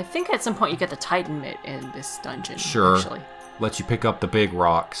 I think at some point you get the Titan Mitt in this dungeon. Sure. Actually. Lets you pick up the big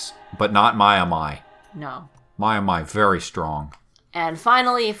rocks, but not Maiamai. No. Maiamai, very strong. And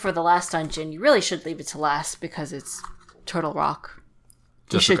finally, for the last dungeon, you really should leave it to last because it's Turtle Rock.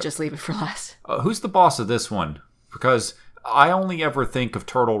 You should just leave it for last. Who's the boss of this one? Because I only ever think of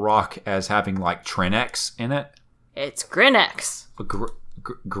Turtle Rock as having like Trinex in it. It's Grinex.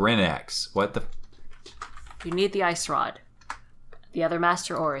 Grinex. What the? You need the ice rod. The other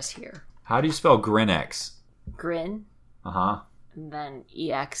Master Ore is here. How do you spell Grinex? Grin. Uh-huh. And then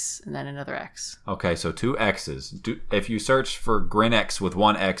EX, and then another X. Okay, so 2 X's. If you search for Grinex with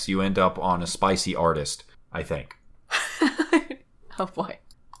 1 X, you end up on a spicy artist, I think. Oh boy.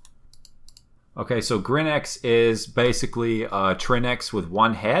 Okay, so Grinex is basically Trinex with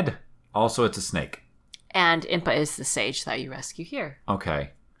 1 head. Also, it's a snake. And Impa is the sage that you rescue here.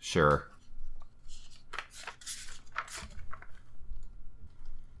 Okay, sure.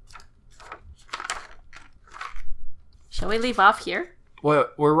 Shall we leave off here? Well,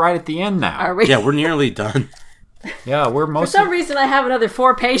 we're right at the end now. Are we? Yeah, we're nearly done. Yeah, we're For most. some reason, I have another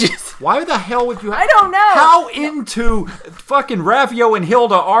 4 pages. Why the hell would you? I don't know. How into fucking Ravio and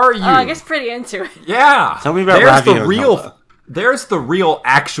Hilda are you? I guess pretty into it. Yeah. Tell me about There's Ravio the and real. Hilda. There's the real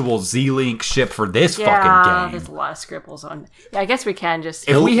actual Z-Link ship for this fucking game. There's a lot of scribbles on. Yeah, I guess we can just.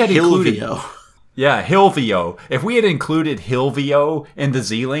 If we had included, Hilvio. yeah, Hilvio. If we had included Hilvio in the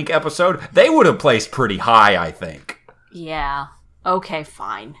Z-Link episode, they would have placed pretty high, I think. Yeah. Okay,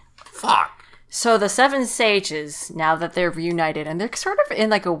 fine. Fuck. So the 7 sages, now that they're reunited, and they're sort of in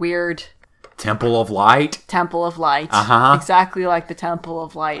like a weird Temple of Light. Temple of Light. Uh-huh. Exactly like the Temple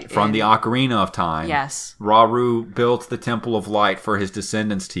of Light. From the Ocarina of Time. Yes. Rauru built the Temple of Light for his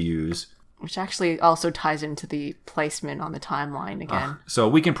descendants to use. Which actually also ties into the placement on the timeline again. So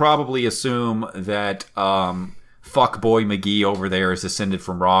we can probably assume that Fuckboy McGee over there is descended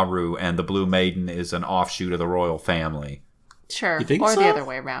from Rauru, and the Blue Maiden is an offshoot of the royal family. Sure. You think or so? the other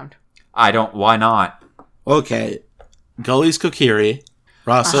way around. Why not? Okay. Gully's Kokiri.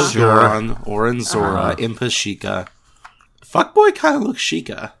 Rasa's Sure. Goron. Orin Zora. Impa's Sheikah. Fuckboy kind of looks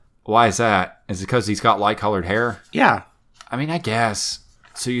Sheikah. Why is that? Is it because he's got light-colored hair? Yeah, I mean, I guess.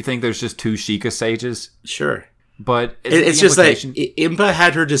 So you think there's just 2 Sheikah sages? sure. But It's just that Impa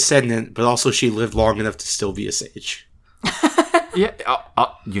had her descendant, but also she lived long enough to still be a sage. Yeah.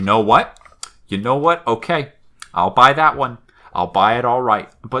 You know what? Okay. I'll buy that one. I'll buy it, all right.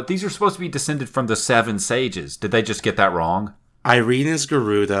 But these are supposed to be descended from the 7 sages. Did they just get that wrong? Irene is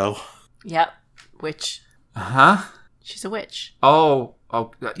Gerudo. Yep. Witch. Huh? She's a witch. Oh.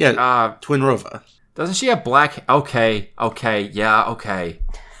 Yeah, Twin Rova. Doesn't she have black? Okay. Yeah, okay.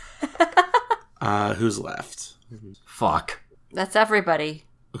 Who's left? Fuck. That's everybody.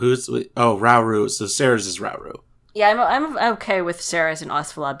 Rauru. So Sarah's is Rauru. Yeah, I'm okay with Sarah's and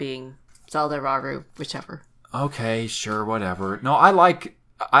Osfala being Zelda, Rauru, whichever. Okay, sure, whatever. No, I like...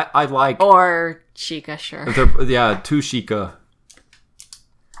 Or Sheikah, sure. 2 Sheikah.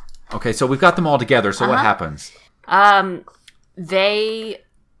 Okay, so we've got them all together, so what happens? They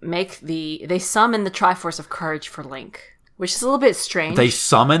summon the Triforce of Courage for Link, which is a little bit strange. They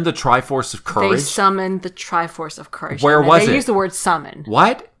summon the Triforce of Courage? They summoned the Triforce of Courage. Where was it? They use the word summon.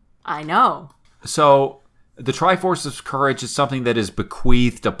 What? I know. So, the Triforce of Courage is something that is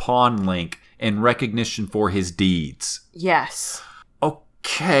bequeathed upon Link in recognition for his deeds. Yes.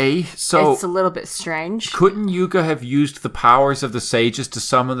 Okay, so... It's a little bit strange. Couldn't Yuga have used the powers of the sages to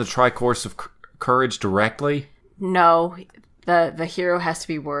summon the Triforce of Courage directly? No, the hero has to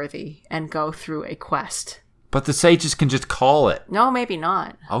be worthy and go through a quest. But the sages can just call it. No, maybe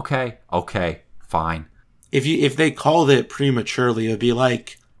not. Okay, fine. If they called it prematurely, it would be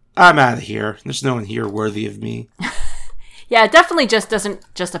like, I'm out of here. There's no one here worthy of me. Yeah, it definitely just doesn't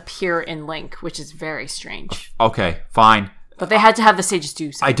just appear in Link, which is very strange. Okay, fine. But they had to have the sages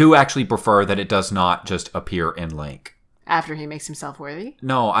do something. I do actually prefer that it does not just appear in Link. After he makes himself worthy?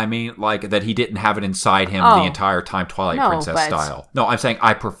 No, I mean, like, that he didn't have it inside him the entire time, Twilight Princess style. No, I'm saying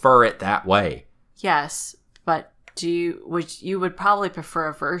I prefer it that way. Yes, but you would probably prefer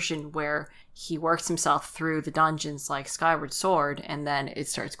a version where he works himself through the dungeons like Skyward Sword, and then it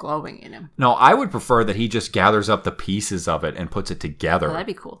starts glowing in him. No, I would prefer that he just gathers up the pieces of it and puts it together. Oh, that'd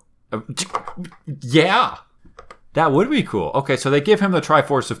be cool. Yeah. That would be cool. Okay, so they give him the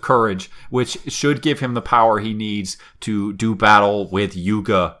Triforce of Courage, which should give him the power he needs to do battle with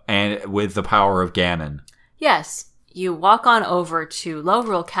Yuga and with the power of Ganon. Yes. You walk on over to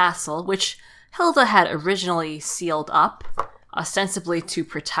Lorule Castle, which Hilda had originally sealed up, ostensibly to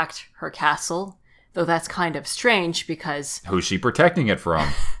protect her castle, though that's kind of strange because... Who's she protecting it from?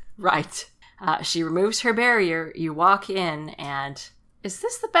 Right. She removes her barrier, you walk in, and... Is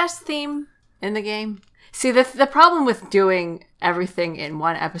this the best theme in the game? See, the problem with doing everything in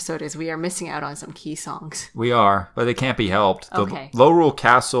one episode is we are missing out on some key songs. We are, but it can't be helped. Okay. The Lorule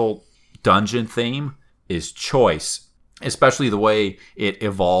Castle dungeon theme is choice, especially the way it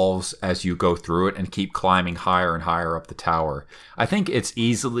evolves as you go through it and keep climbing higher and higher up the tower. I think it's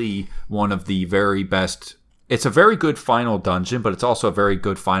easily one of the very best... It's a very good final dungeon, but it's also a very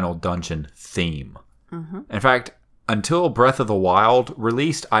good final dungeon theme. Mm-hmm. In fact... Until Breath of the Wild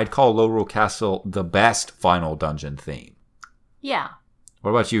released, I'd call Lorule Castle the best final dungeon theme. Yeah.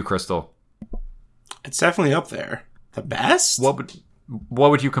 What about you, Crystal? It's definitely up there. The best? What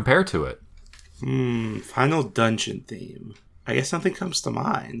would you compare to it? Final dungeon theme. I guess nothing comes to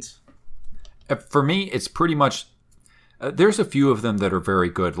mind. For me, it's pretty much... there's a few of them that are very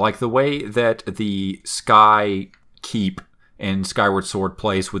good. Like the way that the Sky Keep... and Skyward Sword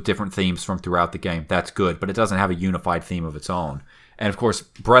plays with different themes from throughout the game. That's good, but it doesn't have a unified theme of its own. And of course,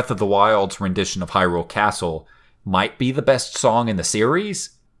 Breath of the Wild's rendition of Hyrule Castle might be the best song in the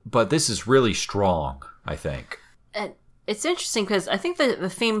series, but this is really strong, I think. And it's interesting because I think the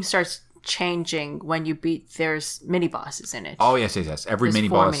theme starts changing when you there's mini-bosses in it. Oh, yes. Every there's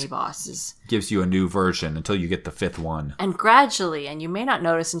mini-boss 4 mini-bosses. Gives you a new version until you get the 5th one. And gradually, and you may not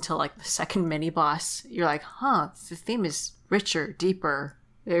notice until like the 2nd mini-boss, you're like, the theme is richer, deeper.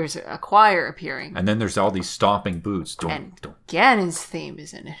 There's a choir appearing. And then there's all these stomping boots. Ganon's theme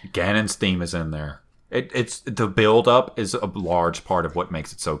is in it. Ganon's theme is in there. It's the build-up is a large part of what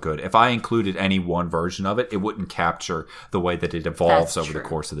makes it so good. If I included any one version of it, it wouldn't capture the way that it evolves over the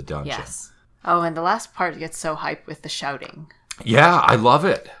course of the dungeon. Yes. Oh, and the last part gets so hyped with the shouting. Yeah, I love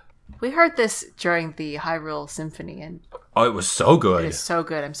it. We heard this during the Hyrule Symphony, and oh, it was so good. It is so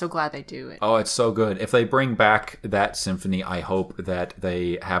good. I'm so glad they do it. Oh, it's so good. If they bring back that symphony, I hope that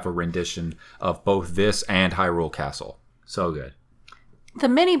they have a rendition of both this and Hyrule Castle. So good. The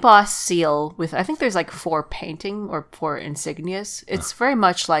mini-boss seal with, I think there's like 4 painting or 4 insignias. It's very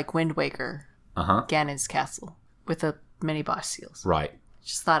much like Wind Waker, Ganon's castle, with the mini-boss seals. Right.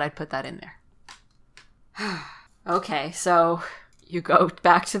 Just thought I'd put that in there. Okay, so you go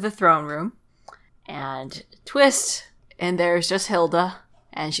back to the throne room and twist, and there's just Hilda,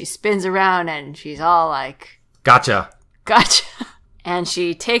 and she spins around and she's all like, Gotcha. And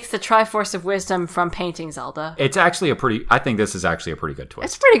she takes the Triforce of Wisdom from painting Zelda. It's actually I think this is actually a pretty good twist.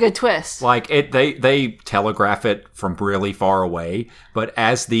 It's a pretty good twist. Like, they telegraph it from really far away, but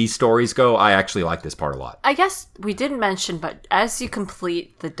as these stories go, I actually like this part a lot. I guess we didn't mention, but as you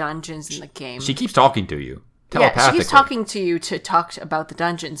complete the dungeons in the game... She keeps talking to you, telepathically. Yeah, she keeps talking to you to talk about the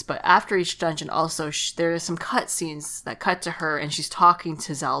dungeons, but after each dungeon also, there are some cutscenes that cut to her, and she's talking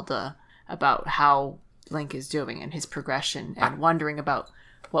to Zelda about how Link is doing and his progression, and wondering about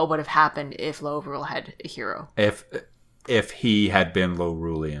what would have happened if Lorule had a hero. If he had been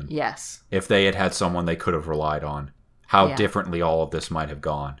Lorulean. Yes. If they had had someone they could have relied on. How differently all of this might have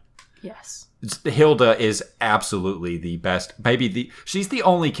gone. Yes. Hilda is absolutely the best. She's the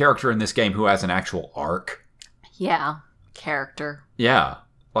only character in this game who has an actual arc. Yeah. Character. Yeah.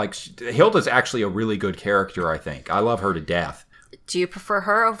 Like, Hilda's actually a really good character, I think. I love her to death. Do you prefer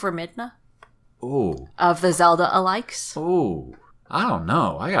her over Midna? Ooh. Of the Zelda alikes? Ooh. I don't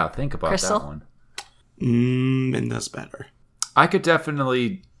know. I gotta think about Crystal? that one. Midna's better. I could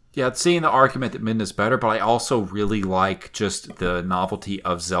definitely... Yeah, seeing the argument that Midna's better, but I also really like just the novelty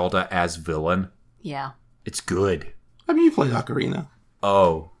of Zelda as villain. Yeah. It's good. I mean, you played Ocarina.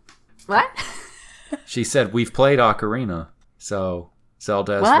 Oh. What? She said, we've played Ocarina, so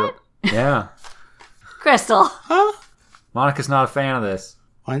Zelda as What? Yeah. Crystal. Huh? Monica's not a fan of this.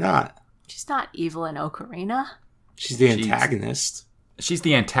 Why not? She's not evil in Ocarina. She's the antagonist. She's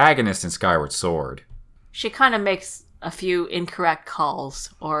the antagonist in Skyward Sword. She kind of makes a few incorrect calls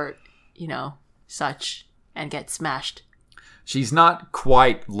or, such, and gets smashed. She's not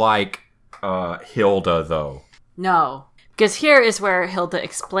quite like Hilda, though. No. Because here is where Hilda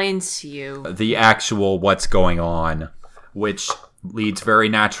explains to you the actual what's going on, which leads very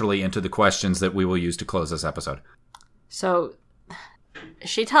naturally into the questions that we will use to close this episode. So,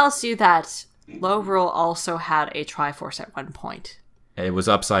 she tells you that Lorule also had a Triforce at one point. It was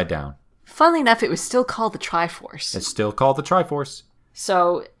upside down. Funnily enough, it was still called the Triforce. It's still called the Triforce.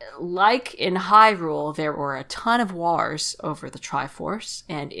 So, like in Hyrule, there were a ton of wars over the Triforce,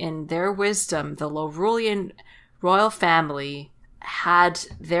 and in their wisdom, the Lorulean royal family had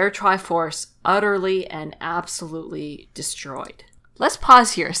their Triforce utterly and absolutely destroyed. Let's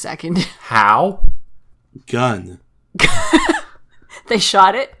pause here a second. How? Gun. They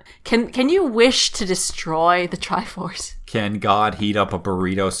shot it. Can you wish to destroy the Triforce? Can God heat up a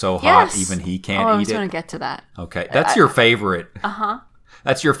burrito so hot even he can't eat it? I was going to get to that. Okay, that's your favorite. Uh-huh.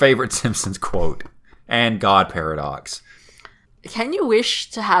 That's your favorite Simpsons quote. And God paradox. Can you wish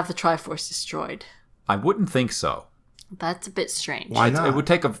to have the Triforce destroyed? I wouldn't think so. That's a bit strange. Why not? It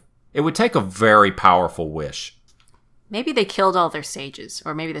would take a very powerful wish. Maybe they killed all their sages,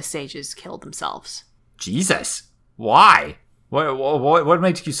 or maybe the sages killed themselves. Jesus. Why? What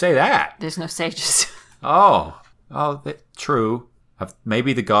makes you say that? There's no sages. True.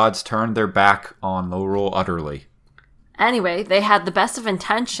 Maybe the gods turned their back on Lorule utterly. Anyway, they had the best of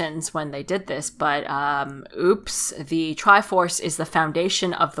intentions when they did this, but oops, the Triforce is the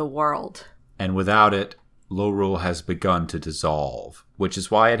foundation of the world. And without it, Lorule has begun to dissolve, which is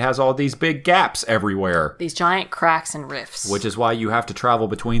why it has all these big gaps everywhere. These giant cracks and rifts. Which is why you have to travel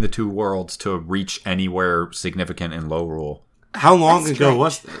between the two worlds to reach anywhere significant in Lorule. How long ago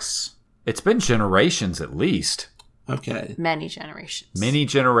was this? It's been generations at least. Okay. Many generations. Many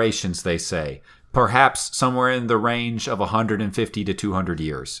generations, they say. Perhaps somewhere in the range of 150 to 200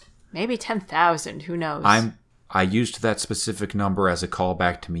 years. Maybe 10,000, who knows? I used that specific number as a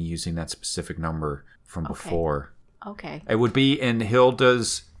callback to me using that specific number from before. Okay. It would be in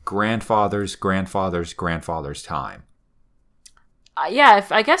Hilda's grandfather's time. Yeah,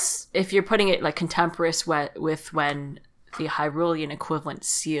 I guess if you're putting it like contemporaneous with when the Hyrulean equivalent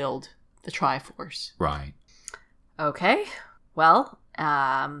sealed the Triforce. Right. Okay. Well,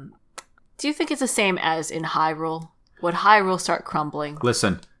 do you think it's the same as in Hyrule? Would Hyrule start crumbling?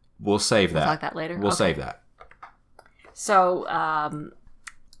 Listen, we'll save that. We'll talk that later? We'll save that. So,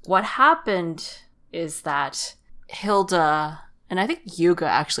 what happened is that Hilda, and I think Yuga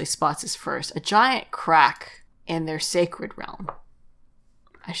actually spots this first, a giant crack in their sacred realm.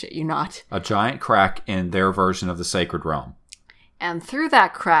 I shit you not. A giant crack in their version of the sacred realm. And through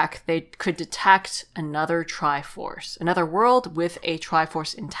that crack, they could detect another Triforce, another world with a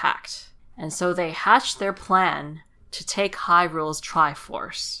Triforce intact. And so they hatched their plan to take Hyrule's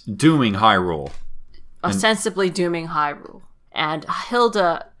Triforce. Dooming Hyrule. Ostensibly dooming Hyrule. And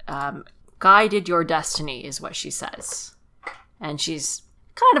Hilda guided your destiny, is what she says. And she's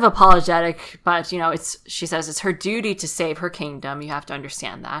kind of apologetic, but, she says it's her duty to save her kingdom. You have to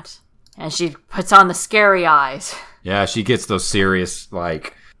understand that. And she puts on the scary eyes. Yeah, she gets those serious,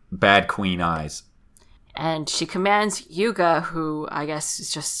 bad queen eyes. And she commands Yuga, who I guess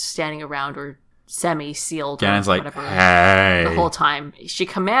is just standing around or semi-sealed Ganon's or like, whatever hey. the whole time. She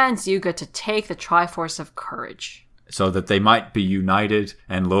commands Yuga to take the Triforce of Courage. So that they might be united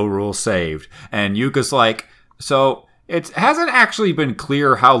and Lorule saved. And Yuga's like, so it hasn't actually been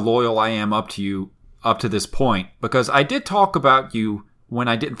clear how loyal I am up to you up to this point, because I did talk about you when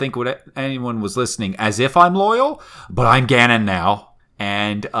I didn't think anyone was listening as if I'm loyal, but I'm Ganon now,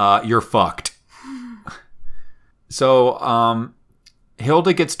 and you're fucked. So,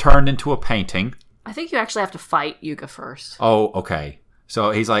 Hilda gets turned into a painting. I think you actually have to fight Yuga first. Oh, okay.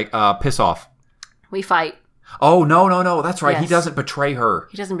 So he's like, piss off. We fight. Oh, no. That's right. Yes. He doesn't betray her.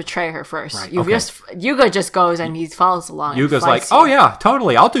 He doesn't betray her first. Right, Yuga just goes and he follows along. Yuga's like, oh yeah,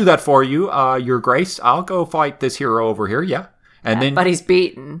 totally. I'll do that for you, Your Grace. I'll go fight this hero over here. Yeah. And then, but he's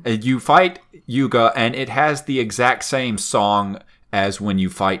beaten. You fight Yuga, and it has the exact same song as when you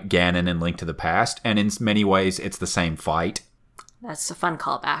fight Ganon in Link to the Past. And in many ways, it's the same fight. That's a fun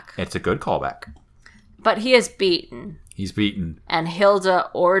callback. It's a good callback. But he is beaten. He's beaten. And Hilda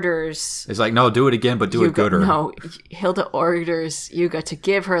orders... It's like, no, do it again, but do it gooder. No, Hilda orders Yuga to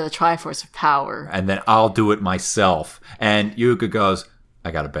give her the Triforce of Power. And then I'll do it myself. And Yuga goes,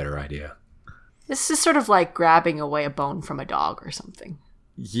 I got a better idea. This is sort of like grabbing away a bone from a dog or something.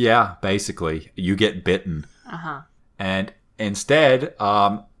 Yeah, basically. You get bitten. Uh-huh. And instead,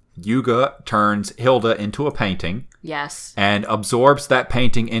 Yuga turns Hilda into a painting. Yes. And absorbs that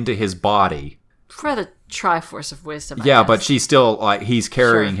painting into his body. For the Triforce of Wisdom, I Yeah, guess. but she's still, like, he's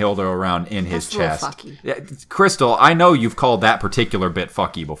carrying Sure. Hilda around in his That's a chest. little fucky. Yeah, Crystal, I know you've called that particular bit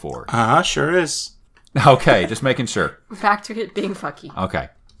fucky before. Sure is. Okay, just making sure. Back to it being fucky. Okay.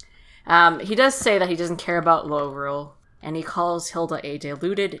 He does say that he doesn't care about Lorule, and he calls Hilda a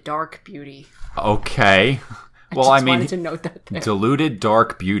deluded dark beauty. Okay. Well, I I just mean, wanted to note that there. deluded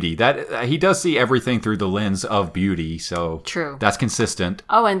dark beauty. That he does see everything through the lens of beauty, so True. that's consistent.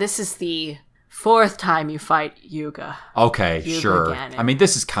 Oh, and this is the 4th time you fight Yuga. Okay, Yuga sure. Ganon. I mean,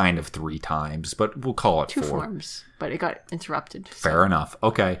 this is kind of 3 times, but we'll call it 2 4. forms, but it got interrupted. Fair enough.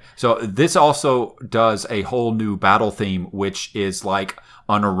 Okay. So this also does a whole new battle theme, which is like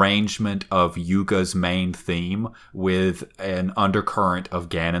an arrangement of Yuga's main theme with an undercurrent of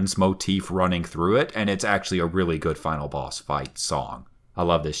Ganon's motif running through it. And it's actually a really good final boss fight song. I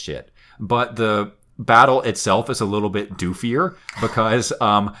love this shit. But the battle itself is a little bit doofier because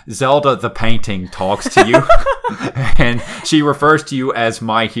Zelda the painting talks to you and she refers to you as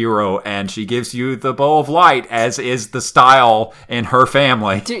my hero, and she gives you the bow of light, as is the style in her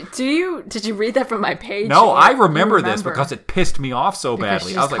family. Did you read that from my page? No, Or I you remember this because it pissed me off so Because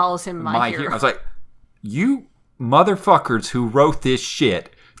badly. she I was just calls him my hero. I was like, you motherfuckers who wrote this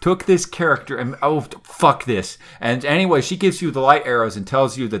shit took this character and, oh, fuck this. And anyway, she gives you the light arrows and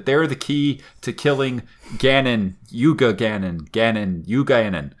tells you that they're the key to killing Ganon, Yuga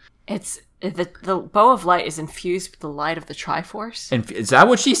Ganon. It's the bow of light is infused with the light of the Triforce. And is that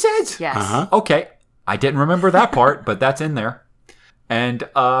what she says? Yes. Uh-huh. Okay. I didn't remember that part, but that's in there. And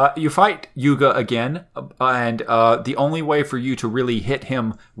you fight Yuga again, and the only way for you to really hit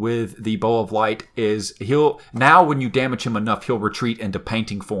him with the bow of light is now when you damage him enough, he'll retreat into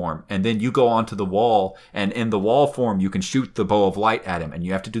painting form, and then you go onto the wall, and in the wall form, you can shoot the bow of light at him, and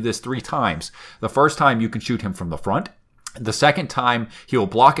you have to do this 3 times. The first time, you can shoot him from the front. The second time, he'll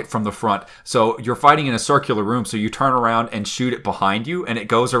block it from the front. So you're fighting in a circular room, so you turn around and shoot it behind you, and it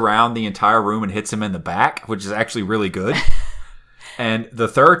goes around the entire room and hits him in the back, which is actually really good. And the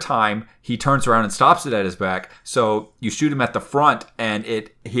third time, he turns around and stops it at his back. So you shoot him at the front, and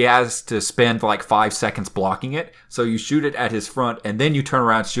he has to spend like 5 seconds blocking it. So you shoot it at his front, and then you turn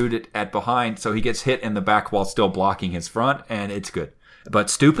around and shoot it at behind. So he gets hit in the back while still blocking his front, and it's good. But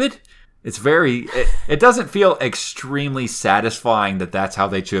stupid? It's it doesn't feel extremely satisfying that that's how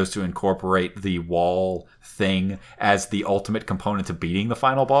they chose to incorporate the wall thing as the ultimate component to beating the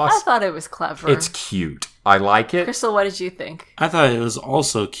final boss. I thought it was clever. It's cute. I like it. Crystal, what did you think? I thought it was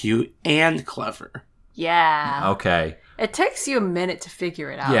also cute and clever. Yeah. Okay. It takes you a minute to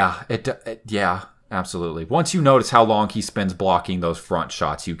figure it out. Yeah, yeah, absolutely. Once you notice how long he spends blocking those front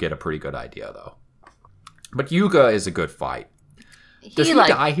shots, you get a pretty good idea, though. But Yuga is a good fight. Does he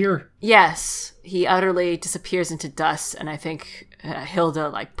die here? Yes. He utterly disappears into dust, and I think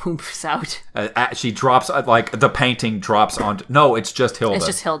Hilda, poofs out. She drops, the painting drops onto... No, it's just Hilda. It's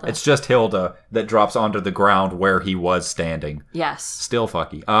just Hilda. It's just Hilda that drops onto the ground where he was standing. Yes. Still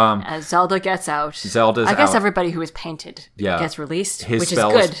fucky. As Zelda gets out. Zelda's out. I guess everybody who is painted gets released, which is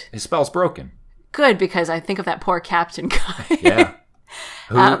good. His spell's broken. Good, because I think of that poor captain guy. Yeah.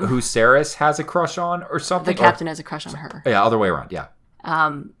 Who Saris has a crush on or something? The captain has a crush on her. Yeah, other way around, yeah.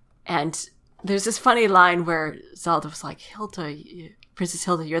 And there's this funny line where Zelda was like, Hilda, Princess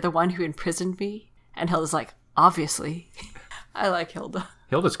Hilda, you're the one who imprisoned me? And Hilda's like, obviously. I like Hilda.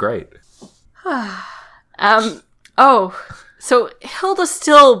 Hilda's great. So Hilda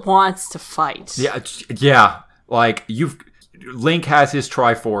still wants to fight. Yeah. Like, Link has his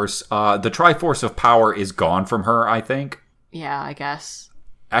Triforce. The Triforce of power is gone from her, I think. Yeah, I guess.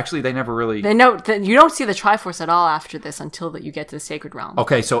 Actually, they never really... You don't see the Triforce at all after this until you get to the Sacred Realm.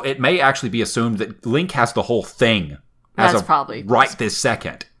 Okay, so it may actually be assumed that Link has the whole thing. That's probably right this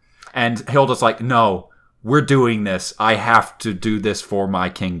second. And Hilda's like, no, we're doing this. I have to do this for my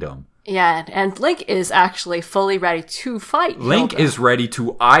kingdom. Yeah, and Link is actually fully ready to fight Link Hilda. is ready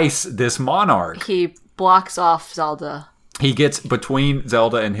to ice this monarch. He blocks off Zelda. He gets between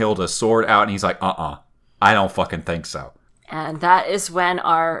Zelda and Hilda, sword out, and he's like, I don't fucking think so. And that is when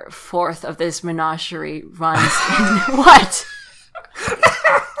our fourth of this menagerie runs in... What?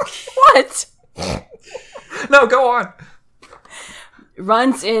 What? No, go on.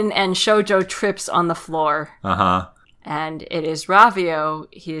 Runs in and Shoujo trips on the floor. Uh-huh. And it is Ravio.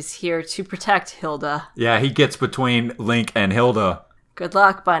 He is here to protect Hilda. Yeah, he gets between Link and Hilda. Good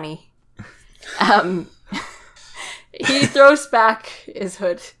luck, bunny. He throws back his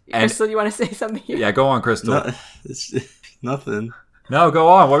hood. Crystal, you want to say something here? Yeah, go on, Crystal. No, it's nothing. No, go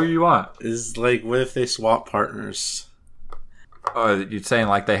on. What do you want? It's like, what if they swap partners? You're saying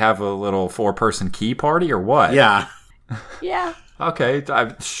like they have a little 4-person key party or what? Yeah. Yeah. Okay,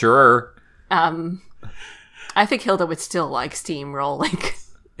 I'm sure. I think Hilda would still like steamroll Link.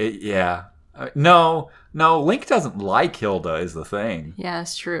 Yeah. No, Link doesn't like Hilda is the thing. Yeah,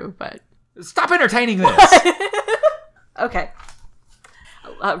 that's true, but... Stop entertaining this! Okay.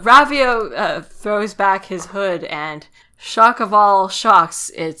 Ravio throws back his hood, and shock of all shocks,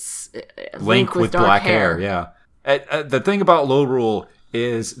 it's Link with dark hair. Yeah. The thing about Lorule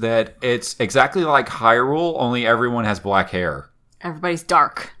is that it's exactly like Hyrule, only everyone has black hair. Everybody's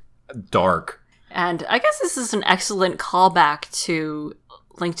dark. Dark. And I guess this is an excellent callback to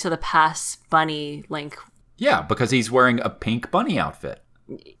Link to the Past Bunny Link. Yeah, because he's wearing a pink bunny outfit.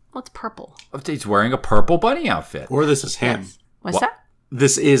 What's purple? He's wearing a purple bunny outfit. Or this is him. Yes. What's that?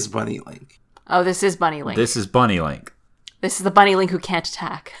 This is Bunny Link. Oh, this is Bunny Link. This is Bunny Link. This is the Bunny Link who can't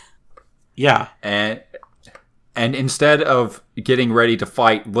attack. Yeah. And instead of getting ready to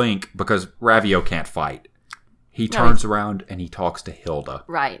fight Link, because Ravio can't fight, he turns around and he talks to Hilda.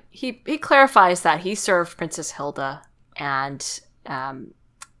 Right. He clarifies that he served Princess Hilda, and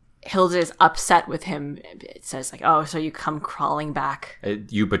Hilda is upset with him. It says, like, oh, so you come crawling back.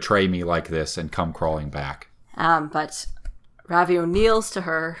 You betray me like this and come crawling back. But Ravio kneels to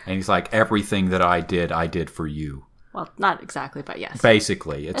her. And he's like, everything that I did for you. Well, not exactly, but yes.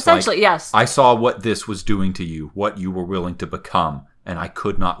 Basically. It's essentially, like, yes. I saw what this was doing to you, what you were willing to become, and I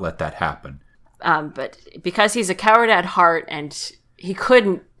could not let that happen. But because he's a coward at heart and he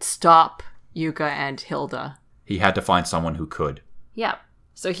couldn't stop Yuga and Hilda. He had to find someone who could. Yeah.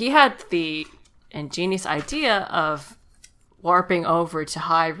 So he had the ingenious idea of warping over to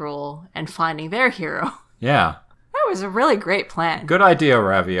Hyrule and finding their hero. Yeah. That was a really great plan. Good idea,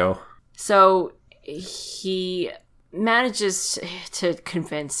 Ravio. So he manages to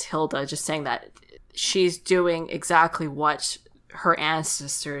convince Hilda, just saying that she's doing exactly what her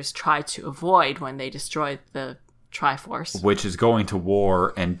ancestors tried to avoid when they destroyed the Triforce. Which is going to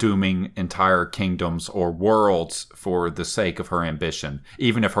war and dooming entire kingdoms or worlds for the sake of her ambition,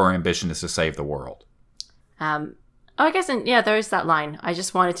 even if her ambition is to save the world. I guess, there's that line. I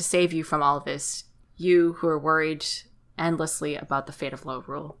just wanted to save you from all of this. You who are worried endlessly about the fate of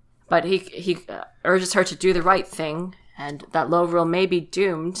Lorule. But he urges her to do the right thing, and that Lorule may be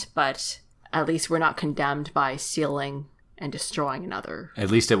doomed, but at least we're not condemned by stealing and destroying another.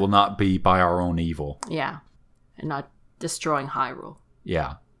 At least it will not be by our own evil. Yeah. And not destroying Hyrule.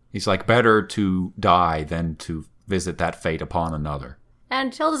 Yeah. He's like, better to die than to visit that fate upon another.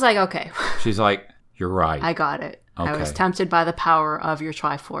 And Hilda's like, okay. She's like, you're right. I got it. Okay. I was tempted by the power of your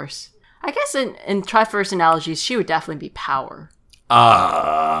Triforce. I guess in Triforce analogies, she would definitely be power.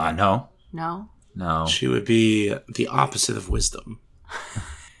 No. No? No. She would be the opposite of wisdom.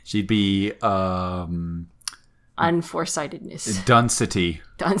 She'd be, unforesightedness. Density.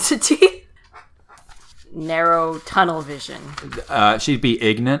 Density? Narrow tunnel vision. She'd be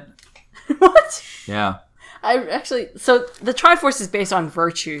ignorant. What? Yeah. So the Triforce is based on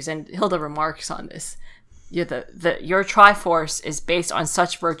virtues, and Hilda remarks on this. Your Triforce is based on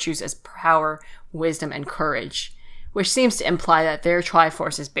such virtues as power, wisdom, and courage, which seems to imply that their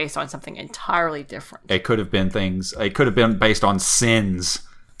Triforce is based on something entirely different. It could have been based on sins.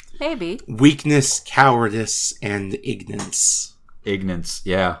 Maybe. Weakness, cowardice, and ignorance. Ignorance,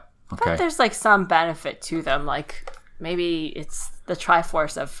 yeah. Okay. But there's like some benefit to them. Like maybe it's the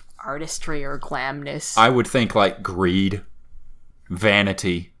Triforce of artistry or glamness. I would think like greed,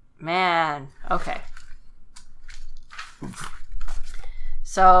 vanity. Man. Okay.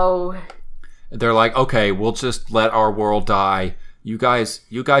 So They're like, okay, we'll just let our world die. You guys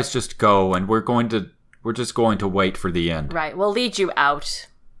just go, and we're just going to wait for the end. right, we'll lead you out.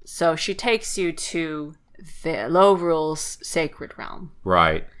 So she takes you to the Lorule's sacred realm,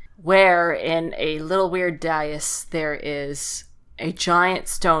 Right. where in a little weird dais there is a giant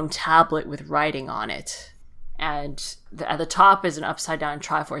stone tablet with writing on it. And at the top is an upside down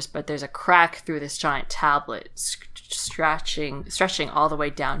Triforce, but there's a crack through this giant tablet stretching all the way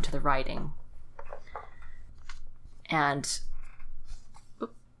down to the writing. And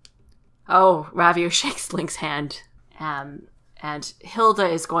Ravio shakes Link's hand. And Hilda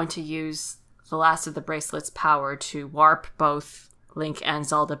is going to use the last of the bracelet's power to warp both Link and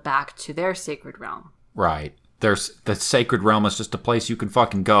Zelda back to their sacred realm. Right. The sacred realm is just a place you can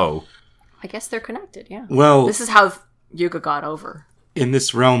fucking go. I guess they're connected, yeah. Well, This is how Yuga got over. in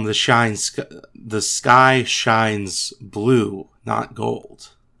this realm, the sky shines blue, not gold.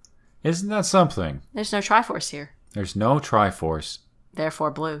 Isn't that something? There's no Triforce here. There's no Triforce.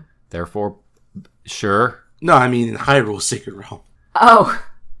 Therefore blue. Therefore, sure. No, I mean in Hyrule Sacred Realm. Oh!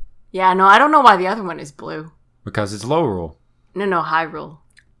 Yeah, no, I don't know why the other one is blue. Because it's Lorule. No, Hyrule.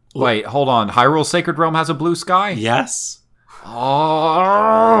 Wait, hold on. Hyrule Sacred Realm has a blue sky? Yes.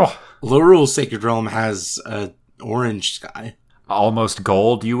 Oh! Lorule Sacred Realm has a orange sky. Almost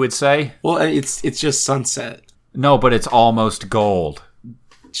gold, you would say? Well, it's just sunset. No, but it's almost gold.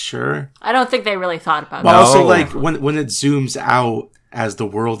 Sure. I don't think they really thought about But that. also, No. like, when it zooms out as the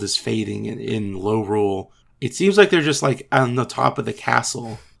world is fading in Lorule, it seems like they're just, like, on the top of the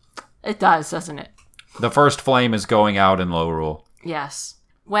castle. It does, doesn't it? The first flame is going out in Lorule. Yes.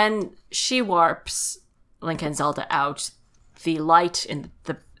 When she warps Link and Zelda out, the light in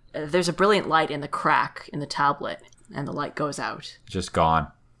there's a brilliant light in the crack in the tablet, and the light goes out. Just gone.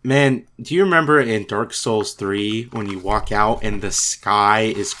 Man, do you remember in Dark Souls 3 when you walk out and the sky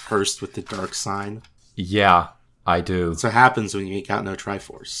is cursed with the dark sign? Yeah, I do. That's what happens when you make out no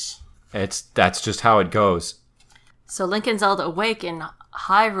Triforce. That's just how it goes. So Link and Zelda awake in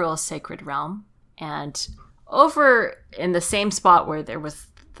Hyrule's sacred realm, and over in the same spot where there was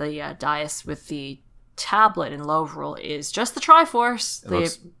the dais with the tablet in Lorule is just the Triforce.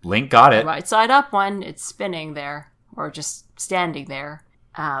 Link got it. Right side up one. It's spinning there, or just standing there.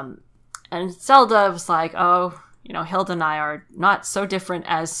 And Zelda was like, Hilda and I are not so different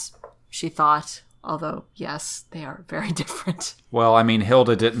as she thought. Although, yes, they are very different. Well, I mean,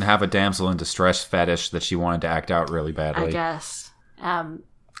 Hilda didn't have a damsel in distress fetish that she wanted to act out really badly. I guess.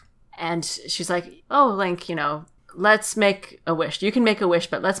 And she's like, oh, Link, let's make a wish. You can make a wish,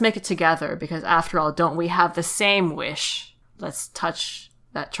 but let's make it together, because after all, don't we have the same wish? Let's touch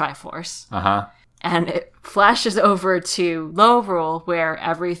that Triforce. Uh-huh. And it flashes over to Lorule, where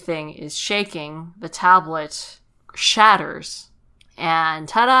everything is shaking. The tablet shatters. And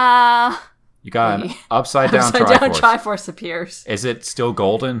ta-da! You got an upside down Triforce appears. Is it still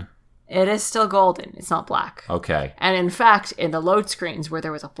golden? It is still golden. It's not black. Okay. And in fact, in the load screens where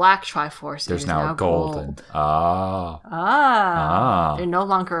there was a black Triforce, There's it is now golden. gold. Ah. They're no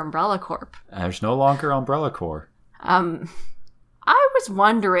longer Umbrella Corp. There's no longer Umbrella Corps. I was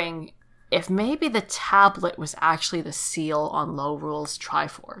wondering if maybe the tablet was actually the seal on Lorule's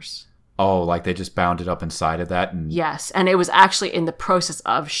Triforce. Oh, like they just bound it up inside of that? And Yes, and it was actually in the process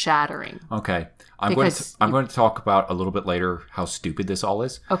of shattering. Okay. I'm going to talk about a little bit later how stupid this all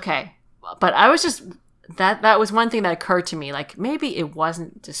is. Okay. But I was just... That was one thing that occurred to me. Like, maybe it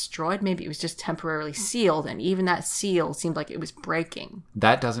wasn't destroyed. Maybe it was just temporarily sealed. And even that seal seemed like it was breaking.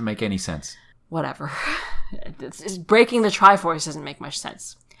 That doesn't make any sense. Whatever. Breaking the Triforce doesn't make much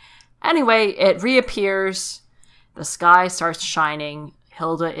sense. Anyway, it reappears. The sky starts shining.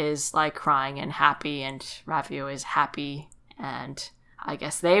 Hilda is, like, crying and happy. And Ravio is happy. And I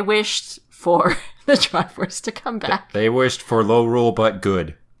guess they wished for the Triforce to come back. They wished for Lorule but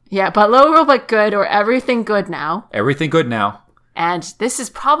good. Yeah, but Lorule but good, or everything good now. Everything good now. And this is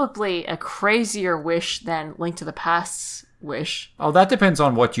probably a crazier wish than Link to the Past's wish. Oh, that depends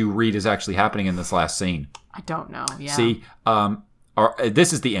on what you read is actually happening in this last scene. I don't know, yeah. See,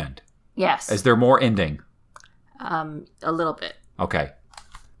 this is the end. Yes. Is there more ending? A little bit. Okay.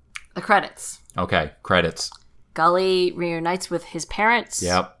 The credits. Okay, credits. Gully reunites with his parents.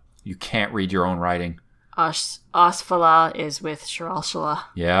 Yep. You can't read your own writing. Osfala is with Shiralshala.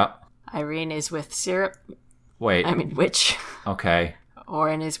 Yeah. Irene is with Witch. Okay.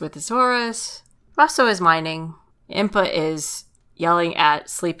 Orin is with Azorus. Russo is mining. Impa is yelling at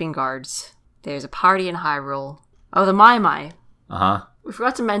sleeping guards. There's a party in Hyrule. Oh, the Mai Mai. Uh-huh. We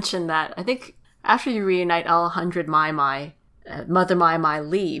forgot to mention that I think after you reunite all 100 Mai Mai, Mother Mai Mai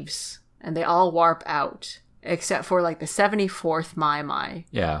leaves, and they all warp out, except for like the 74th Mai Mai.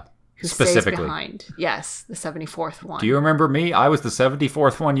 Yeah. Who Specifically. stays behind. Yes, the 74th one. Do you remember me? I was the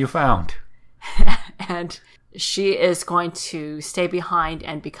 74th one you found. And she is going to stay behind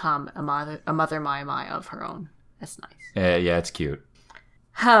and become a mother Mai Mai of her own. That's nice. Yeah, it's cute.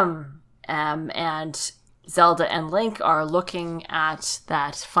 And Zelda and Link are looking at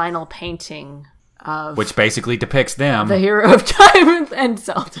that final painting of Which basically depicts them. the hero of time and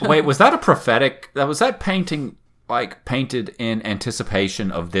Zelda. Wait, was that a prophetic? Was that painting like painted in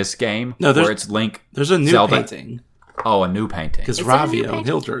anticipation of this game? No, where it's Link. There's a new Zelda. painting. Oh, a new painting. Because Is it a new Ravio and painting?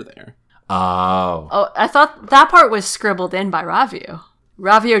 Hilda are there. Oh. Oh, I thought that part was scribbled in by Ravio.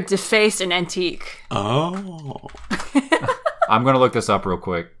 Ravio defaced an antique. Oh. I'm going to look this up real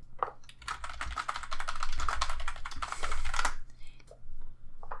quick.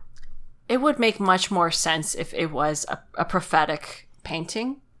 It would make much more sense if it was a prophetic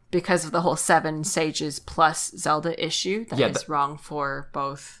painting because of the whole 7 Sages plus Zelda issue that is wrong for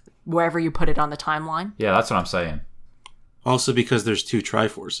both wherever you put it on the timeline. Yeah, that's what I'm saying. Also because there's 2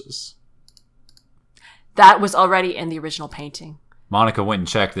 Triforces. That was already in the original painting. Monica went and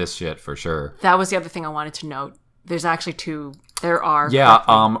checked this shit for sure. That was the other thing I wanted to note. There's actually 2. There are. Yeah,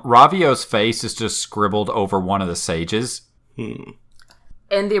 Ravio's face is just scribbled over one of the sages.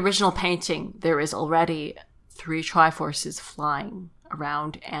 In the original painting, there is already 3 Triforces flying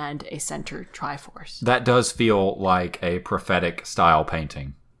around and a center Triforce. That does feel like a prophetic style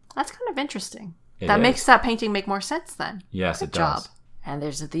painting. That's kind of interesting. It That is. makes that painting make more sense then. Yes, Good it does. job. And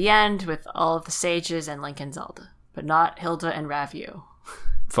there's at the end with all of the sages and Link and Zelda, but not Hilda and Ravio.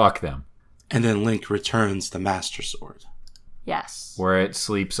 Fuck them. And then Link returns the Master Sword. Yes. Where it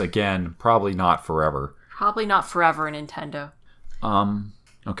sleeps again, probably not forever. Probably not forever in Nintendo.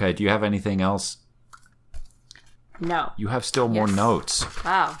 Okay, do you have anything else? No. You have still more Yes. notes.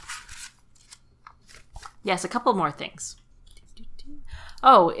 Wow. Yes, a couple more things.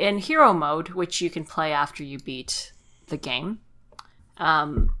 Oh, in hero mode, which you can play after you beat the game,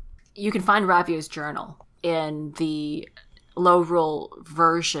 you can find Ravio's journal in the Lorule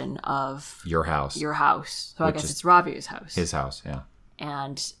version of Your house. your house. So I Which guess is it's Ravio's house. His house, yeah.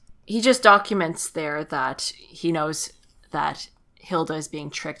 And he just documents there that he knows that Hilda is being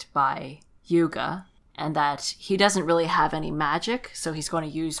tricked by Yuga and that he doesn't really have any magic, so he's going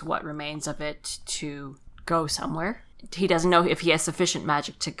to use what remains of it to go somewhere. He doesn't know if he has sufficient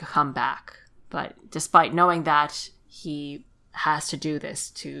magic to come back, but despite knowing that, he has to do this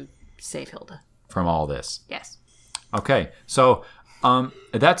to save Hilda. From all this. Yes. Okay, so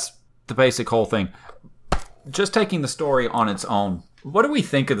that's the basic whole thing. Just taking the story on its own, what do we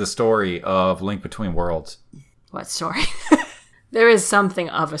think of the story of Link Between Worlds? What story? There is something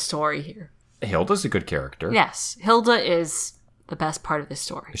of a story here. Hilda's a good character. Yes, Hilda is the best part of this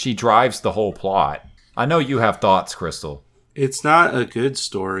story. She drives the whole plot. I know you have thoughts, Crystal. It's not a good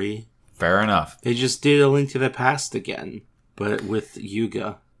story. Fair enough. They just did A Link to the Past again, but with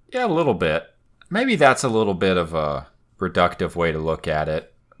Yuga. Yeah, a little bit. Maybe that's a little bit of a reductive way to look at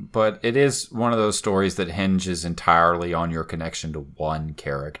it, but it is one of those stories that hinges entirely on your connection to one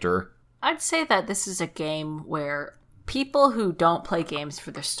character. I'd say that this is a game where people who don't play games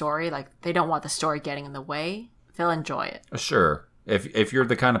for the story, like they don't want the story getting in the way, they'll enjoy it. Sure. If you're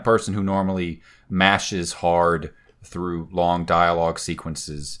the kind of person who normally mashes hard through long dialogue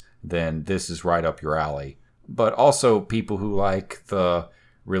sequences, then this is right up your alley. But also people who like the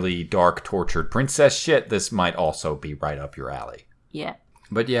really dark, tortured princess shit, this might also be right up your alley. Yeah.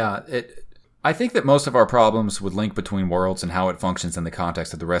 But yeah, I think that most of our problems with Link Between Worlds and how it functions in the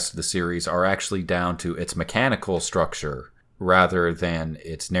context of the rest of the series are actually down to its mechanical structure rather than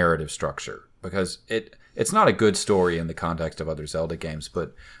its narrative structure. Because it's not a good story in the context of other Zelda games,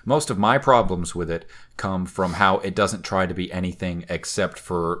 but most of my problems with it come from how it doesn't try to be anything except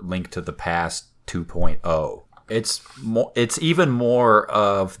for Link to the Past 2.0. It's even more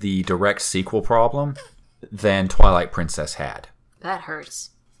of the direct sequel problem than Twilight Princess had. That hurts.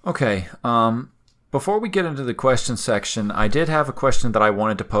 Okay, before we get into the question section, I did have a question that I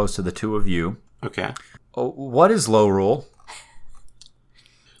wanted to pose to the two of you. Okay. What is Lorule?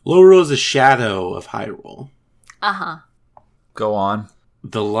 Lorule is a shadow of Hyrule. Uh-huh. Go on.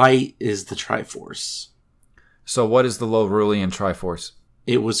 The light is the Triforce. So what is the Lorulean Triforce?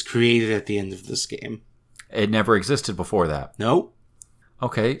 It was created at the end of this game. It never existed before that. Nope.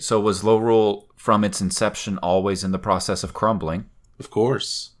 Okay, so was Lorule from its inception always in the process of crumbling? Of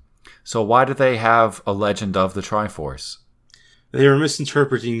course. So why do they have a Legend of the Triforce? They were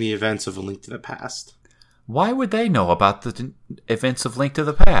misinterpreting the events of A Link to the Past. Why would they know about the events of Link to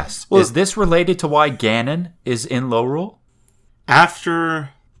the Past? Well, is this related to why Ganon is in Lorule?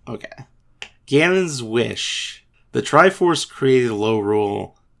 Ganon's wish, the Triforce created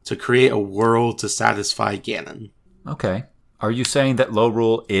Lorule to create a world to satisfy Ganon. Okay. Are you saying that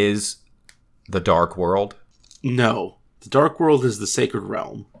Lorule is the Dark World? No. The Dark World is the Sacred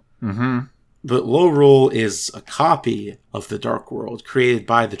Realm. Mm-hmm. But Lorule is a copy of the Dark World created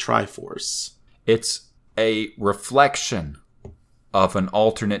by the Triforce. It's a reflection of an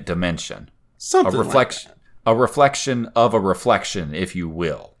alternate dimension. Something like that. A reflection of a reflection, if you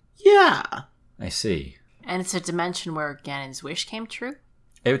will. Yeah. I see. And it's a dimension where Ganon's wish came true?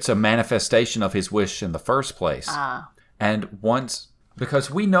 It's a manifestation of his wish in the first place. And because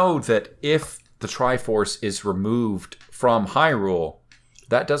we know that if the Triforce is removed from Hyrule,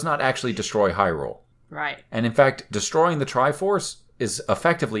 that does not actually destroy Hyrule. Right. And in fact, destroying the Triforce is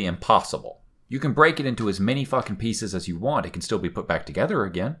effectively impossible. You can break it into as many fucking pieces as you want. It can still be put back together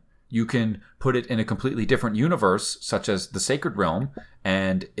again. You can put it in a completely different universe, such as the Sacred Realm,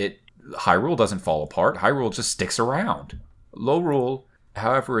 and Hyrule doesn't fall apart. Hyrule just sticks around. Lorule,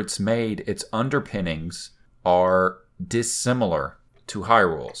 however it's made, its underpinnings are dissimilar to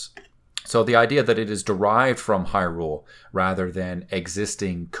Hyrule's. So the idea that it is derived from Hyrule rather than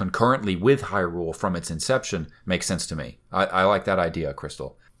existing concurrently with Hyrule from its inception makes sense to me. I like that idea,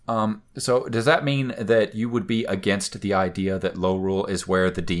 Crystal. So does that mean that you would be against the idea that Lorule is where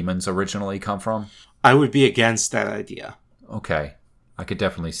the demons originally come from? I would be against that idea. Okay. I could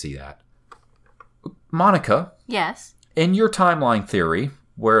definitely see that. Monica? Yes? In your timeline theory,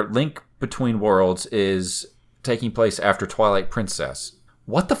 where Link Between Worlds is taking place after Twilight Princess,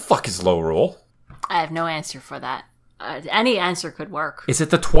 what the fuck is Lorule? I have no answer for that. Any answer could work. Is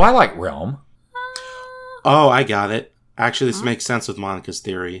it the Twilight Realm? Oh, I got it. Actually, this makes sense with Monica's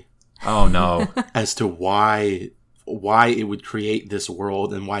theory. Oh, no. As to why it would create this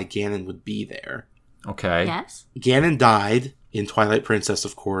world and why Ganon would be there. Okay. Yes? Ganon died in Twilight Princess,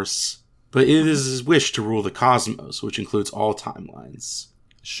 of course, but it is his wish to rule the cosmos, which includes all timelines.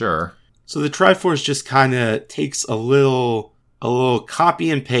 Sure. So the Triforce just kind of takes a little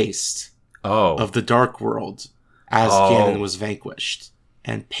copy and paste of the Dark World as Ganon was vanquished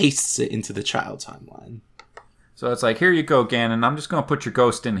and pastes it into the child timeline. So it's like, here you go, Ganon. I'm just going to put your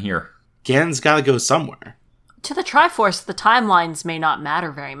ghost in here. Ganon's got to go somewhere. To the Triforce, the timelines may not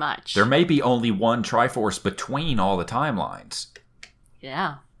matter very much. There may be only one Triforce between all the timelines.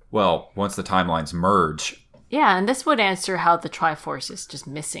 Yeah. Well, once the timelines merge. Yeah, and this would answer how the Triforce is just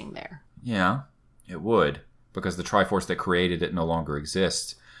missing there. Yeah, it would. Because the Triforce that created it no longer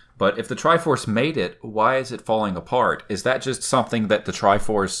exists. But if the Triforce made it, why is it falling apart? Is that just something that the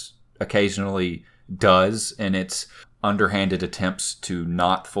Triforce occasionally does in its underhanded attempts to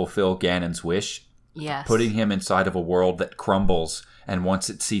not fulfill Ganon's wish? Yes. Putting him inside of a world that crumbles, and once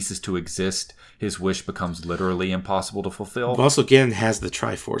it ceases to exist, his wish becomes literally impossible to fulfill. But also, Ganon has the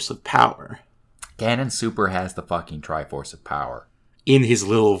Triforce of power. Ganon Super has the fucking Triforce of power. In his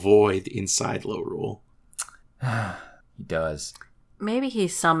little void inside Lorule. He does. Maybe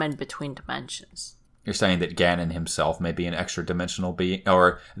he's summoned between dimensions. You're saying that Ganon himself may be an extra dimensional being,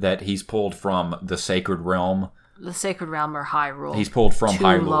 or that he's pulled from the Sacred Realm. The Sacred Realm or Hyrule. He's pulled from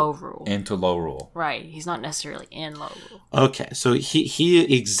Hyrule Lorule. into Lorule. Right. He's not necessarily in Lorule. Okay, so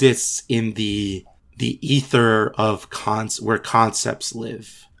he exists in the ether of where concepts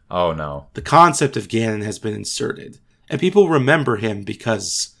live. Oh no. The concept of Ganon has been inserted. And people remember him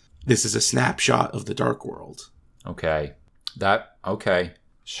because this is a snapshot of the Dark World. Okay. Okay.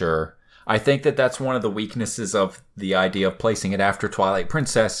 Sure. I think that that's one of the weaknesses of the idea of placing it after Twilight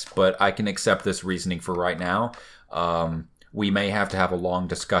Princess, but I can accept this reasoning for right now. We may have to have a long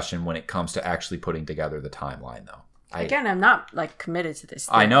discussion when it comes to actually putting together the timeline, though. Again, I'm not committed to this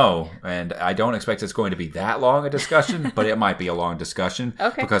theory. I know, and I don't expect it's going to be that long a discussion, but it might be a long discussion.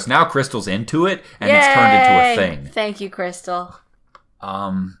 Okay. Because now Crystal's into it, and Yay! it's turned into a thing. Thank you, Crystal.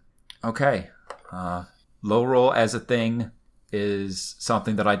 Okay. Lorule as a thing is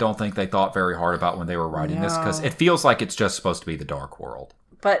something that I don't think they thought very hard about when they were writing this, because it feels like it's just supposed to be the Dark World.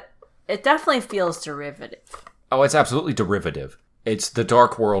 But it definitely feels derivative. Oh, it's absolutely derivative. It's the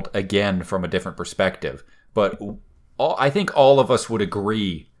Dark World again from a different perspective. But I think all of us would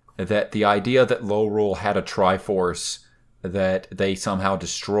agree that the idea that Lorule had a Triforce that they somehow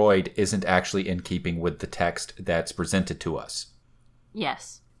destroyed isn't actually in keeping with the text that's presented to us.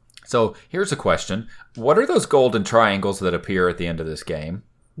 Yes. So here's a question. What are those golden triangles that appear at the end of this game?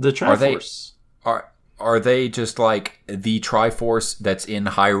 The Triforce. Are they just like the Triforce that's in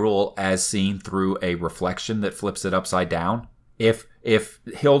Hyrule as seen through a reflection that flips it upside down? If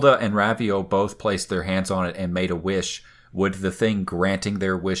Hilda and Ravio both placed their hands on it and made a wish, would the thing granting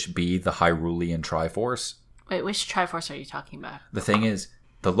their wish be the Hyrulean Triforce? Wait, which Triforce are you talking about? The thing is,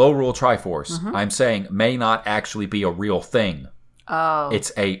 the Lorule Triforce, I'm saying, may not actually be a real thing. Oh.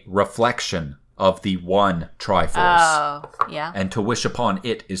 It's a reflection of the one Triforce. Oh, yeah. And to wish upon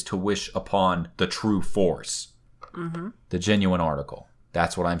it is to wish upon the true force. Mm-hmm. The genuine article.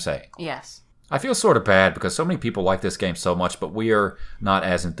 That's what I'm saying. Yes. I feel sort of bad because so many people like this game so much, but we are not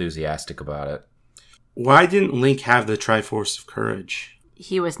as enthusiastic about it. Why didn't Link have the Triforce of Courage?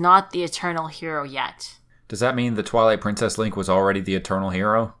 He was not the eternal hero yet. Does that mean the Twilight Princess Link was already the eternal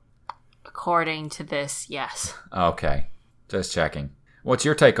hero? According to this, yes. Okay. Just checking. What's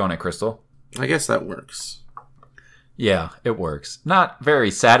your take on it, Crystal? I guess that works. Yeah, it works. Not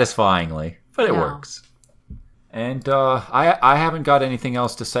very satisfyingly, but it works. And I haven't got anything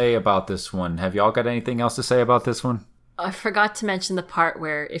else to say about this one. Have y'all got anything else to say about this one? I forgot to mention the part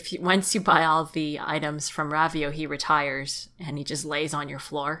where once you buy all the items from Ravio, he retires and he just lays on your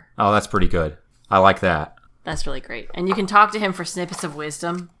floor. Oh, that's pretty good. I like that. That's really great. And you can talk to him for snippets of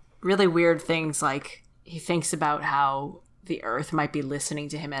wisdom. Really weird things like he thinks about how the earth might be listening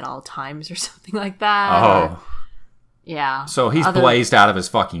to him at all times or something like that. Oh. Yeah. So he's blazed out of his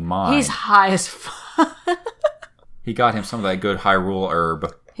fucking mind. He's high as fuck. He got him some of that good Hyrule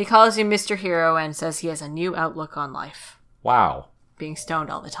herb. He calls you Mr. Hero and says he has a new outlook on life. Wow. Being stoned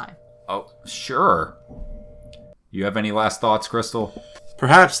all the time. Oh, sure. You have any last thoughts, Crystal?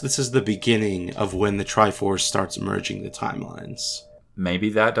 Perhaps this is the beginning of when the Triforce starts merging the timelines. Maybe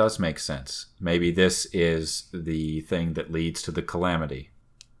that does make sense. Maybe this is the thing that leads to the calamity.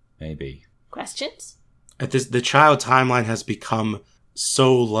 Maybe. Questions? The child timeline has become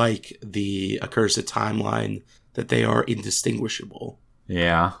so like the accursed timeline that they are indistinguishable.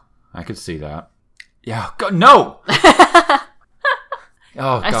 Yeah, I could see that. Yeah, no! Oh,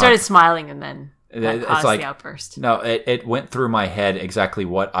 God. I started smiling and then that caused like, the outburst. No, it went through my head exactly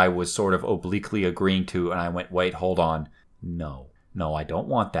what I was sort of obliquely agreeing to, and I went, wait, hold on. No, I don't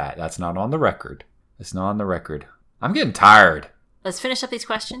want that. That's not on the record. It's not on the record. I'm getting tired. Let's finish up these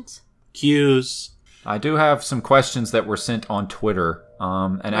questions. Cues. I do have some questions that were sent on Twitter.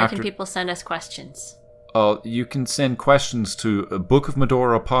 Where can people send us questions? You can send questions to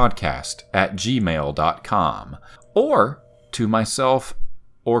bookofmedorapodcast@gmail.com or to myself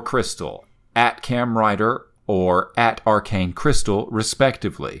or Crystal @CamWriter or @ArcaneCrystal,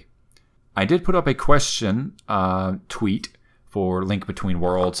 respectively. I did put up a question tweet for Link Between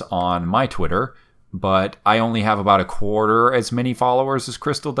Worlds on my Twitter, but I only have about a quarter as many followers as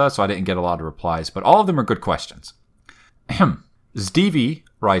Crystal does, so I didn't get a lot of replies, but all of them are good questions. Stevie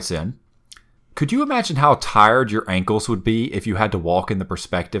writes in, could you imagine how tired your ankles would be if you had to walk in the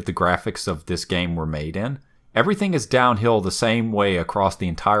perspective the graphics of this game were made in? Everything is downhill the same way across the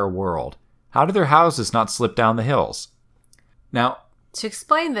entire world. How do their houses not slip down the hills? Now, to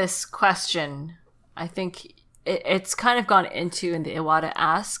explain this question, I think it's kind of gone into in the Iwata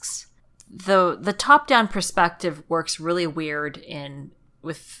asks. The top-down perspective works really weird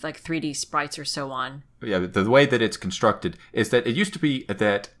with like 3D sprites or so on. Yeah, the way that it's constructed is that it used to be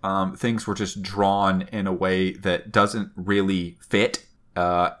that things were just drawn in a way that doesn't really fit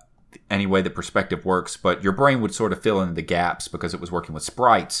any way that perspective works, but your brain would sort of fill in the gaps because it was working with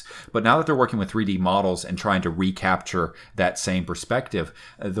sprites. But now that they're working with 3D models and trying to recapture that same perspective,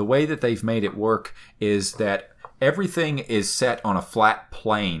 the way that they've made it work is that everything is set on a flat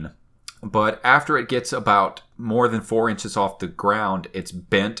plane, but after it gets about more than 4 inches off the ground, it's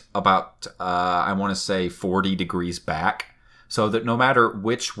bent about, I want to say, 40 degrees back. So that no matter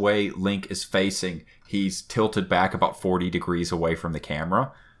which way Link is facing, he's tilted back about 40 degrees away from the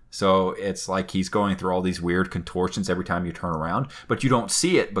camera. So it's like he's going through all these weird contortions every time you turn around, but you don't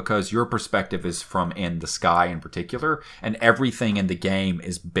see it because your perspective is from in the sky in particular, and everything in the game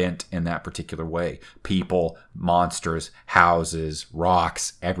is bent in that particular way. People, monsters, houses,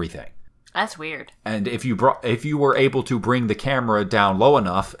 rocks, everything. That's weird. And if you were able to bring the camera down low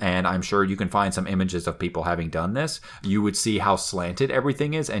enough, and I'm sure you can find some images of people having done this, you would see how slanted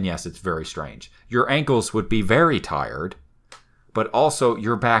everything is, and yes, it's very strange. Your ankles would be very tired, but also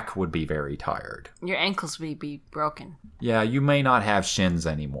your back would be very tired. Your ankles would be broken. Yeah, you may not have shins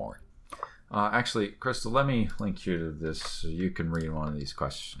anymore. Actually, Crystal, let me link you to this so you can read one of these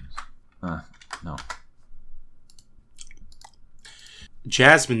questions. No.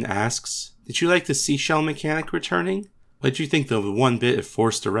 Jasmine asks, did you like the seashell mechanic returning? What did you think of the one bit of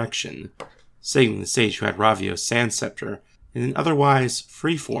forced direction? Saving the stage who had Ravio's Sand Scepter in an otherwise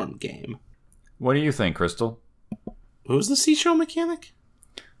freeform game. What do you think, Crystal? What was the seashell mechanic?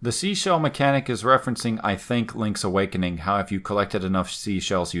 The seashell mechanic is referencing, I think, Link's Awakening, how if you collected enough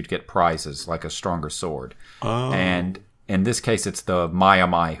seashells, you'd get prizes, like a stronger sword. Oh. And in this case, it's the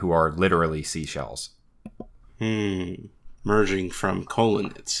Mai, who are literally seashells. Merging from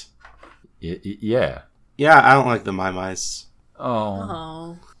colonids. Yeah. Yeah, I don't like the Mai.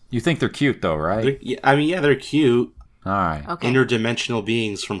 Oh. You think they're cute, though, right? They're cute. All right. Okay. Interdimensional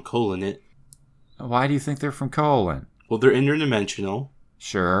beings from Colonit. Why do you think they're from Colon? Well, they're interdimensional.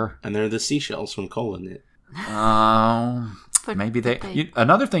 Sure. And they're the seashells from Colonit. Maybe they...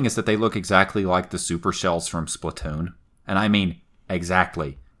 Another thing is that they look exactly like the super shells from Splatoon. And I mean,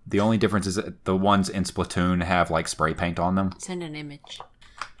 exactly. The only difference is that the ones in Splatoon have, like, spray paint on them. Send an image.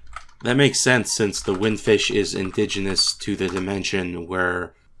 That makes sense, since the windfish is indigenous to the dimension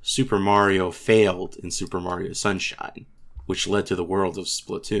where Super Mario failed in Super Mario Sunshine, which led to the world of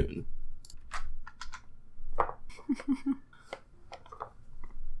Splatoon.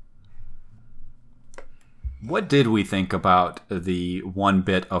 What did we think about the one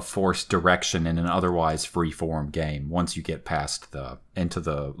bit of forced direction in an otherwise free-form game once you get past into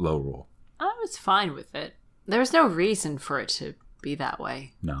the Lorule? I was fine with it. There was no reason for it to be that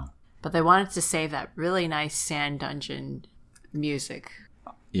way. No. But they wanted to save that really nice sand dungeon music.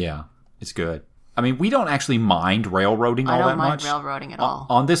 Yeah, it's good. I mean, we don't actually mind railroading all that much. I don't mind railroading at all.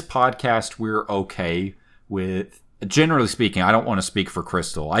 On this podcast, we're okay with... Generally speaking, I don't want to speak for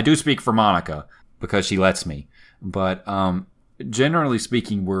Crystal. I do speak for Monica, because she lets me. But generally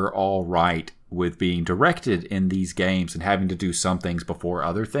speaking, we're all right with being directed in these games and having to do some things before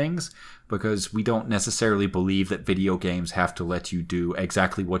other things, because we don't necessarily believe that video games have to let you do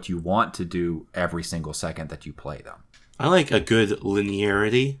exactly what you want to do every single second that you play them. I like a good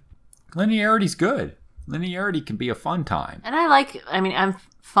linearity. Linearity's good. Linearity can be a fun time. And I'm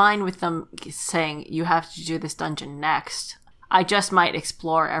fine with them saying you have to do this dungeon next. I just might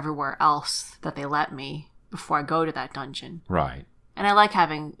explore everywhere else that they let me before I go to that dungeon. Right. And I like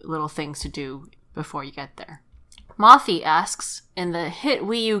having little things to do before you get there. Mothy asks, in the hit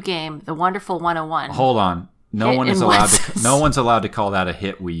Wii U game, The Wonderful 101... Hold on. No one's allowed to call that a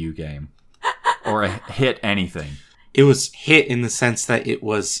hit Wii U game. Or a hit anything. It was hit in the sense that it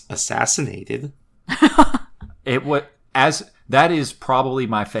was assassinated. That is probably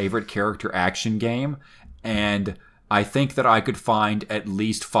my favorite character action game, and I think that I could find at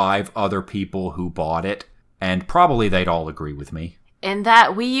least 5 other people who bought it, and probably they'd all agree with me. In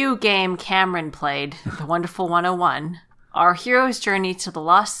that Wii U game Cameron played, The Wonderful 101, our hero's journey to the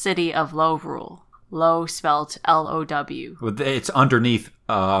lost city of Lorule. Low spelled L-O-W. It's underneath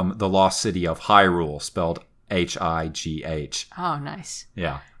the lost city of Hyrule, spelled H-I-G-H. Oh, nice.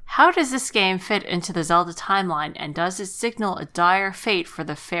 Yeah. How does this game fit into the Zelda timeline, and does it signal a dire fate for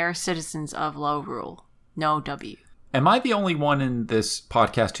the fair citizens of Lorule? No W. Am I the only one in this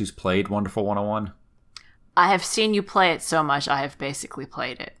podcast who's played Wonderful 101? I have seen you play it so much, I have basically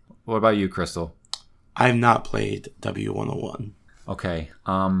played it. What about you, Crystal? I have not played W101. Okay.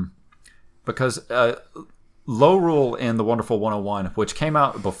 Because Lorule in the Wonderful 101, which came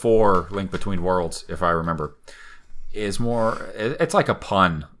out before Link Between Worlds, if I remember, is more... It's like a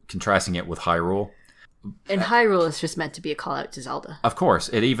pun, contrasting it with Hyrule. And Hyrule is just meant to be a call-out to Zelda. Of course.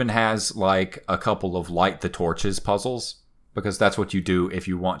 It even has, like, a couple of Light the Torches puzzles, because that's what you do if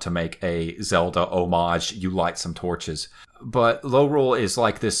you want to make a Zelda homage. You light some torches. But Lorule is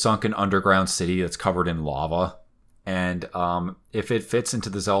like this sunken underground city that's covered in lava. And if it fits into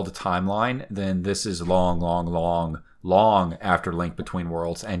the Zelda timeline, then this is long after Link Between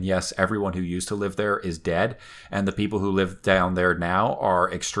Worlds. And yes, everyone who used to live there is dead. And the people who live down there now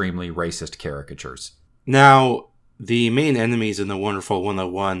are extremely racist caricatures. Now, the main enemies in the Wonderful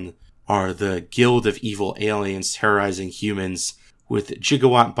 101 are the Guild of Evil Aliens terrorizing humans with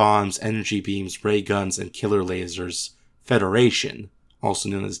gigawatt bombs, energy beams, ray guns, and killer lasers. Federation, also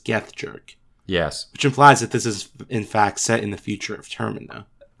known as Gethjerk. Yes. Which implies that this is, in fact, set in the future of Termina.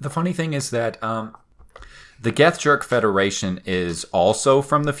 The funny thing is that the Gethjerk Federation is also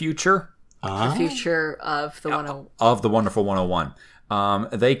from the future. The future of the Of the Wonderful 101.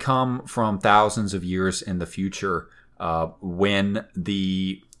 They come from thousands of years in the future when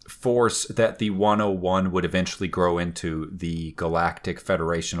the force that the 101 would eventually grow into, the Galactic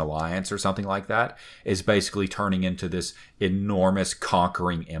Federation Alliance or something like that, is basically turning into this enormous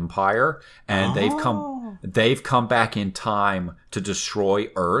conquering empire. And they've come back in time to destroy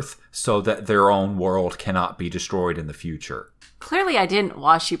Earth so that their own world cannot be destroyed in the future. Clearly, I didn't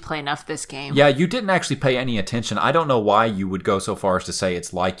watch you play enough this game. Yeah, you didn't actually pay any attention. I don't know why you would go so far as to say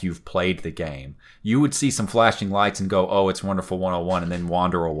it's like you've played the game. You would see some flashing lights and go, oh, it's Wonderful 101, and then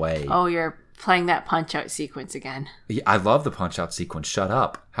wander away. Oh, you're playing that Punch-Out sequence again. Yeah, I love the Punch-Out sequence. Shut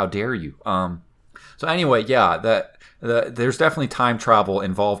up. How dare you? So anyway, yeah, there's definitely time travel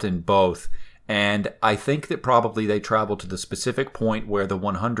involved in both. And I think that probably they travel to the specific point where the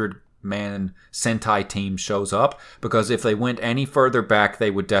 100-man Sentai team shows up. Because if they went any further back,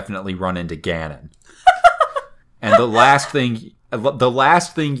 they would definitely run into Ganon. And the last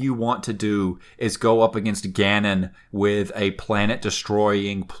thing you want to do is go up against Ganon with a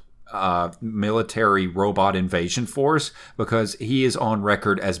planet-destroying military robot invasion force, because he is on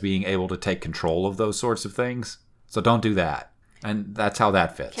record as being able to take control of those sorts of things. So don't do that. And that's how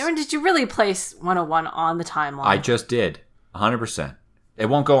that fits. Cameron, did you really place 101 on the timeline? I just did. 100%. It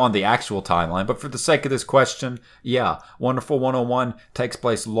won't go on the actual timeline, but for the sake of this question, yeah, Wonderful 101 takes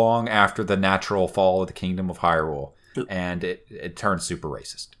place long after the natural fall of the Kingdom of Hyrule, and it turns super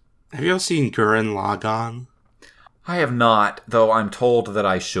racist. Have you all seen Gurren Lagann? I have not, though I'm told that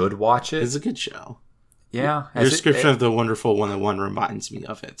I should watch it. It's a good show. Yeah. Your description of the Wonderful 101 reminds me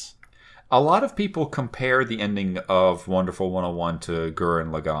of it. A lot of people compare the ending of Wonderful 101 to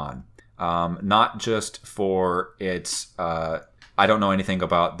Gurren Lagann. Not just for its... I don't know anything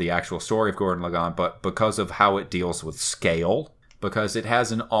about the actual story of Gurren Lagann, but because of how it deals with scale. Because it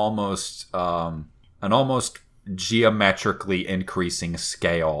has an almost geometrically increasing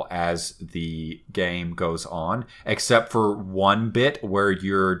scale as the game goes on, except for one bit where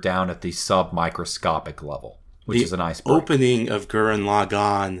you're down at the sub-microscopic level, which is a nice break. The opening of Gurren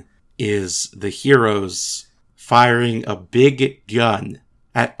Lagann is the heroes firing a big gun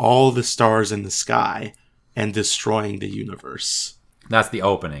at all the stars in the sky and destroying the universe. That's the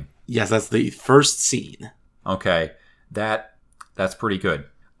opening. Yes, that's the first scene. Okay, that's pretty good.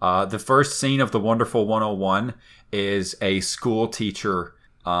 The first scene of the Wonderful 101 is a school teacher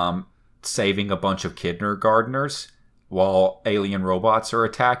saving a bunch of kindergartners while alien robots are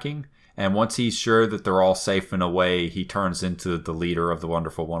attacking. And once he's sure that they're all safe and away, he turns into the leader of the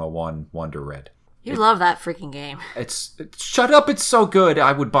Wonderful 101, Wonder Red. You love that freaking game. Shut up, it's so good.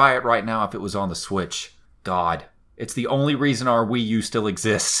 I would buy it right now if it was on the Switch. God. It's the only reason our Wii U still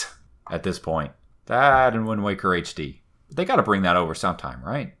exists at this point. That and Wind Waker HD. They gotta bring that over sometime,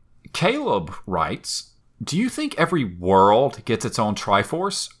 right? Caleb writes, do you think every world gets its own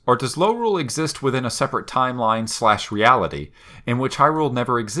Triforce? Or does Lorule exist within a separate timeline/reality in which Hyrule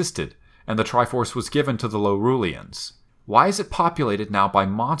never existed, and the Triforce was given to the Loruleans? Why is it populated now by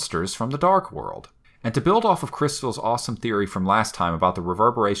monsters from the Dark World? And to build off of Crystal's awesome theory from last time about the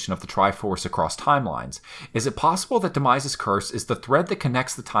reverberation of the Triforce across timelines, is it possible that Demise's curse is the thread that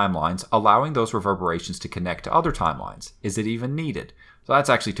connects the timelines, allowing those reverberations to connect to other timelines? Is it even needed? So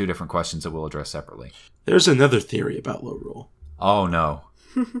that's actually two different questions that we'll address separately. There's another theory about Lorule. Oh no.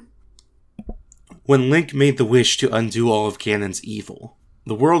 When Link made the wish to undo all of Ganon's evil,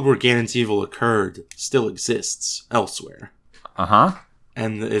 the world where Ganon's evil occurred still exists elsewhere. Uh-huh.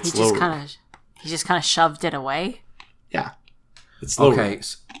 And it's Lorule. He just kind of shoved it away? Yeah. It's Lorule. Okay,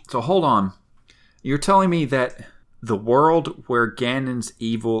 so hold on. You're telling me that the world where Ganon's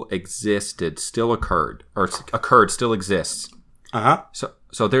evil existed still still exists. Uh-huh.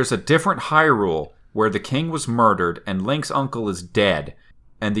 So there's a different Hyrule where the king was murdered and Link's uncle is dead.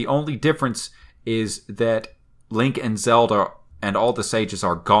 And the only difference is that Link and Zelda and all the sages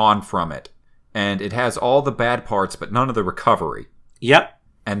are gone from it. And it has all the bad parts, but none of the recovery. Yep.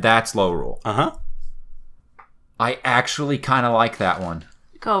 And that's Lorule. Uh-huh. I actually kind of like that one.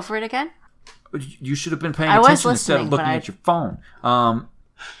 Go over it again? You should have been paying attention instead of looking at your phone.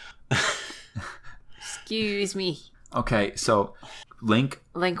 Excuse me. Okay, so Link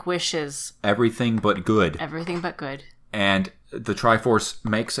wishes everything but good. Everything but good. And the Triforce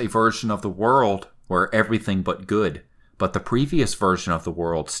makes a version of the world where everything but good. But the previous version of the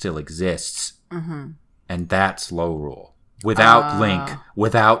world still exists. Mm-hmm. And that's Lorule. Without Link,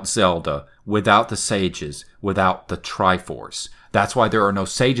 without Zelda, without the sages, without the Triforce. That's why there are no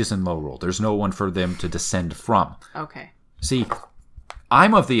sages in Lorule. There's no one for them to descend from. Okay. See,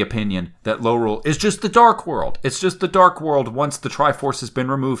 I'm of the opinion that Lorule is just the Dark World. It's just the Dark World once the Triforce has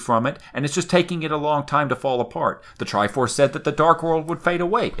been removed from it, and it's just taking it a long time to fall apart. The Triforce said that the Dark World would fade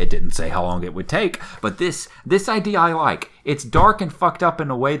away. It didn't say how long it would take, but this idea I like. It's dark and fucked up in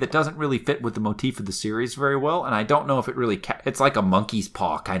a way that doesn't really fit with the motif of the series very well, and I don't know if it really... it's like a monkey's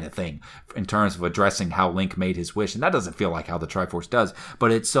paw kind of thing in terms of addressing how Link made his wish, and that doesn't feel like how the Triforce does,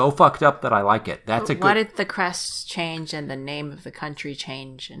 but it's so fucked up that I like it. Why did the crests change and the name of the country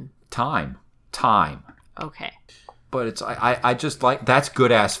change? And Time. Okay. But it's... I just like... That's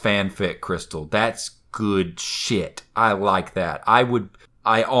good-ass fanfic, Crystal. That's good shit. I like that.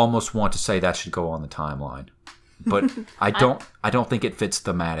 I almost want to say that should go on the timeline. but I don't think it fits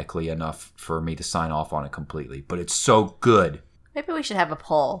thematically enough for me to sign off on it completely. But it's so good. Maybe we should have a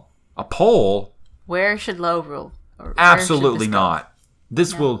poll. A poll? Where should Lorule? Absolutely not.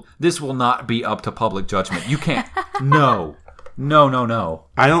 This will not be up to public judgment. You can't. No.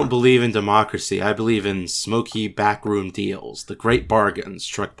 I don't believe in democracy. I believe in smoky backroom deals, the great bargains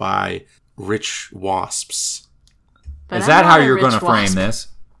struck by rich wasps. Is that how you're going to frame this?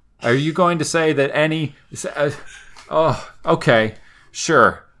 Are you going to say that any... okay.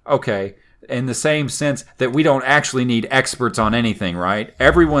 Sure. Okay. In the same sense that we don't actually need experts on anything, right?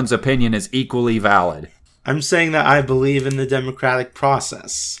 Everyone's opinion is equally valid. I'm saying that I believe in the democratic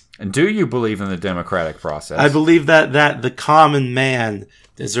process. And do you believe in the democratic process? I believe that the common man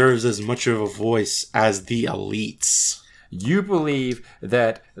deserves as much of a voice as the elites. You believe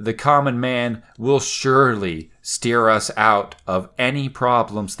that the common man will surely steer us out of any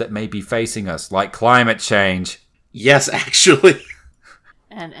problems that may be facing us, like climate change. Yes, actually.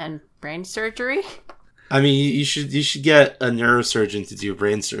 And brain surgery? I mean, you should get a neurosurgeon to do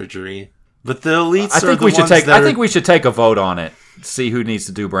brain surgery. But the elites I think are the we should ones take. that I think we should take a vote on it. See who needs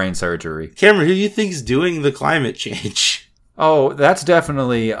to do brain surgery. Cameron, who do you think's doing the climate change? Oh, that's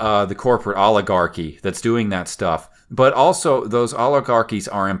definitely the corporate oligarchy that's doing that stuff. But also, those oligarchies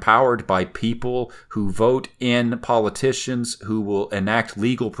are empowered by people who vote in politicians who will enact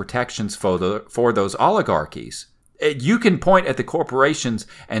legal protections for those oligarchies. You can point at the corporations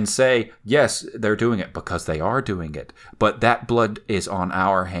and say, yes, they're doing it because they are doing it. But that blood is on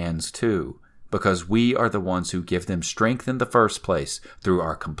our hands too, because we are the ones who give them strength in the first place through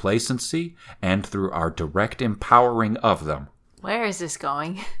our complacency and through our direct empowering of them. Where is this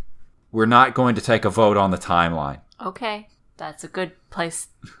going? We're not going to take a vote on the timeline. Okay, that's a good place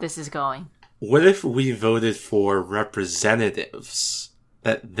this is going. What if we voted for representatives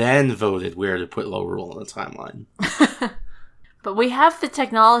that then voted where to put Lorule on the timeline? But we have the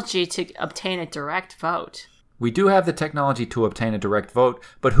technology to obtain a direct vote. We do have the technology to obtain a direct vote,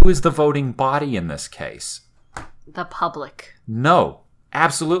 but who is the voting body in this case? The public. No,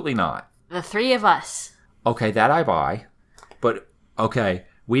 absolutely not. The three of us. Okay, that I buy. But, okay,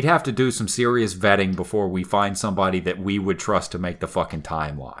 we'd have to do some serious vetting before we find somebody that we would trust to make the fucking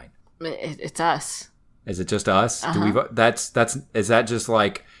timeline. It's us. Is it just us? Uh-huh. Do we? Is that just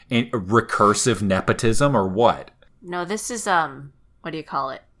like recursive nepotism or what? No, this is what do you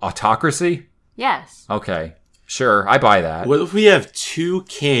call it? Autocracy? Yes. Okay, sure, I buy that. What if we have two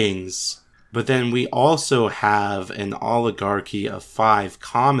kings, but then we also have an oligarchy of 5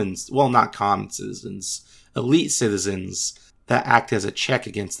 not common citizens, elite citizens that act as a check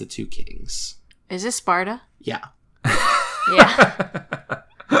against the 2 kings? Is this Sparta? Yeah. Yeah.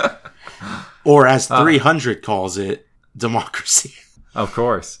 Or as 300 calls it, democracy. Of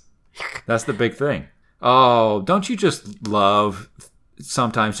course. That's the big thing. Oh, don't you just love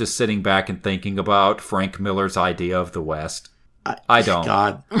sometimes just sitting back and thinking about Frank Miller's idea of the West? I don't.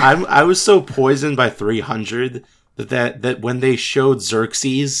 God, I was so poisoned by 300 that when they showed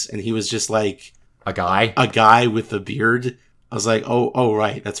Xerxes and he was just like a guy with a beard, I was like, oh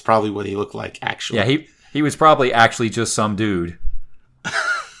right, that's probably what he looked like actually. Yeah, he was probably actually just some dude.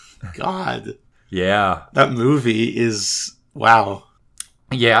 God. Yeah. That movie is wow.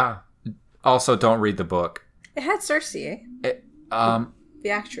 Yeah. Also, don't read the book. It had Cersei, the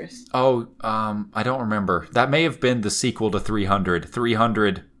actress. Oh, I don't remember. That may have been the sequel to 300.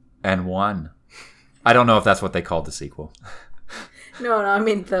 301. I don't know if that's what they called the sequel. No, I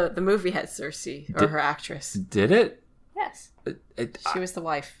mean the movie had Cersei, or her actress. Did it? Yes. She was the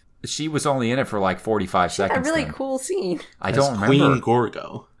wife. She was only in it for like 45 seconds. A really then. cool scene. I don't remember. Queen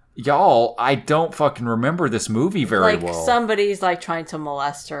Gorgo. Y'all, I don't fucking remember this movie very like well. Somebody's like trying to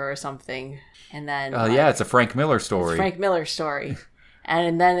molest her or something, and then yeah, it's a Frank Miller story. Frank Miller story,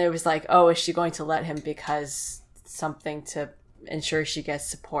 and then it was like, oh, is she going to let him because something to ensure she gets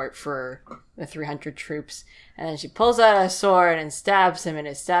support for the 300 troops? And then she pulls out a sword and stabs him, and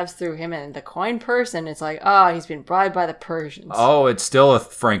it stabs through him and the coin purse, and it's like, oh, he's been bribed by the Persians. Oh, it's still a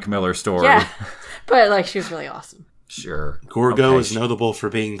Frank Miller story. Yeah, but like she was really awesome. Sure. Gorgo is notable for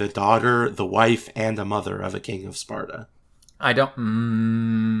being the daughter, the wife, and a mother of a king of Sparta. I don't...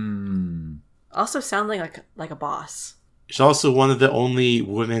 Also sounding like a boss. She's also one of the only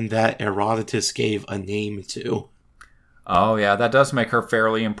women that Herodotus gave a name to. Oh, yeah, that does make her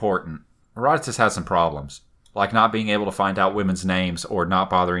fairly important. Herodotus has some problems, like not being able to find out women's names or not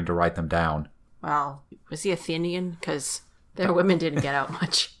bothering to write them down. Wow. Was he Athenian? Because their women didn't get out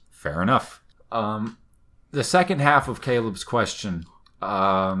much. Fair enough. The second half of Caleb's question,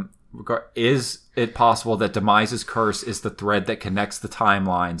 Is it possible that Demise's curse is the thread that connects the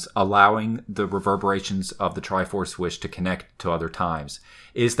timelines, allowing the reverberations of the Triforce wish to connect to other times?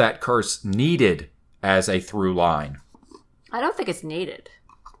 Is that curse needed as a through line? I don't think it's needed.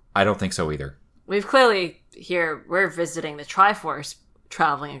 I don't think so either. We've clearly we're visiting the Triforce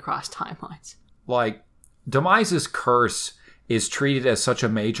traveling across timelines. Like, Demise's curse is treated as such a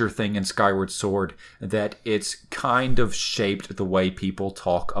major thing in Skyward Sword that it's kind of shaped the way people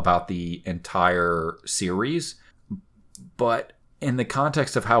talk about the entire series. But in the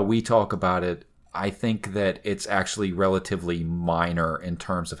context of how we talk about it, I think that it's actually relatively minor in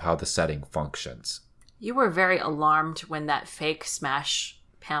terms of how the setting functions. You were very alarmed when that fake Smash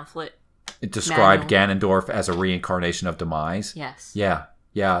pamphlet It described Ganondorf as a reincarnation of Demise. Yes. Yeah.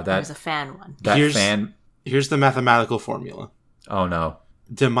 That was a fan one. Here's the mathematical formula. Oh no.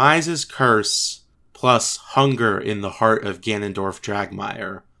 Demise's curse plus hunger in the heart of Ganondorf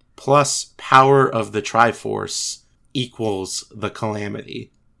Dragmire plus power of the Triforce equals the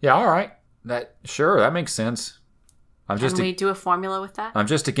calamity. Yeah, all right. That makes sense. Can we do a formula with that? I'm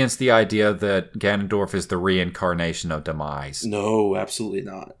just against the idea that Ganondorf is the reincarnation of Demise. No, absolutely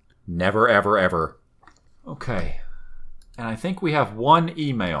not. Never, ever, ever. Okay. And I think we have one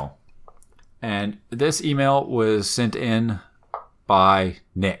email. And this email was sent in by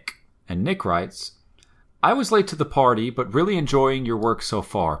Nick. And Nick writes, I was late to the party, but really enjoying your work so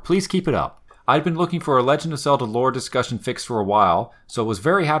far. Please keep it up. I'd been looking for a Legend of Zelda lore discussion fix for a while, so was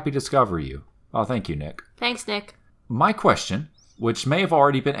very happy to discover you. Oh, thank you, Nick. Thanks, Nick. My question, which may have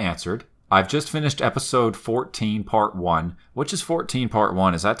already been answered, I've just finished episode 14, part 1. Which is 14, part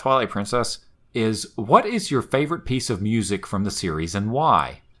 1? Is that Twilight Princess? Is, what is your favorite piece of music from the series and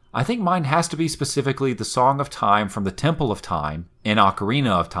why? I think mine has to be specifically the Song of Time from the Temple of Time in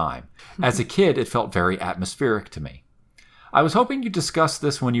Ocarina of Time. As a kid, it felt very atmospheric to me. I was hoping you'd discuss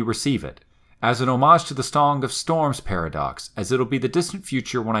this when you receive it, as an homage to the Song of Storms paradox, as it'll be the distant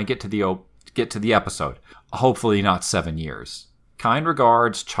future when I get to the episode. Hopefully not 7 years. Kind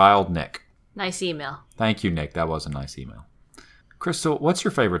regards, Child Nick. Nice email. Thank you, Nick. That was a nice email. Crystal, what's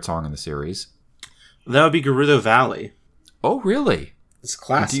your favorite song in the series? That would be Gerudo Valley. Oh, really? It's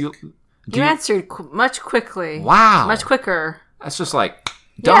classic. You answered much quickly. Wow. Much quicker. That's just like,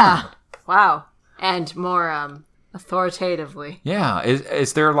 done. Yeah. Wow. And more authoritatively. Yeah.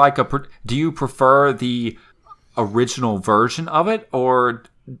 Is there like do you prefer the original version of it, or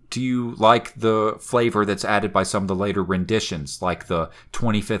do you like the flavor that's added by some of the later renditions, like the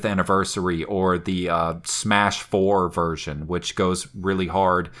 25th anniversary or the Smash 4 version, which goes really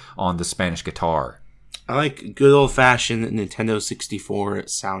hard on the Spanish guitar? I like good old-fashioned Nintendo 64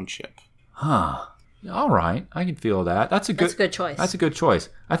 sound chip. Huh. All right. I can feel that. That's a good choice. That's a good choice.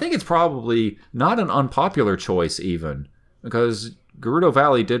 I think it's probably not an unpopular choice even, because Gerudo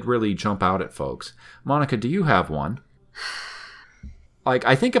Valley did really jump out at folks. Monica, do you have one? Like,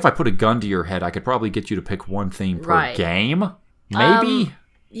 I think if I put a gun to your head, I could probably get you to pick one theme per game. Maybe?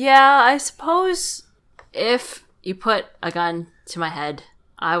 Yeah, I suppose if you put a gun to my head,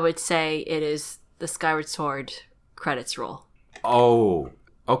 I would say it is the Skyward Sword credits roll. Oh,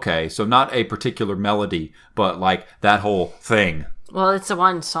 okay. So not a particular melody, but like that whole thing. Well, it's a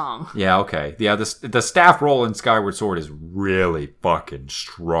one song. Yeah, okay. Yeah, the staff roll in Skyward Sword is really fucking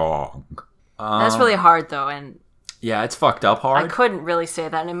strong. That's really hard, though, and yeah, it's fucked up hard. I couldn't really say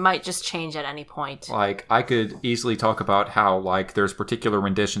that, and it might just change at any point. Like, I could easily talk about how, like, there's particular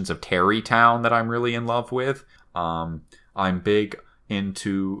renditions of Terrytown that I'm really in love with. I'm big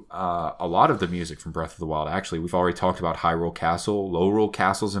into a lot of the music from Breath of the Wild. Actually, we've already talked about Hyrule Castle. Lorule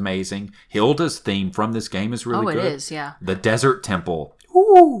Castle's amazing. Hilda's theme from this game is really good. Oh, it is, yeah. The Desert Temple.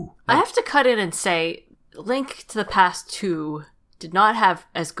 Ooh! I have to cut in and say, Link to the Past 2 did not have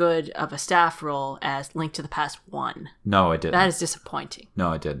as good of a staff roll as Link to the Past 1. No, it didn't. That is disappointing.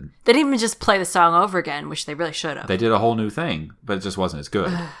 No, it didn't. They didn't even just play the song over again, which they really should have. They did a whole new thing, but it just wasn't as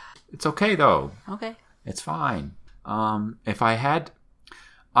good. It's okay, though. Okay. It's fine. I'm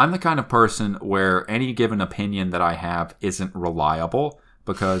the kind of person where any given opinion that I have isn't reliable,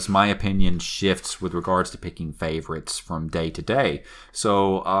 because my opinion shifts with regards to picking favorites from day to day.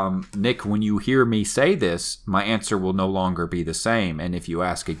 So, Nick, when you hear me say this, my answer will no longer be the same. And if you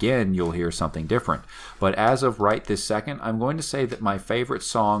ask again, you'll hear something different. But as of right this second, I'm going to say that my favorite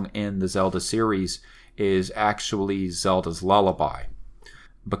song in the Zelda series is actually Zelda's Lullaby,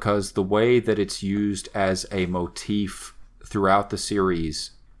 because the way that it's used as a motif throughout the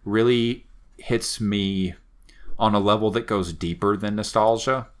series really hits me on a level that goes deeper than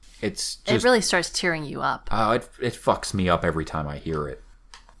nostalgia. It really starts tearing you up. It fucks me up every time I hear it.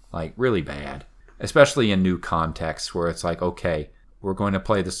 Like, really bad. Especially in new contexts where it's like, okay, we're going to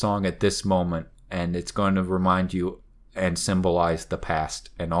play the song at this moment, and it's going to remind you and symbolize the past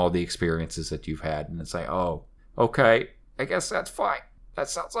and all the experiences that you've had. And it's like, oh, okay, I guess that's fine. That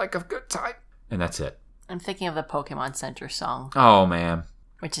sounds like a good time. And that's it. I'm thinking of the Pokemon Center song, Oh, man.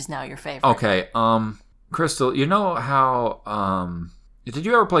 which is now your favorite. Okay, Crystal, you know how, did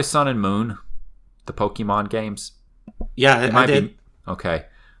you ever play Sun and Moon? The Pokemon games? Yeah, I did. Okay.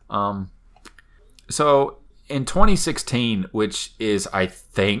 So in 2016, which is, I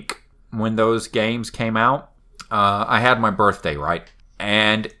think, when those games came out, I had my birthday, right?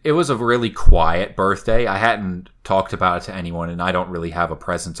 And it was a really quiet birthday. I hadn't talked about it to anyone, and I don't really have a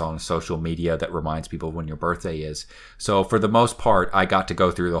presence on social media that reminds people when your birthday is. So for the most part, I got to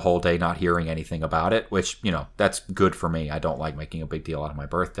go through the whole day not hearing anything about it, which, you know, that's good for me. I don't like making a big deal out of my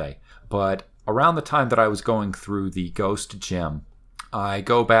birthday. But around the time that I was going through the Ghost Gym, I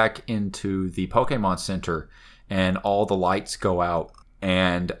go back into the Pokemon Center, and all the lights go out.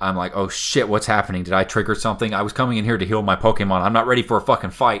 And I'm like, oh shit, what's happening? Did I trigger something? I was coming in here to heal my Pokemon. I'm not ready for a fucking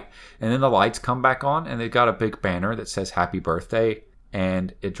fight. And then the lights come back on, and they've got a big banner that says happy birthday.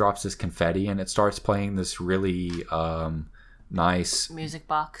 And it drops this confetti, and it starts playing this really nice Music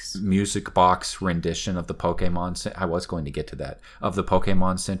box rendition of the Pokemon. I was going to get to that. Of the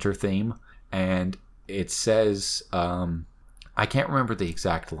Pokemon Center theme. And it says, I can't remember the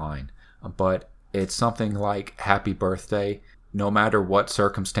exact line, but it's something like happy birthday. No matter what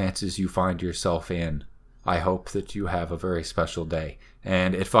circumstances you find yourself in, I hope that you have a very special day.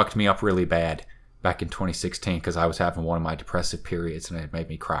 And it fucked me up really bad back in 2016 because I was having one of my depressive periods, and it made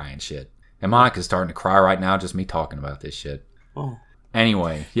me cry and shit. And Monica's starting to cry right now, just me talking about this shit. Oh.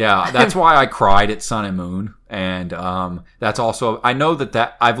 Anyway, yeah, that's why I cried at Sun and Moon. And that's also, I know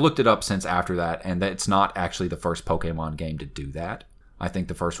that I've looked it up since after that, and that it's not actually the first Pokemon game to do that. I think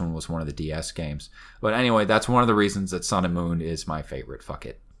the first one was one of the DS games. But anyway, that's one of the reasons that Sun and Moon is my favorite. Fuck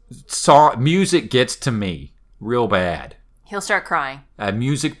it. Music gets to me real bad. He'll start crying.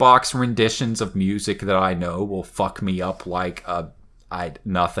 Music box renditions of music that I know will fuck me up like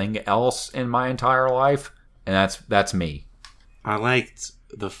nothing else in my entire life. And that's me. I liked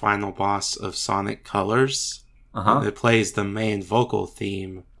the final boss of Sonic Colors. Uh-huh. It plays the main vocal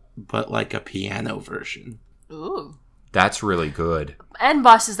theme, but like a piano version. Ooh. That's really good. And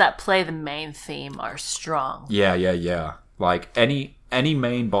bosses that play the main theme are strong. Yeah. Like any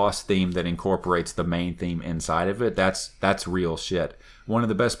main boss theme that incorporates the main theme inside of it, that's real shit. One of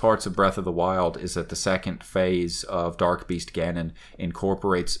the best parts of Breath of the Wild is that the second phase of Dark Beast Ganon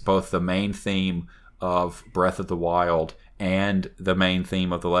incorporates both the main theme of Breath of the Wild and the main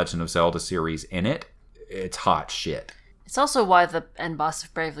theme of the Legend of Zelda series in it. It's hot shit. It's also why the end boss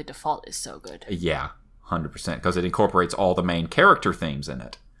of Bravely Default is so good. Yeah. 100%, because it incorporates all the main character themes in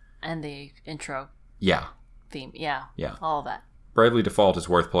it. And the intro Yeah. theme. Yeah. Yeah. All of that. Bravely Default is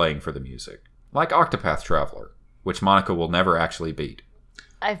worth playing for the music. Like Octopath Traveler, which Monica will never actually beat.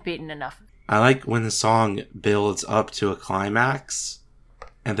 I've beaten enough. I like when the song builds up to a climax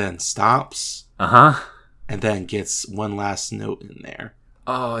and then stops. Uh-huh. And then gets one last note in there.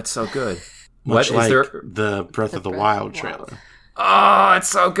 Oh, it's so good. Much What, like is there... the Breath of the Wild trailer. Oh, it's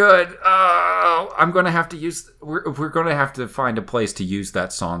so good. Oh, I'm going to have to use... We're going to have to find a place to use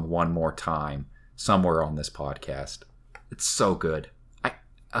that song one more time somewhere on this podcast. It's so good.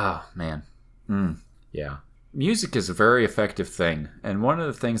 Oh, man. Yeah. Music is a very effective thing. And one of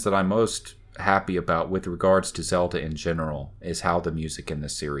the things that I'm most happy about with regards to Zelda in general is how the music in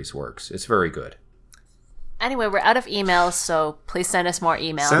this series works. It's very good. Anyway, we're out of emails, so please send us more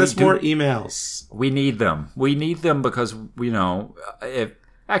emails. Send us more emails. We need them. We need them because, you know,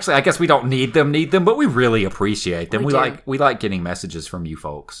 actually, I guess we don't need them, but we really appreciate them. We like getting messages from you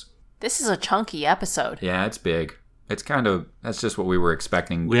folks. This is a chunky episode. Yeah, it's big. It's kind of, that's just what we were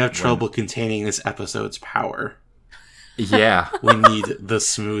expecting. We have trouble containing this episode's power. Yeah. We need the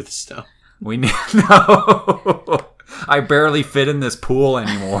smooth stuff. No. I barely fit in this pool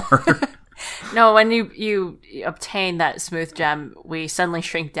anymore. No, when you obtain that smooth gem, we suddenly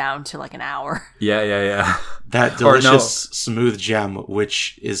shrink down to like an hour. Yeah. That delicious smooth gem,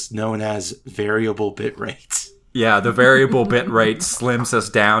 which is known as variable bitrate. Yeah, the variable bitrate slims us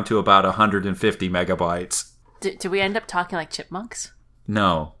down to about 150 megabytes. Do we end up talking like chipmunks?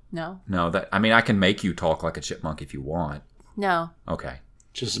 No. No? No, I can make you talk like a chipmunk if you want. No. Okay.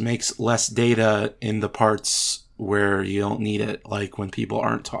 Just makes less data in the parts where you don't need it, like when people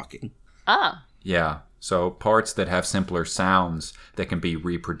aren't talking. Ah. Yeah, so parts that have simpler sounds that can be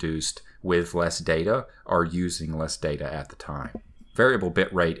reproduced with less data are using less data at the time. Variable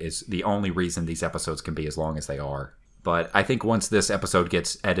bitrate is the only reason these episodes can be as long as they are. But I think once this episode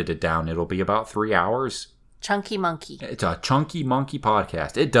gets edited down, it'll be about 3 hours. Chunky Monkey. It's a Chunky Monkey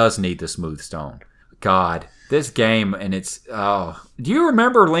podcast. It does need the smooth stone. God, this game and it's... Oh. Do you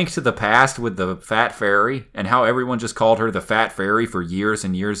remember Link to the Past with the Fat Fairy and how everyone just called her the Fat Fairy for years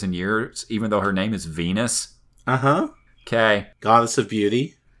and years and years, even though her name is Venus? Uh-huh. Okay. Goddess of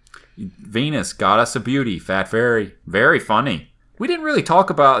Beauty. Venus, Goddess of Beauty, Fat Fairy. Very funny. We didn't really talk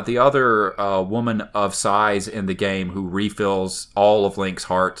about the other woman of size in the game who refills all of Link's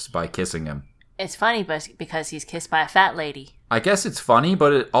hearts by kissing him. It's funny because he's kissed by a fat lady. I guess it's funny,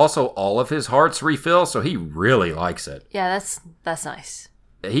 but it also all of his hearts refill, so he really likes it. Yeah, that's nice.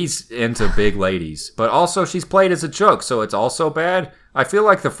 He's into big ladies, but also she's played as a joke, so it's also bad. I feel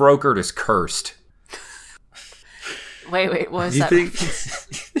like the Frokert is cursed. Wait, what was Do you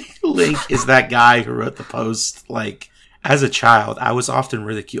think Link is that guy who wrote the post, like, as a child, I was often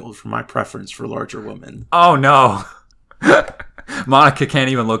ridiculed for my preference for larger women. Oh, no. Monica can't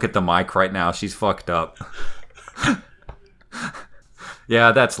even look at the mic right now. She's fucked up.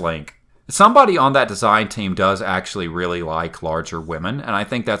 Yeah, that's Link. Somebody on that design team does actually really like larger women, and I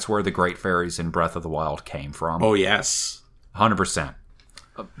think that's where the Great Fairies in Breath of the Wild came from. Oh, yes. 100%.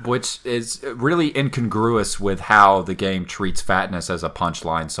 Which is really incongruous with how the game treats fatness as a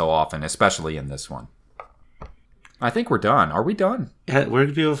punchline so often, especially in this one. I think we're done. Are we done? Yeah, where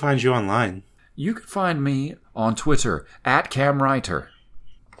can people find you online? You can find me on Twitter, @CamWriter.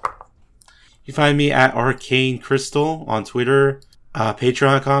 You find me at Arcane Crystal on Twitter,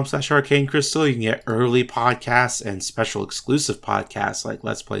 patreon.com/Arcane Crystal. You can get early podcasts and special exclusive podcasts like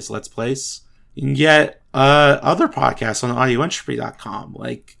Let's Plays. You can get other podcasts on audioentropy.com,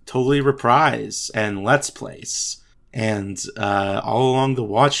 like Totally Reprise and Let's Plays, and All Along the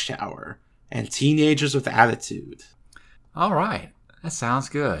Watchtower, and Teenagers with Attitude. All right. That sounds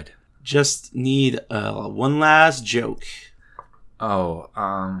good. Just need one last joke. Oh,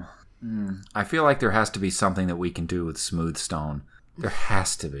 I feel like there has to be something that we can do with Smooth Stone. There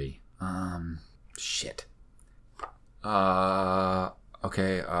has to be. Shit.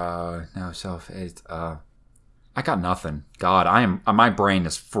 Okay, no, I got nothing. God, my brain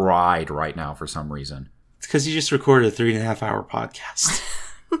is fried right now for some reason. It's because you just recorded a 3.5-hour podcast.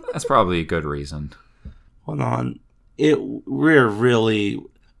 That's probably a good reason. Hold on.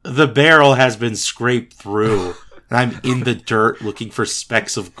 The barrel has been scraped through, and I'm in the dirt looking for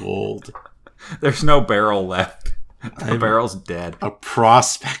specks of gold. There's no barrel left. The barrel's dead. A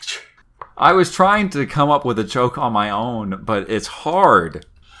prospector. I was trying to come up with a joke on my own, but it's hard.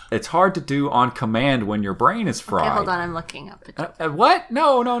 It's hard to do on command when your brain is fried. Okay, hold on, I'm looking up a joke. What?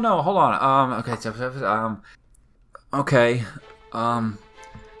 No, hold on. Okay.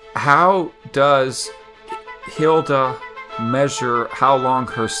 How does Hilda measure how long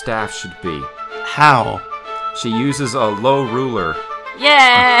her staff should be? How? She uses a low ruler.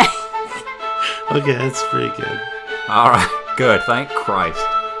 Yay! Okay, that's pretty good. All right, good. Thank Christ.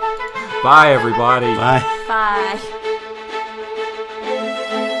 Bye, everybody. Bye. Bye.